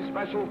Stanley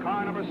Special,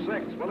 car number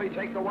 6. Will he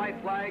take the white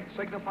flag,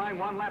 signifying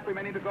 1 lap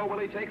remaining to go? Will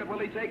he take it? Will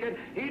he take it?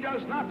 He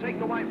does not take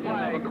the white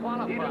flag.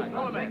 He does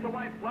not take the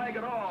white flag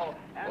at all.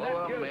 And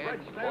that gives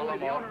Red Stanley,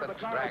 the owner of the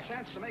car, a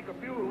chance to make a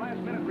few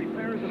last-minute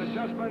repairs and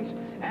adjustments,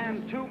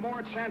 and 2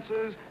 more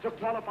chances to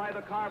qualify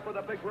the car for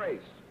the big race.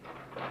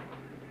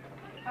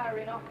 Hi,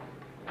 Reno.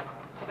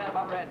 Too bad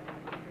about Red.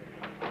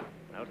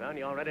 Well, son,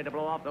 you all ready to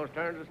blow off those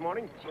turns this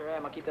morning? Sure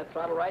am. I'll keep that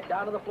throttle right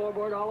down to the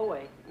floorboard all the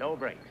way. No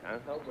brakes, huh?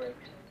 No brakes.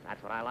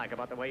 That's what I like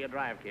about the way you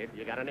drive, kid.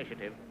 You got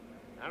initiative.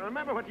 I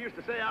remember what you used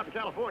to say out in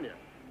California.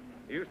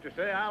 You used to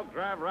say, I'll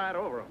drive right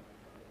over them.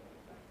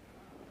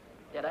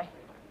 Did I?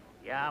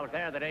 Yeah, I was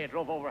there the day you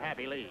drove over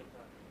Happy Lee.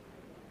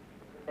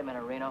 Wait a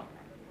minute, Reno.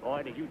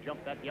 Boy, did you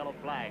jump that yellow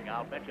flag.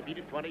 I'll bet you beat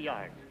it 20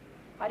 yards.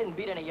 I didn't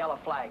beat any yellow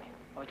flag.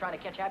 I was trying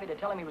to catch Happy to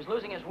tell him he was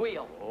losing his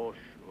wheel. Oh,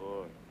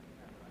 sure.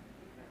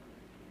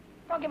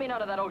 Don't give me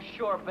none of that oh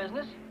sure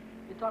business.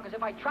 You talk as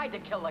if I tried to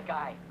kill the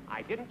guy.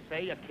 I didn't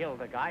say you killed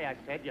the guy. I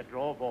said you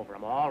drove over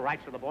him. All right,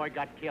 so the boy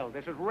got killed.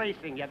 This is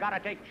racing. You gotta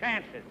take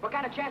chances. What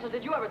kind of chances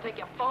did you ever take,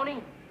 you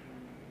phony?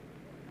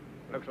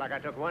 Looks like I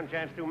took 1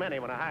 chance too many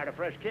when I hired a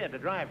fresh kid to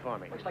drive for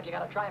me. Looks like you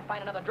gotta try and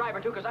find another driver,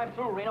 too, because I'm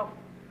through, Reno.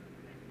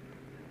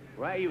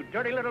 Why, you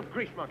dirty little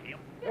grease monkey.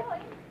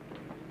 Billy!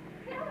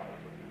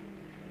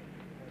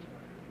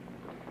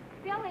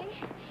 Billy,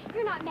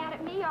 you're not mad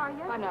at me, are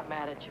you? I'm not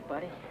mad at you,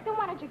 buddy. Then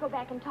why don't you go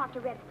back and talk to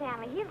Red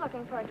Stanley? He's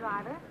looking for a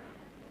driver.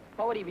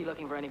 What would he be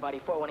looking for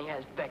anybody for when he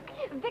has Vic?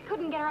 Vic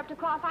couldn't get her up to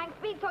qualifying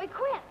speed, so he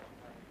quit.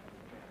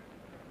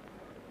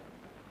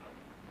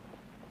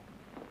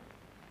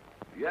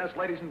 Yes,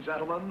 ladies and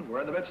gentlemen,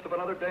 we're in the midst of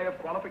another day of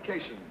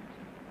qualifications.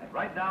 And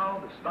right now,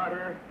 the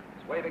starter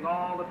is waving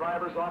all the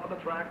drivers off of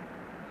the track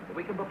so that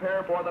we can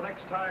prepare for the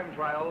next time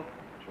trial,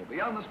 which will be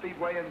on the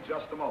speedway in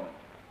just a moment.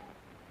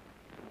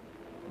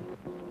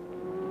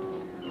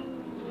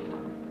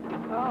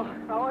 Oh,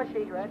 how was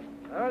she, Red?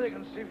 Oh, you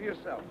can see for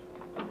yourself.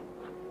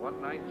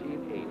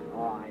 119.8.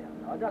 Oh, I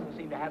don't know. It doesn't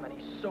seem to have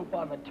any soup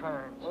on the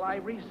turns. Well, I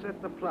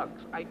reset the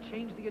plugs. I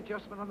changed the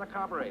adjustment on the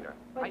carburetor.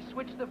 I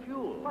switched the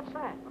fuel. What's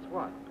that? What's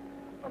what?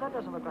 Well, that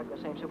doesn't look like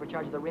the same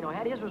supercharger that Reno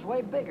had. His was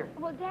way bigger.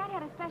 Well, Dad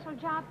had a special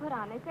job put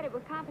on. They said it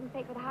would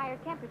compensate for the higher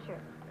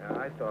temperature. Yeah,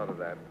 I thought of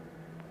that.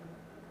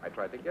 I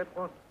tried to get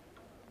one.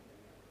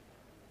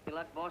 Good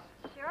luck, boss.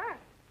 Sure.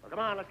 Well, come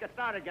on, let's get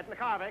started. Get in the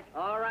car, Vic.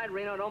 All right,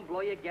 Reno, don't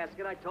blow your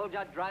gasket. I told you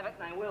I'd drive it,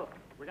 and I will.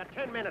 We got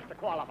 10 minutes to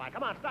qualify.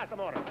 Come on, start the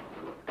motor.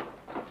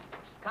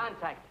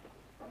 Contact.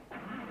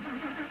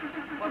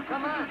 Well,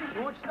 come on.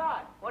 It won't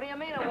start. What do you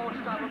mean it won't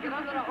start? We'll get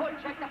under the hood,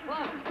 check the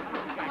plug.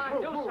 Come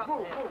on, do something.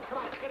 Move. Come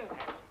on, get in.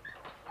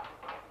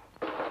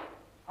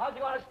 How'd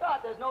you want to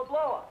start? There's no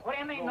blower. What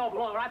do you mean, no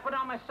blower? I put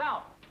on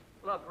myself.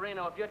 Look,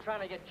 Reno, if you're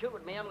trying to get cute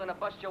with me, I'm going to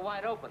bust you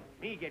wide open.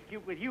 Me get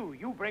cute with you.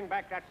 You bring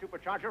back that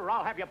supercharger or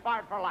I'll have you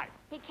barred for life.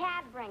 He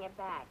can't bring it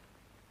back.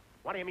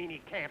 What do you mean he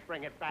can't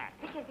bring it back?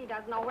 Because he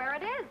doesn't know where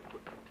it is.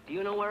 Do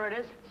you know where it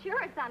is? Sure,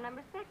 it's on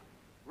number 6.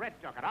 Red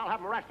took it. I'll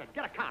have him arrested.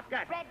 Get a cop.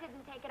 Get. Red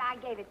didn't take it. I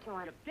gave it to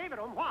him. You gave it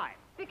to him? Why?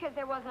 Because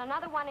there wasn't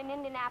another one in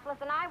Indianapolis,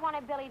 and I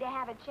wanted Billy to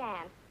have a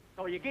chance.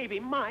 So you gave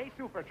him my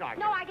supercharger?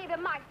 No, I gave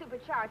him my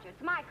supercharger.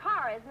 It's my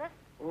car, isn't it?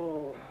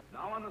 Oh.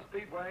 Now on the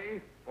speedway,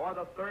 for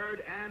the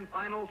third and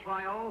final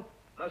trial,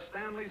 the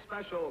Stanley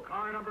Special,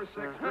 car number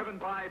 6, driven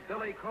by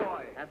Billy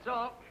Coy. That's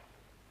all.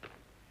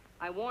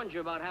 I warned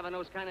you about having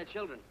those kind of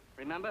children.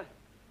 Remember?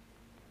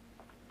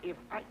 If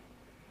I...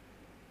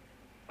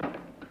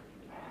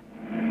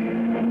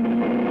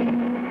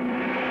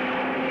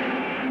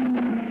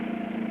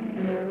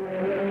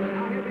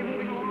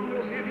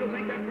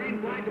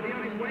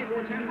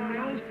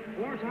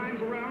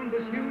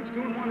 this huge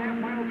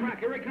 2.5-mile track.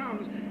 Here he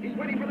comes. He's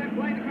waiting for that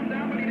flag to come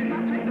down, but he did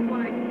not take the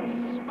flag.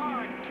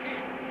 Smart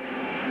kid.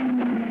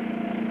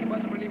 He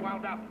wasn't really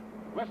wound up.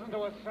 Listen to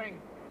us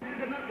sing. He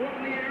did not go up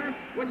in the air,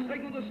 which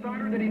signaled the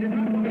starter that he did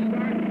not want to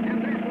start,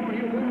 and therefore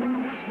he'll go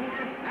around once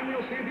more, and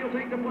we'll see if he'll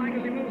take the flag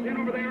as he moves in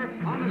over there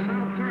on the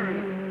south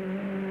turn.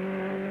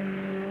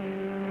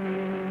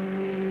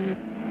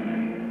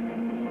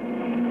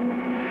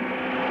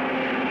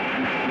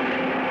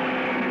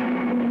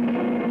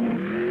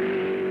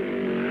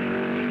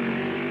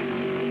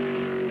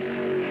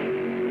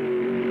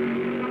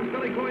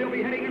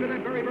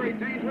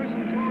 Dangerous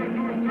and toward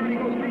north turn. He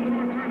goes through the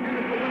north turn,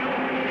 headed for well.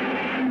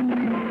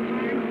 All the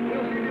time.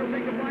 We'll see if he'll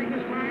take the flag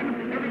this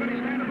time. Everybody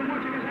stand up and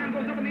watching. His hand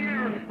goes up in the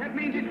air. That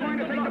means he's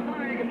going to take the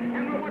flag.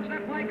 And we'll watch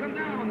that flag come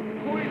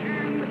down. Coy's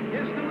hand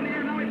is still in the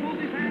air. Now he pulls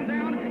his hand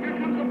down. Here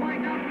comes the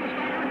flag down from the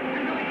starter.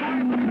 And Billy Coy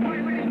is looking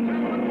by, ladies and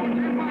gentlemen, for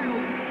 10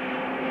 miles.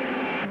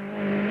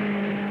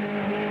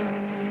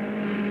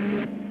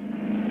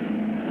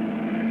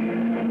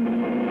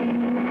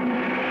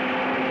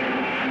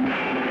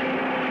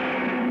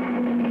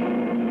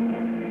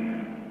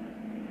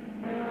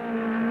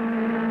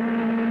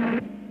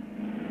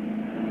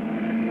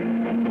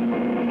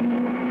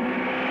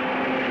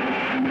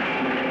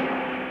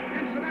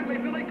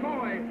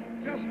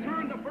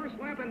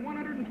 And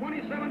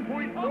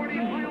 127.40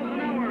 miles an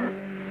hour.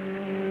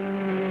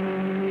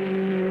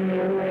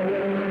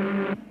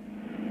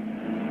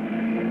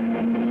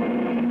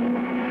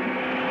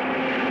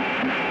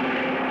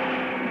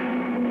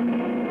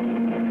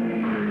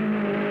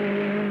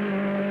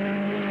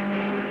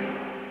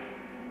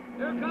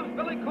 Here comes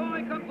Billy Coy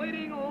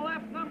completing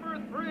lap number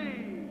 3.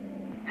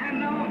 And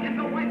now, if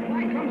the white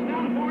flag comes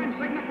down for him,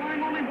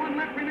 signifying only one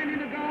lap remaining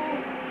to go.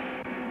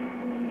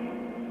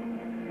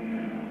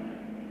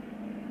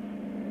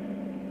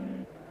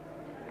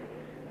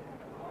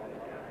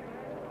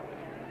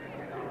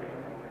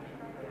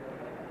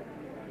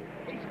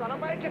 Gonna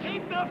make it.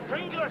 Keep the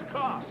fingers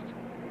crossed.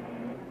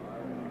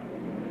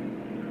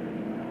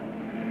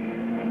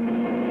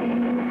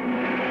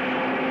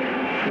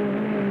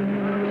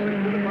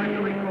 By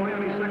Billy Coy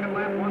on his second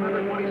lap,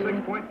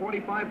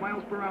 126.45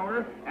 miles per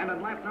hour, and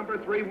on lap number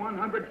 3,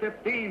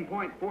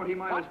 115.40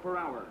 miles per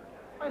hour.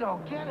 I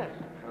don't get it.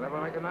 I'll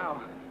never make it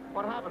now.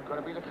 What happened? Could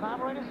it be the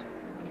carburetors?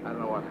 I don't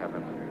know what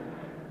happened.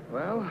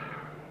 Well,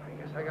 I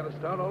guess I gotta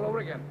start all over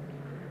again.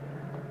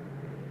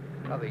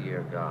 Another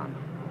year gone.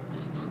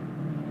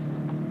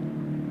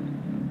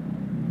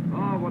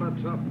 Oh, what a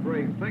tough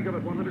break. Think of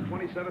it,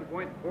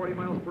 127.40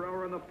 miles per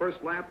hour on the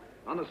first lap.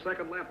 On the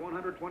second lap,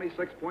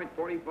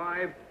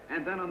 126.45.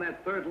 And then on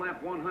that third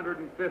lap,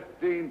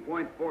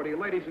 115.40.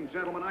 Ladies and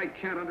gentlemen, I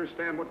can't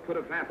understand what could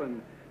have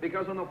happened.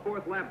 Because on the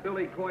fourth lap,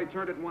 Billy Coy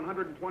turned it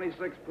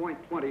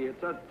 126.20.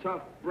 It's a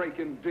tough break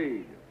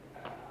indeed.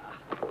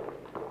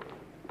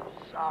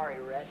 Sorry,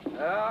 Red.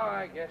 Oh,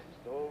 I guess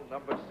old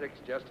number 6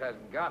 just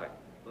hasn't got it.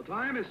 The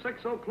time is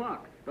 6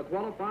 o'clock. The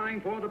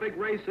qualifying for the big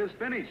race is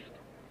finished.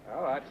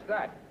 Oh, that's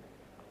that.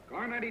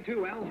 Car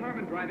 92, Al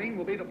Harmon driving,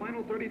 will be the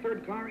final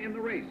 33rd car in the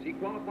race. He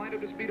qualified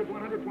at a speed of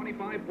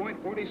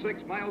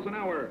 125.46 miles an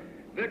hour.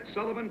 Vic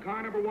Sullivan,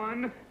 car number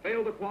 1,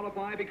 failed to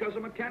qualify because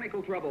of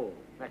mechanical trouble.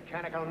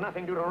 Mechanical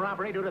nothing due to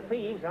robbery, due to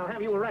thieves. I'll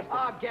have you arrested.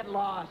 Oh, get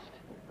lost.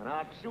 And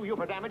I'll sue you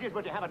for damages,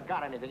 but you haven't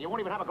got anything. You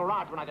won't even have a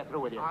garage when I get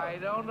through with you. I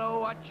don't know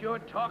what you're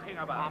talking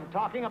about. I'm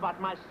talking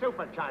about my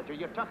supercharger.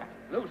 You took it.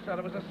 Lou said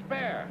it was a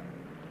spare.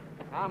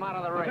 I'm out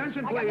of the race.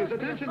 Attention, please,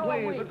 attention,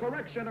 please. A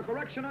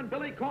correction on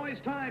Billy Coy's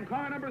time,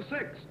 car number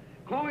 6.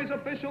 Coy's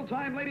official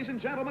time, ladies and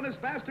gentlemen, is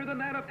faster than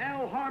that of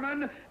Al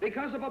Harmon.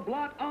 Because of a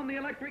blot on the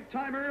electric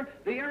timer,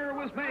 the error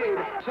was made.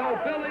 So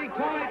Billy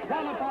Coy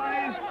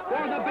qualifies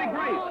for the big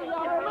race. Oh, you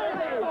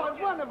made it. Oh,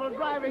 wonderful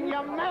driving.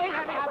 You made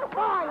it.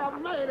 Oh,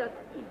 you made it.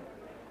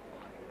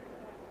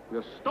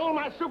 You stole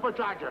my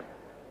supercharger.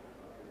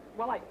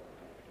 Well,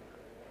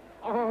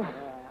 Oh.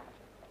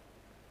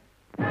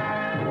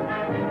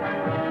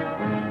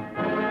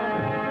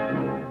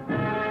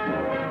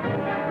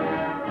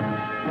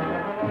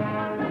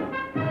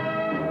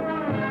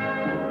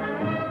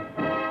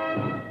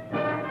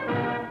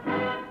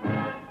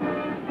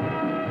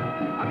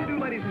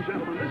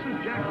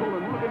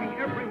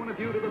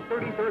 To the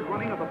 33rd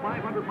running of the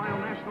 500-mile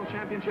National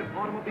Championship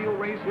Automobile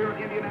Race here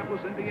in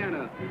Indianapolis,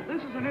 Indiana.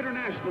 This is an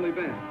international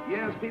event.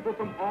 Yes, people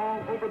from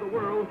all over the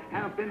world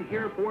have been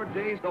here for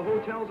days. The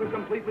hotels are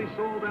completely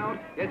sold out.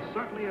 It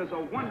certainly is a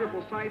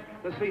wonderful sight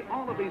to see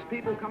all of these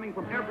people coming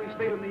from every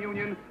state in the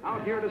Union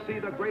out here to see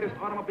the greatest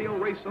automobile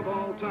race of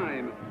all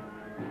time.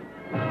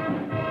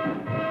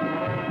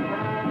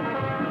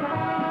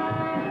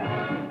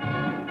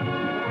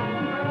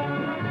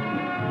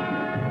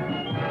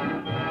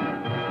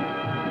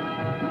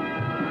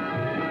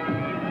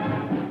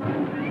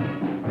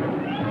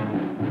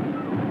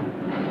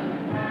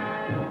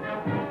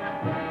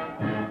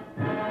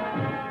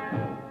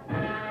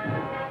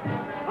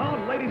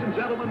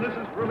 This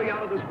is truly a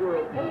out of this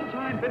world.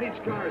 Old-time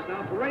vintage cars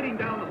now parading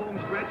down the home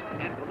stretch,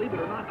 and believe it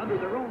or not, under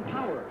their own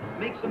power.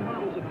 Make some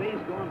models of days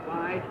gone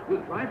by,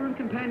 with driver and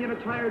companion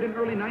attired in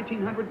early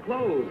 1900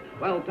 clothes.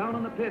 While down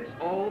in the pits,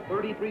 all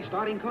 33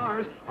 starting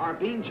cars are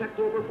being checked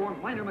over for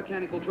minor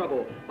mechanical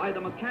trouble by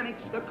the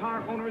mechanics, the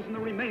car owners, and the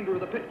remainder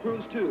of the pit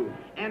crews, too.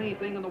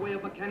 Anything in the way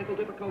of mechanical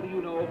difficulty,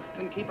 you know,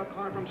 can keep a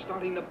car from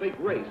starting the big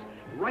race.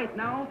 Right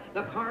now,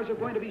 the cars are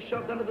going to be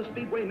shoved under the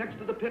speedway next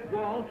to the pit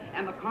wall,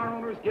 and the car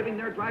owners giving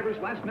their drivers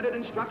last-minute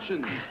instructions.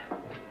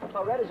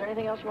 Well, Red, is there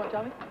anything else you want to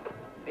tell me?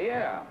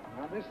 Yeah.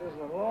 Now, this is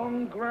a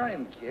long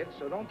grind, kid,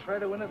 so don't try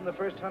to win it in the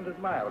first 100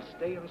 miles.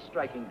 Stay in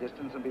striking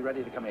distance and be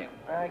ready to come in.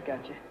 I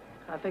got you.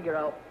 I figure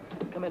I'll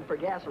come in for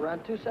gas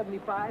around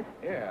 275.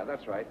 Yeah,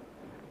 that's right.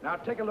 Now,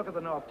 take a look at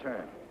the north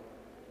turn.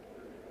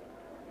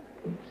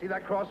 See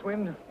that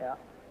crosswind? Yeah.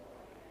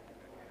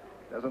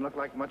 Doesn't look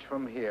like much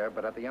from here,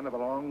 but at the end of a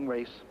long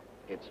race,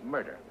 it's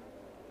murder.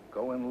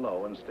 Go in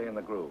low and stay in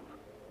the groove.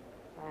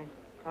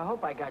 I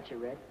hope I got you,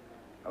 Red.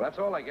 Well, that's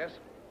all, I guess.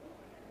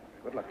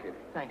 Good luck, kid.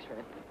 Thanks,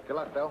 Red. Good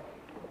luck, Bill.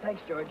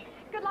 Thanks, George.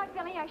 Good luck,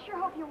 Billy. I sure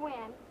hope you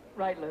win.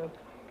 Right, Lou.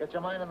 Get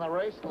your mind in the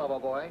race, lover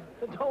boy.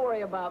 Don't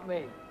worry about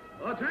me.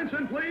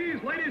 Attention, please,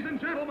 ladies and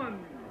gentlemen.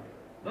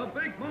 The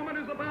big moment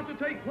is about to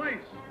take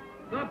place.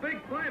 The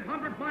big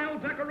 500-mile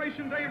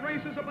Decoration Day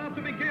race is about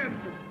to begin.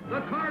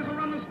 The cars are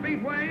on the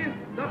speedway.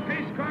 The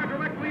pace car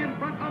directly in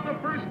front of the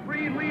first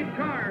three lead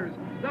cars.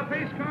 The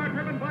pace car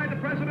driven by the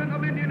president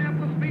of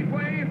Indianapolis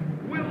Speedway,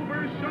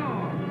 Wilbur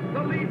Shaw.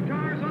 The lead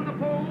cars on the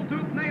pole,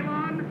 Duke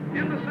Nalon.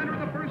 In the center of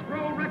the first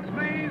row, Rex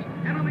Mays.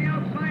 And on the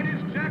outside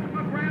is Jack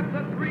McGrath,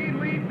 the three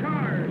lead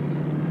cars.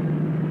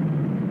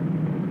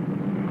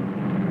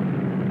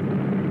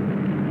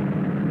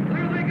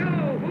 There they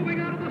go,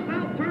 moving out of the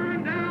south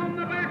turn down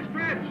the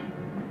backstretch.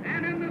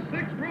 And in the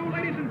sixth row,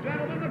 ladies and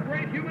gentlemen, the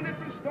great human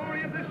interest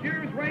story of this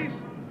year's race,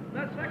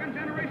 the second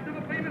generation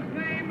of a famous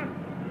name,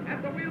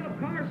 at the wheel of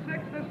car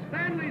 6, the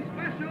Stanley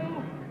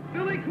Special,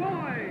 Billy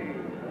Coy.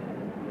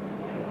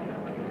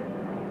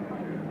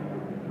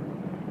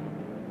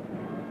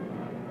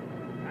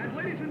 And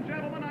ladies and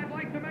gentlemen, I'd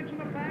like to mention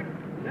the fact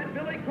that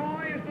Billy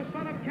Coy is the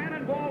son of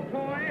Cannonball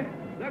Coy,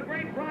 the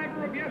great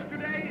driver of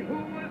yesterday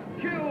who was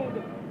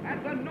killed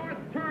at the north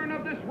turn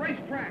of this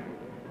racetrack.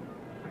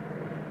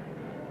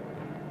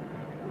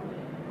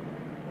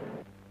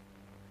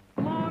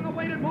 The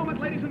long-awaited moment,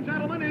 ladies and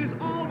gentlemen, is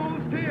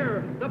almost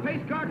here. The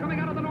pace car coming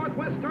out of the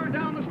northwest turn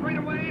down the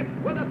straightaway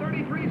with the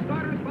 33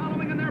 starters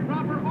following in their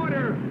proper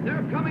order.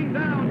 They're coming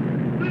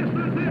down. This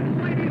is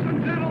it, ladies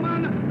and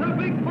gentlemen. The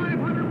big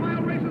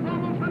 500-mile race is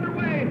almost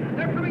underway.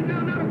 They're coming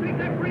down now to take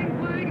that green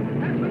flag.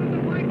 As soon as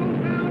the flag goes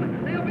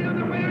down, they'll be on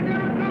their way. And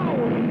there it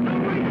goes. The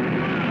race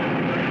is on.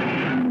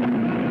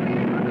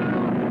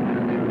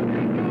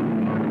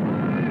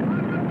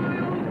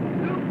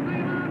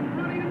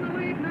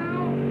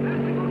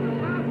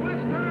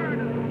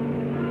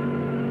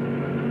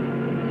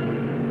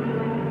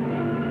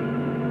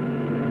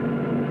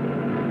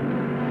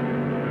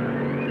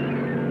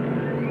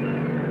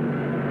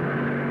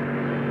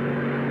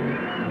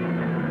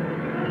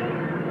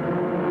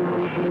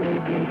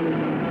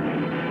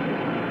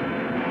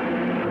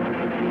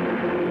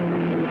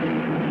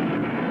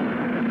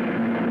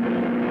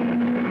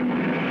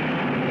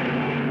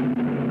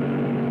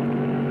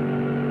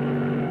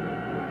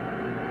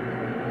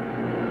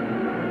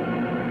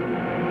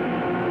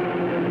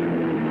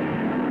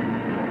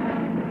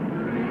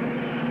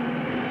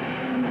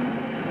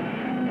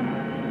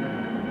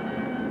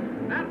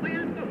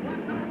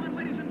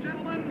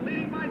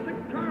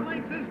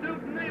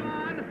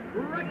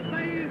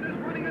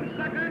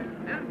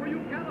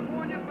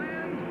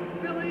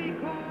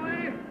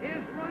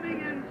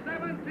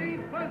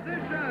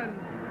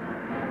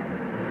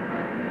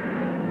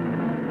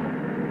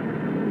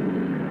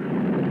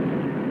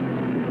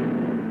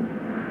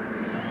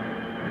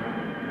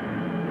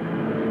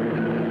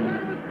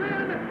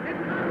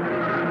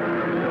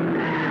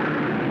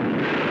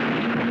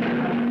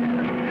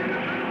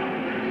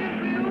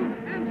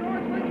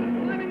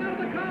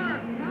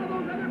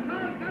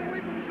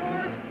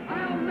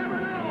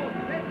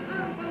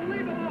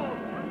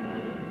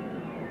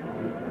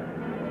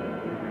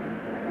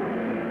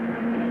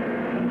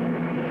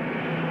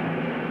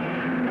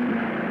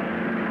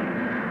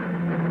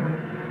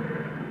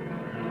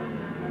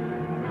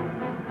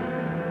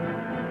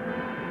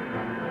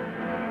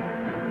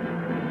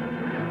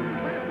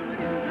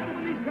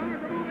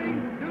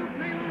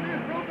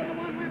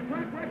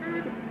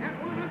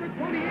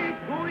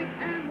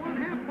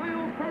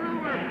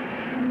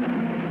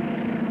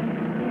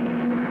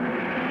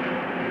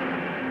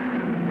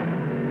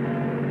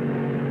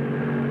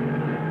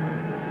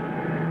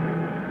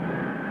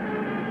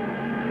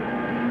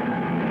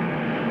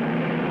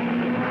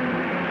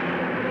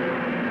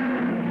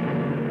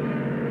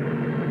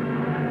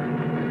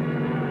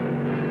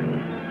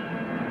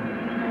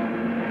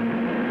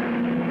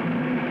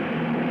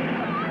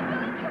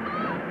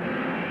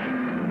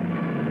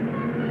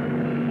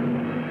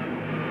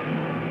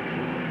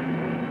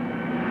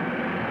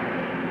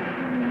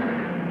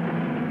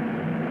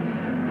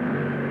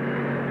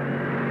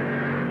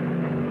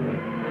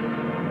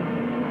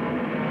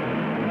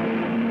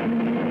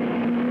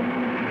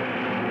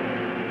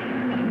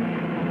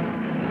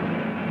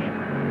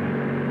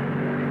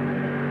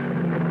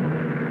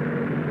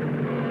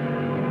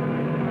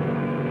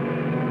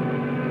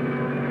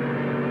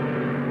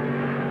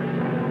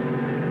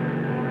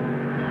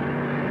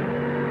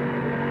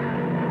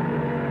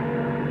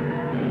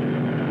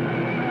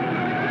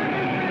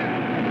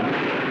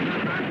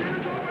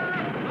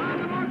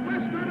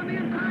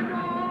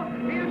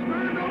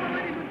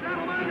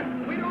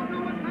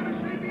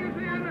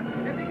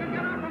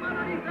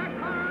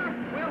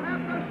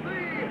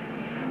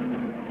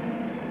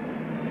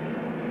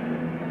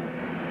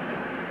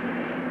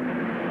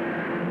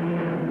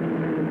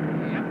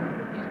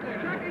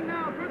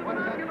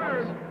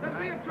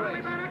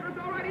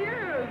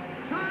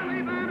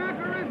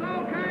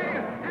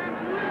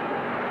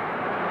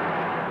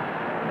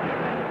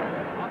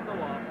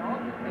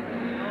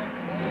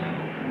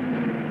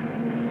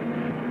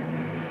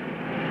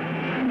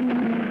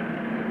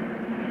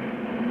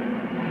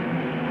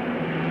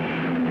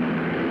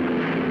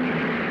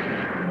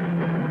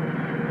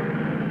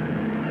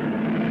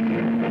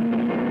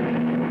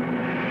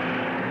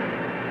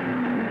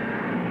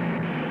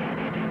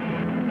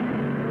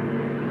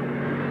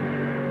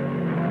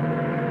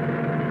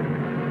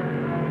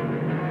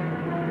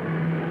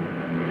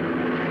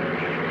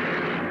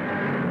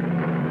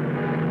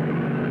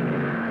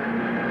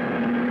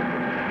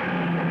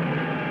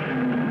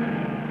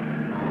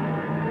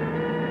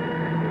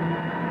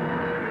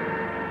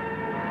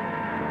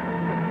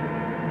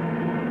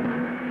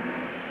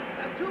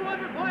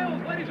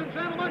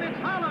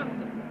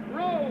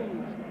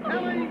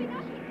 Kelly,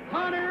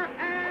 Connor,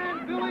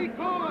 and Billy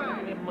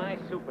Coy. In my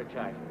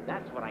supercharger.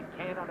 That's what I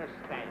can't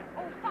understand.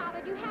 Oh, Father,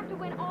 do you have to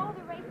win all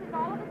the races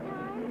all of the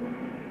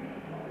time?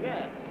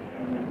 Yeah.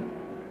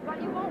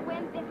 Well, you won't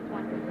win this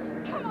one.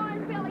 Come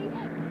on, Billy.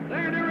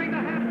 They're nearing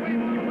the halfway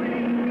mark,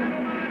 ladies and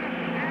gentlemen.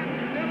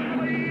 And still in the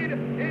lead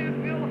is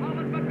Bill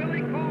Holland, but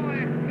Billy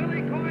Coy.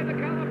 Billy Coy,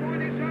 the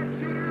California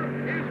sharpshooter,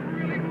 is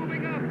really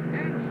moving up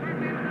and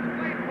certainly has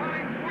displayed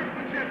fine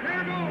sportsmanship.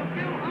 There goes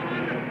Bill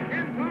Holland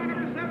in car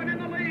number 7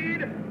 in the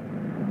lead.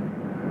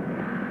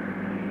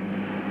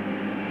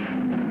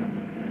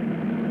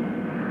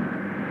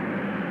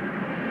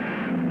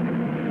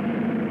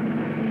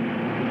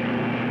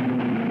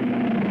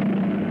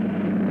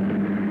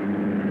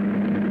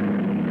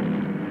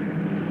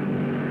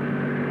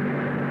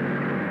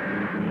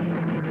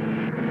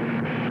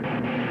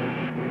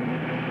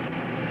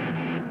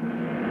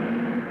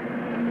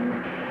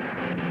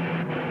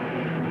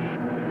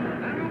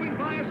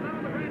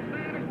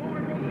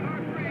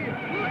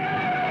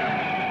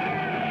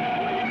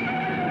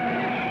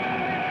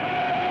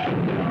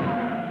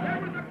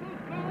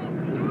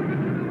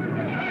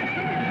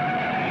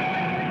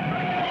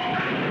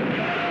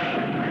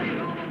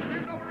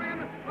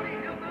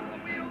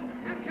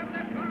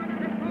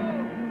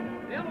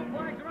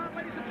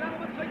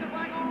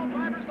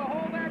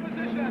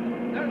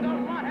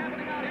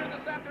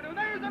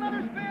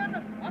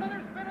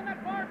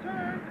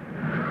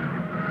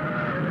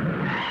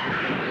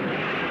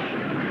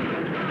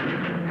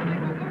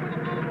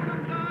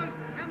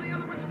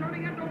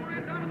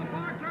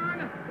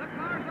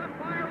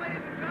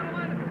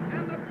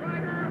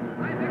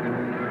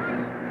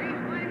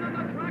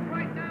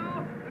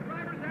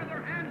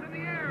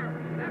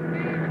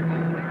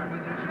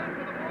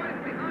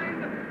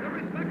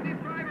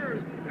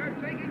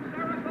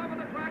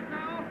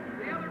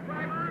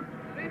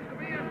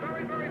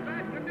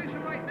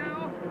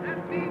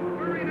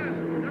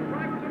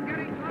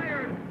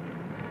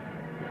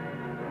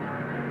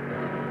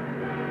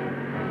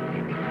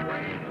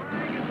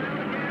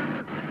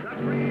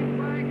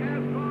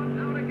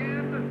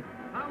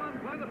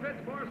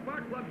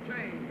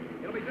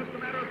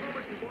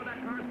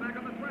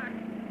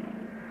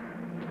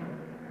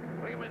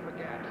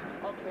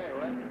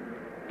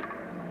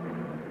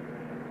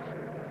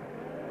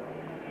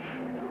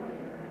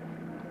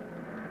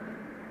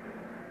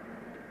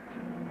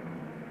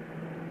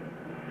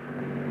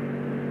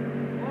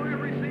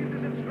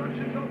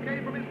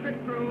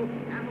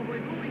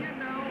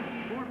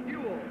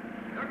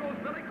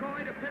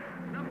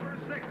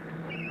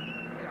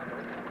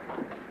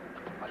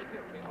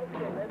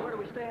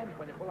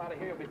 When you pull out of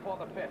here before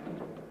the pit.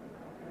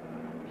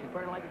 She's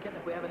burning like a kitten.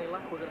 If we have any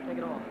luck, we're going to take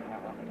it off.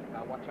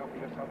 Now watch out for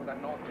yourself with that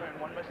north turn.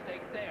 One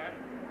mistake there,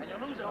 and you'll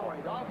lose it. All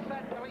right, all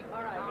set, Billy.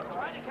 All right. Now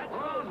try to catch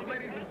Oh,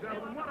 ladies and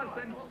gentlemen, what a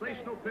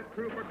sensational pit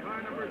crew for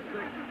car number 6.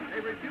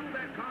 They refueled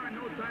that car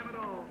in no time at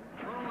all.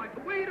 Oh,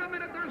 wait a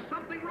minute, there's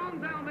something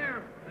wrong down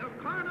there.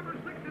 Car number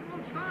 6, it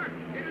won't start.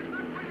 It is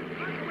not going to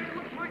start the way it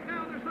looks right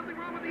now. There's something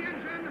wrong with the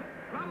engine.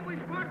 Probably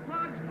spark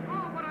plugs.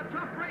 Oh, what a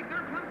tough break.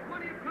 There comes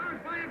plenty of cars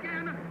by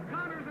again.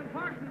 Connors and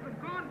Parsons have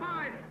gone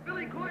by.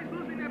 Billy Coy's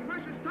losing their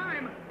precious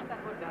time.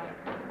 That would die.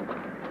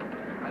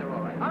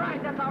 All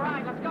right, that's all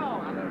right. Let's go.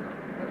 Oh,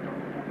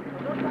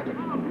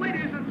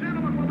 ladies and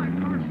gentlemen, will that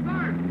car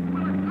start?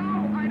 Will it go?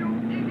 I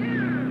don't. It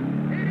is.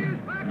 It is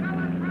back on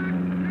the track.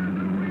 There's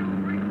a real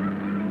break for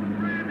good old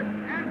friend.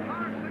 And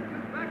car 6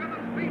 is back on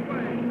the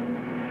speedway.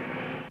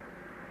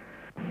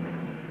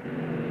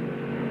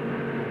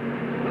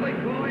 Billy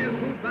Coy has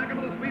moved back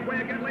into the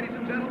speedway again, ladies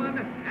and gentlemen.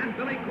 And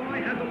Billy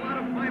Coy has a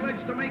lot of mileage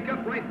to make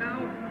up right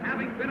now,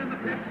 having been in the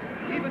pits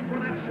even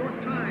for that short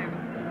time.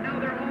 Now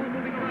they're all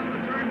moving around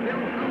the turn. Bill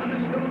Holland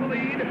is still in the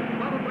lead,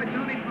 followed by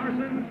Johnny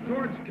Parsons,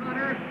 George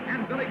Connor,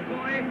 and Billy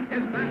Coy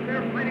is back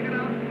there fighting it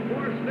out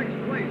for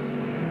 6th place.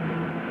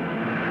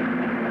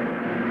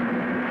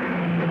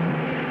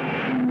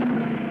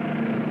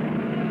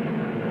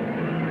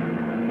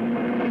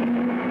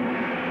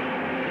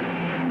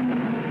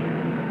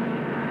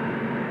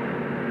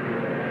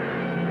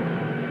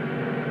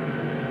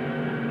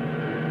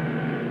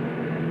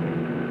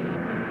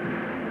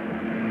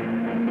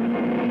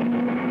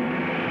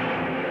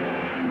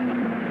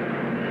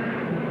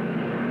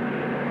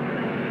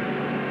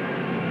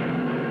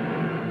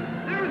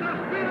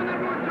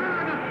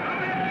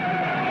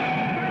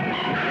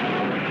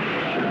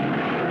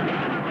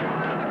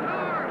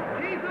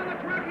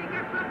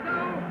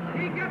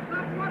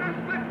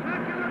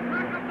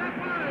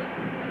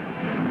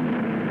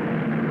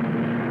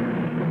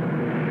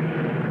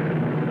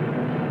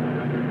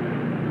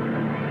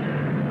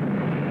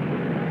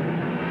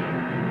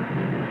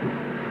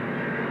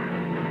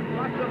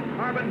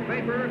 Carbon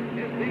vapor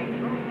is being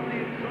thrown from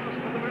the exhaust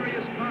of the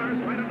various cars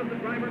right under the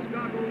driver's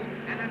goggles,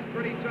 and that's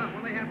pretty tough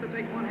when they have to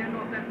take one hand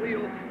off that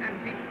wheel and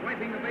keep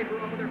wiping the vapor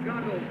off of their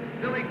goggles.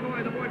 Billy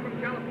Coy, the boy from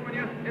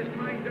California, is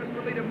trying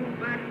desperately to move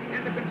back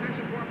into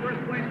contention for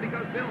first place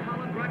because Bill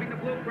Holland, driving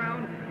the Blue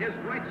Crown, is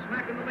right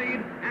smack in the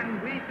lead,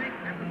 and we think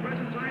at the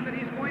present time that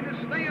he's going to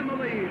stay in the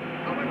lead.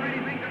 However,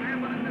 anything can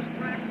happen in this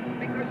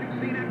because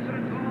you've seen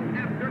accidents all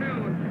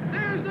afternoon.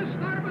 There's the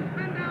start of a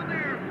spin down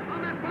there.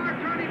 On that far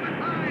turn, he went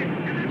high,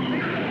 and then the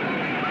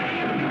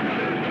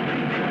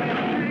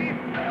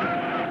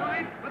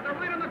but they're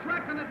right on the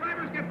track, and the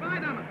drivers get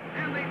by them,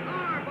 and they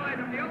are by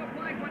them. The yellow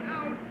flag went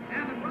out,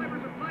 and the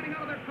drivers are climbing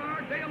out of their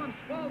car. Dale and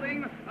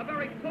Spaulding, a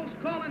very close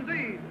call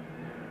indeed.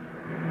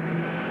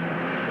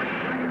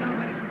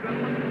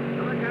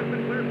 Has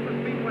been cleared from the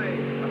speedway.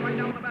 But right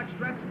now in the back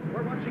stretch,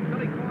 we're watching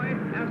Billy Coy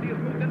as he has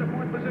moved into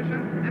fourth position,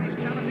 and he's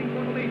challenging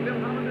for the lead.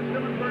 Bill Holland is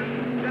still in first.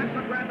 Jack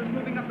McGrath is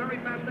moving up very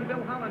fast than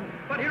Bill Holland.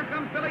 But here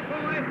comes Billy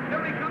Coy.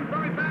 Here he comes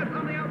very fast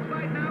on the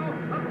outside now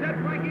of Ted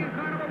Frankie in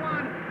car number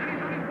 1. And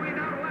he's on his way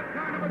now to lap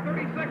car number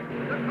 36.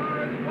 The car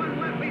is one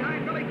lap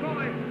behind Billy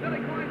Coy.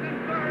 Billy Coy's in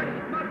third.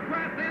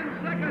 McGrath in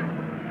second.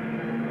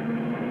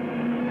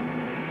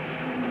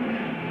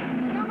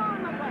 Come on,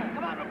 McGrath.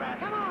 Come on, McGrath.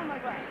 Come on,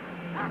 McGrath.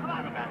 Come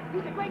on, McGrath.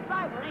 He's a great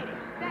driver, ain't he?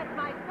 That's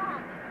my son.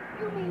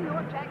 You mean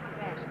your Jack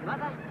McGrath,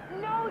 mother?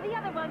 No, the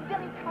other one,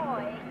 Billy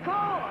Coy.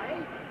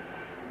 Coy?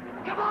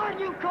 Come on,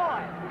 you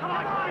Coy! Come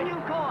on, you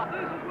Coy!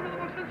 This is one of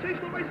the most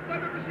sensational races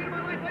I've ever seen in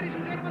my life, ladies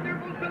and gentlemen.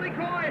 There goes Billy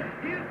Coy.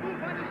 He is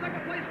moved by the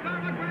second place car,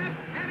 McGrath,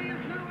 and he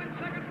is now in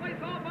second place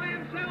all by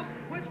himself,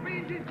 which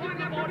means he's going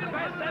after Bill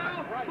Holland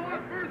now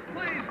for first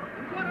place.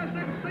 What a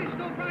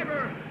sensational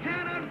driver!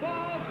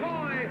 Cannonball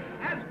Coy,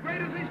 as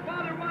great as his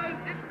father was.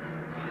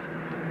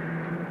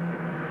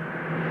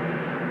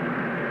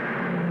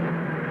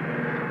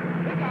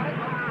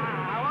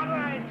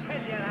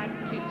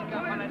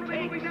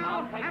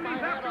 And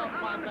he's after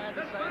Holland.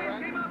 The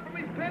sign came out from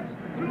his pits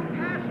to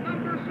pass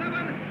number 7,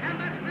 and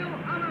that's Bill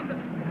Holland.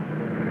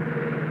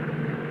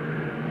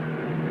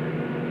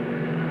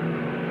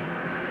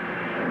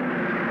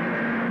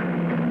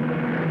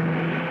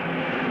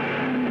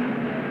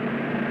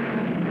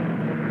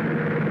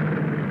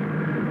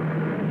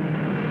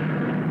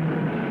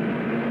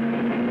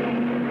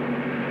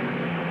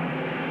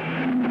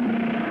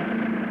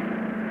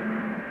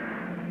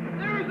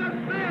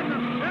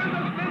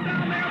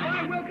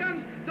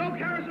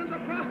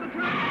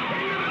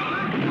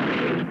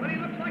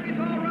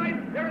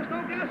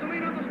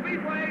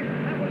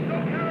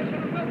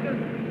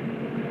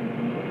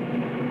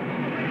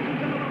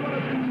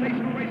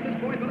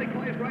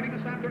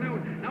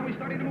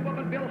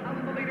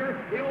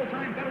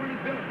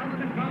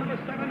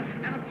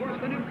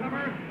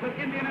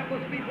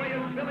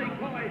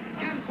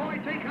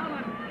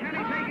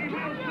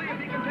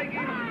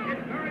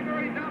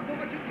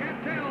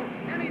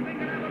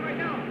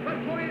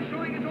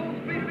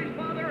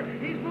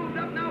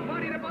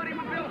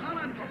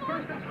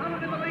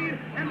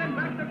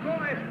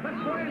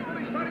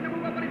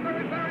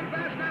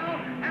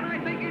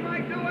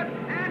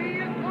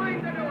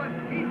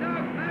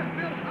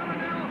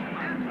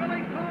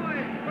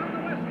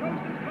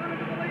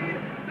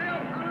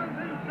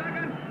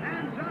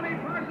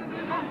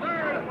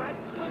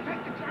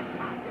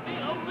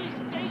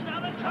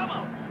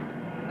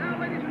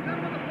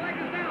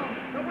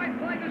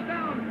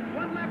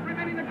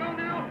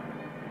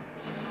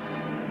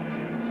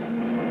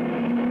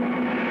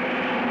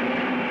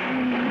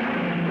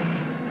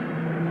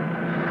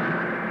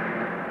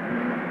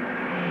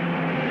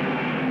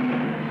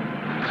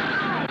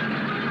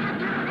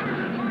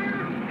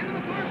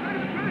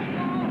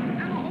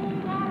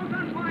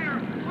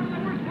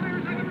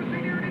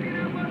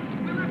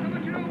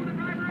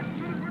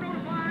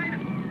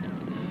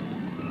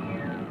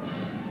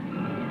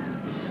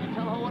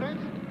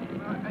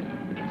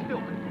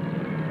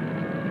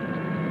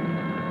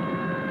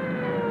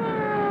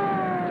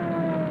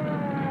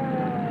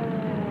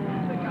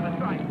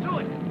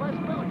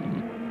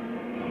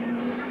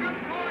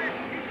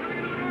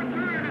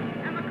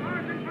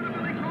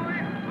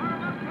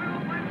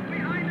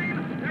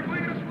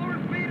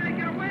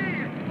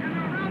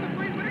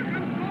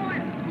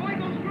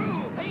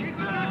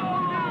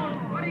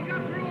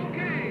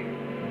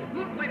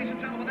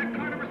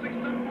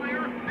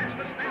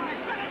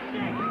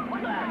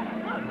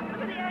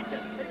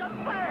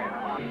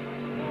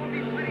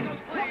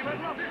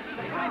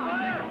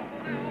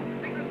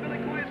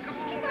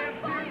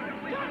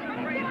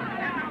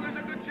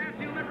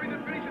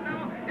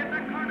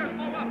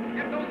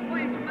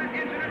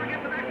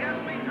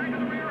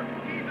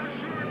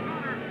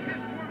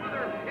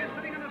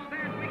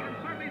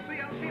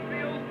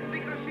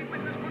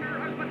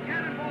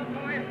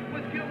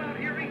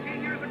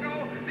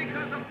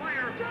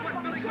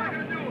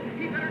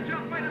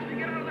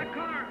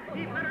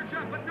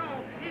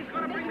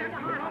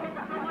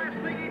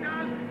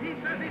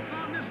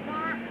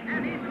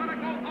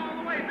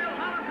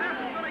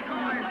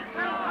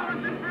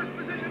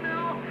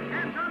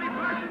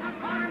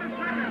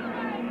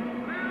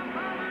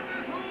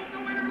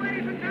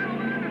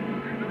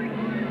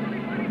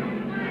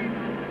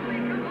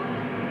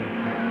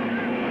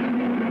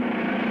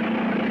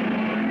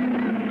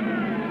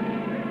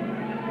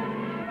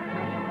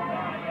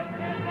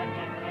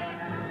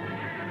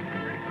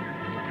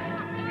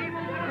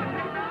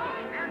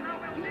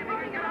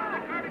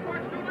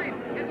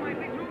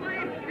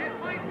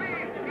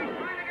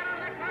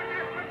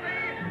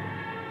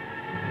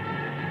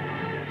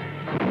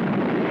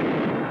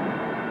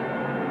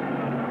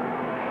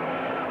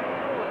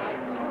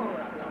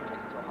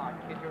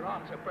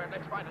 arms are burned.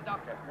 Let's find a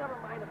doctor. Never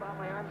mind about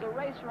my arms. The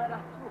race right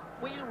up.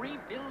 We'll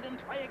rebuild and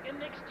try again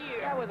next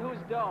year. Yeah, with whose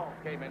dough?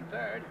 Came in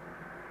third.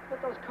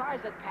 With those cars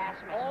that pass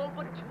me. All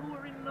but two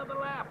are in another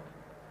lap.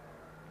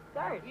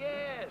 Third?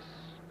 Yes.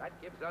 That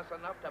gives us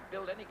enough to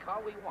build any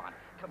car we want.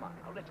 Come on,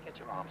 now, let's get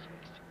your arms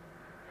fixed.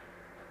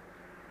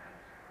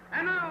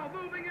 And now,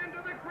 moving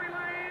into victory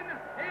lane,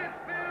 it's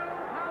Bill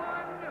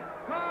Holland,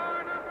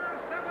 car number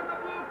 7, the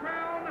Blue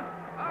Crown,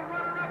 a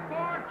runner-up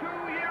for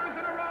 2 years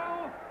in a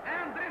row,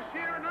 and this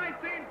year,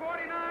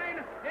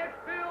 1949, it's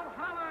Bill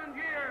Holland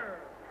year.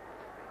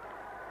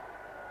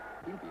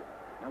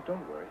 Now,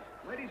 don't worry.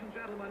 Ladies and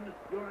gentlemen,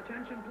 your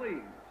attention,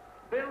 please.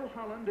 Bill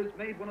Holland has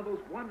made one of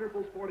those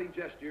wonderful sporting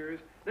gestures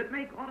that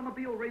make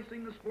automobile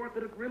racing the sport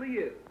that it really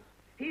is.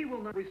 He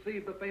will not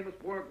receive the famous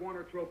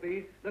Borg-Warner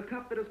Trophy, the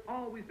cup that has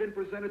always been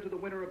presented to the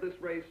winner of this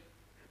race,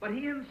 but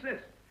he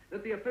insists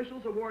that the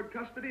officials award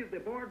custody of the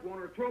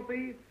Borg-Warner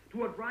Trophy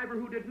to a driver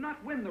who did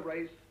not win the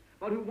race,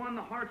 but who won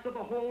the hearts of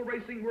the whole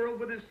racing world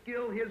with his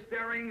skill, his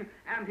daring,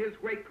 and his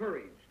great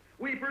courage.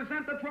 We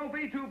present the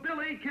trophy to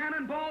Billy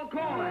Cannonball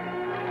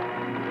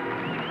Coy.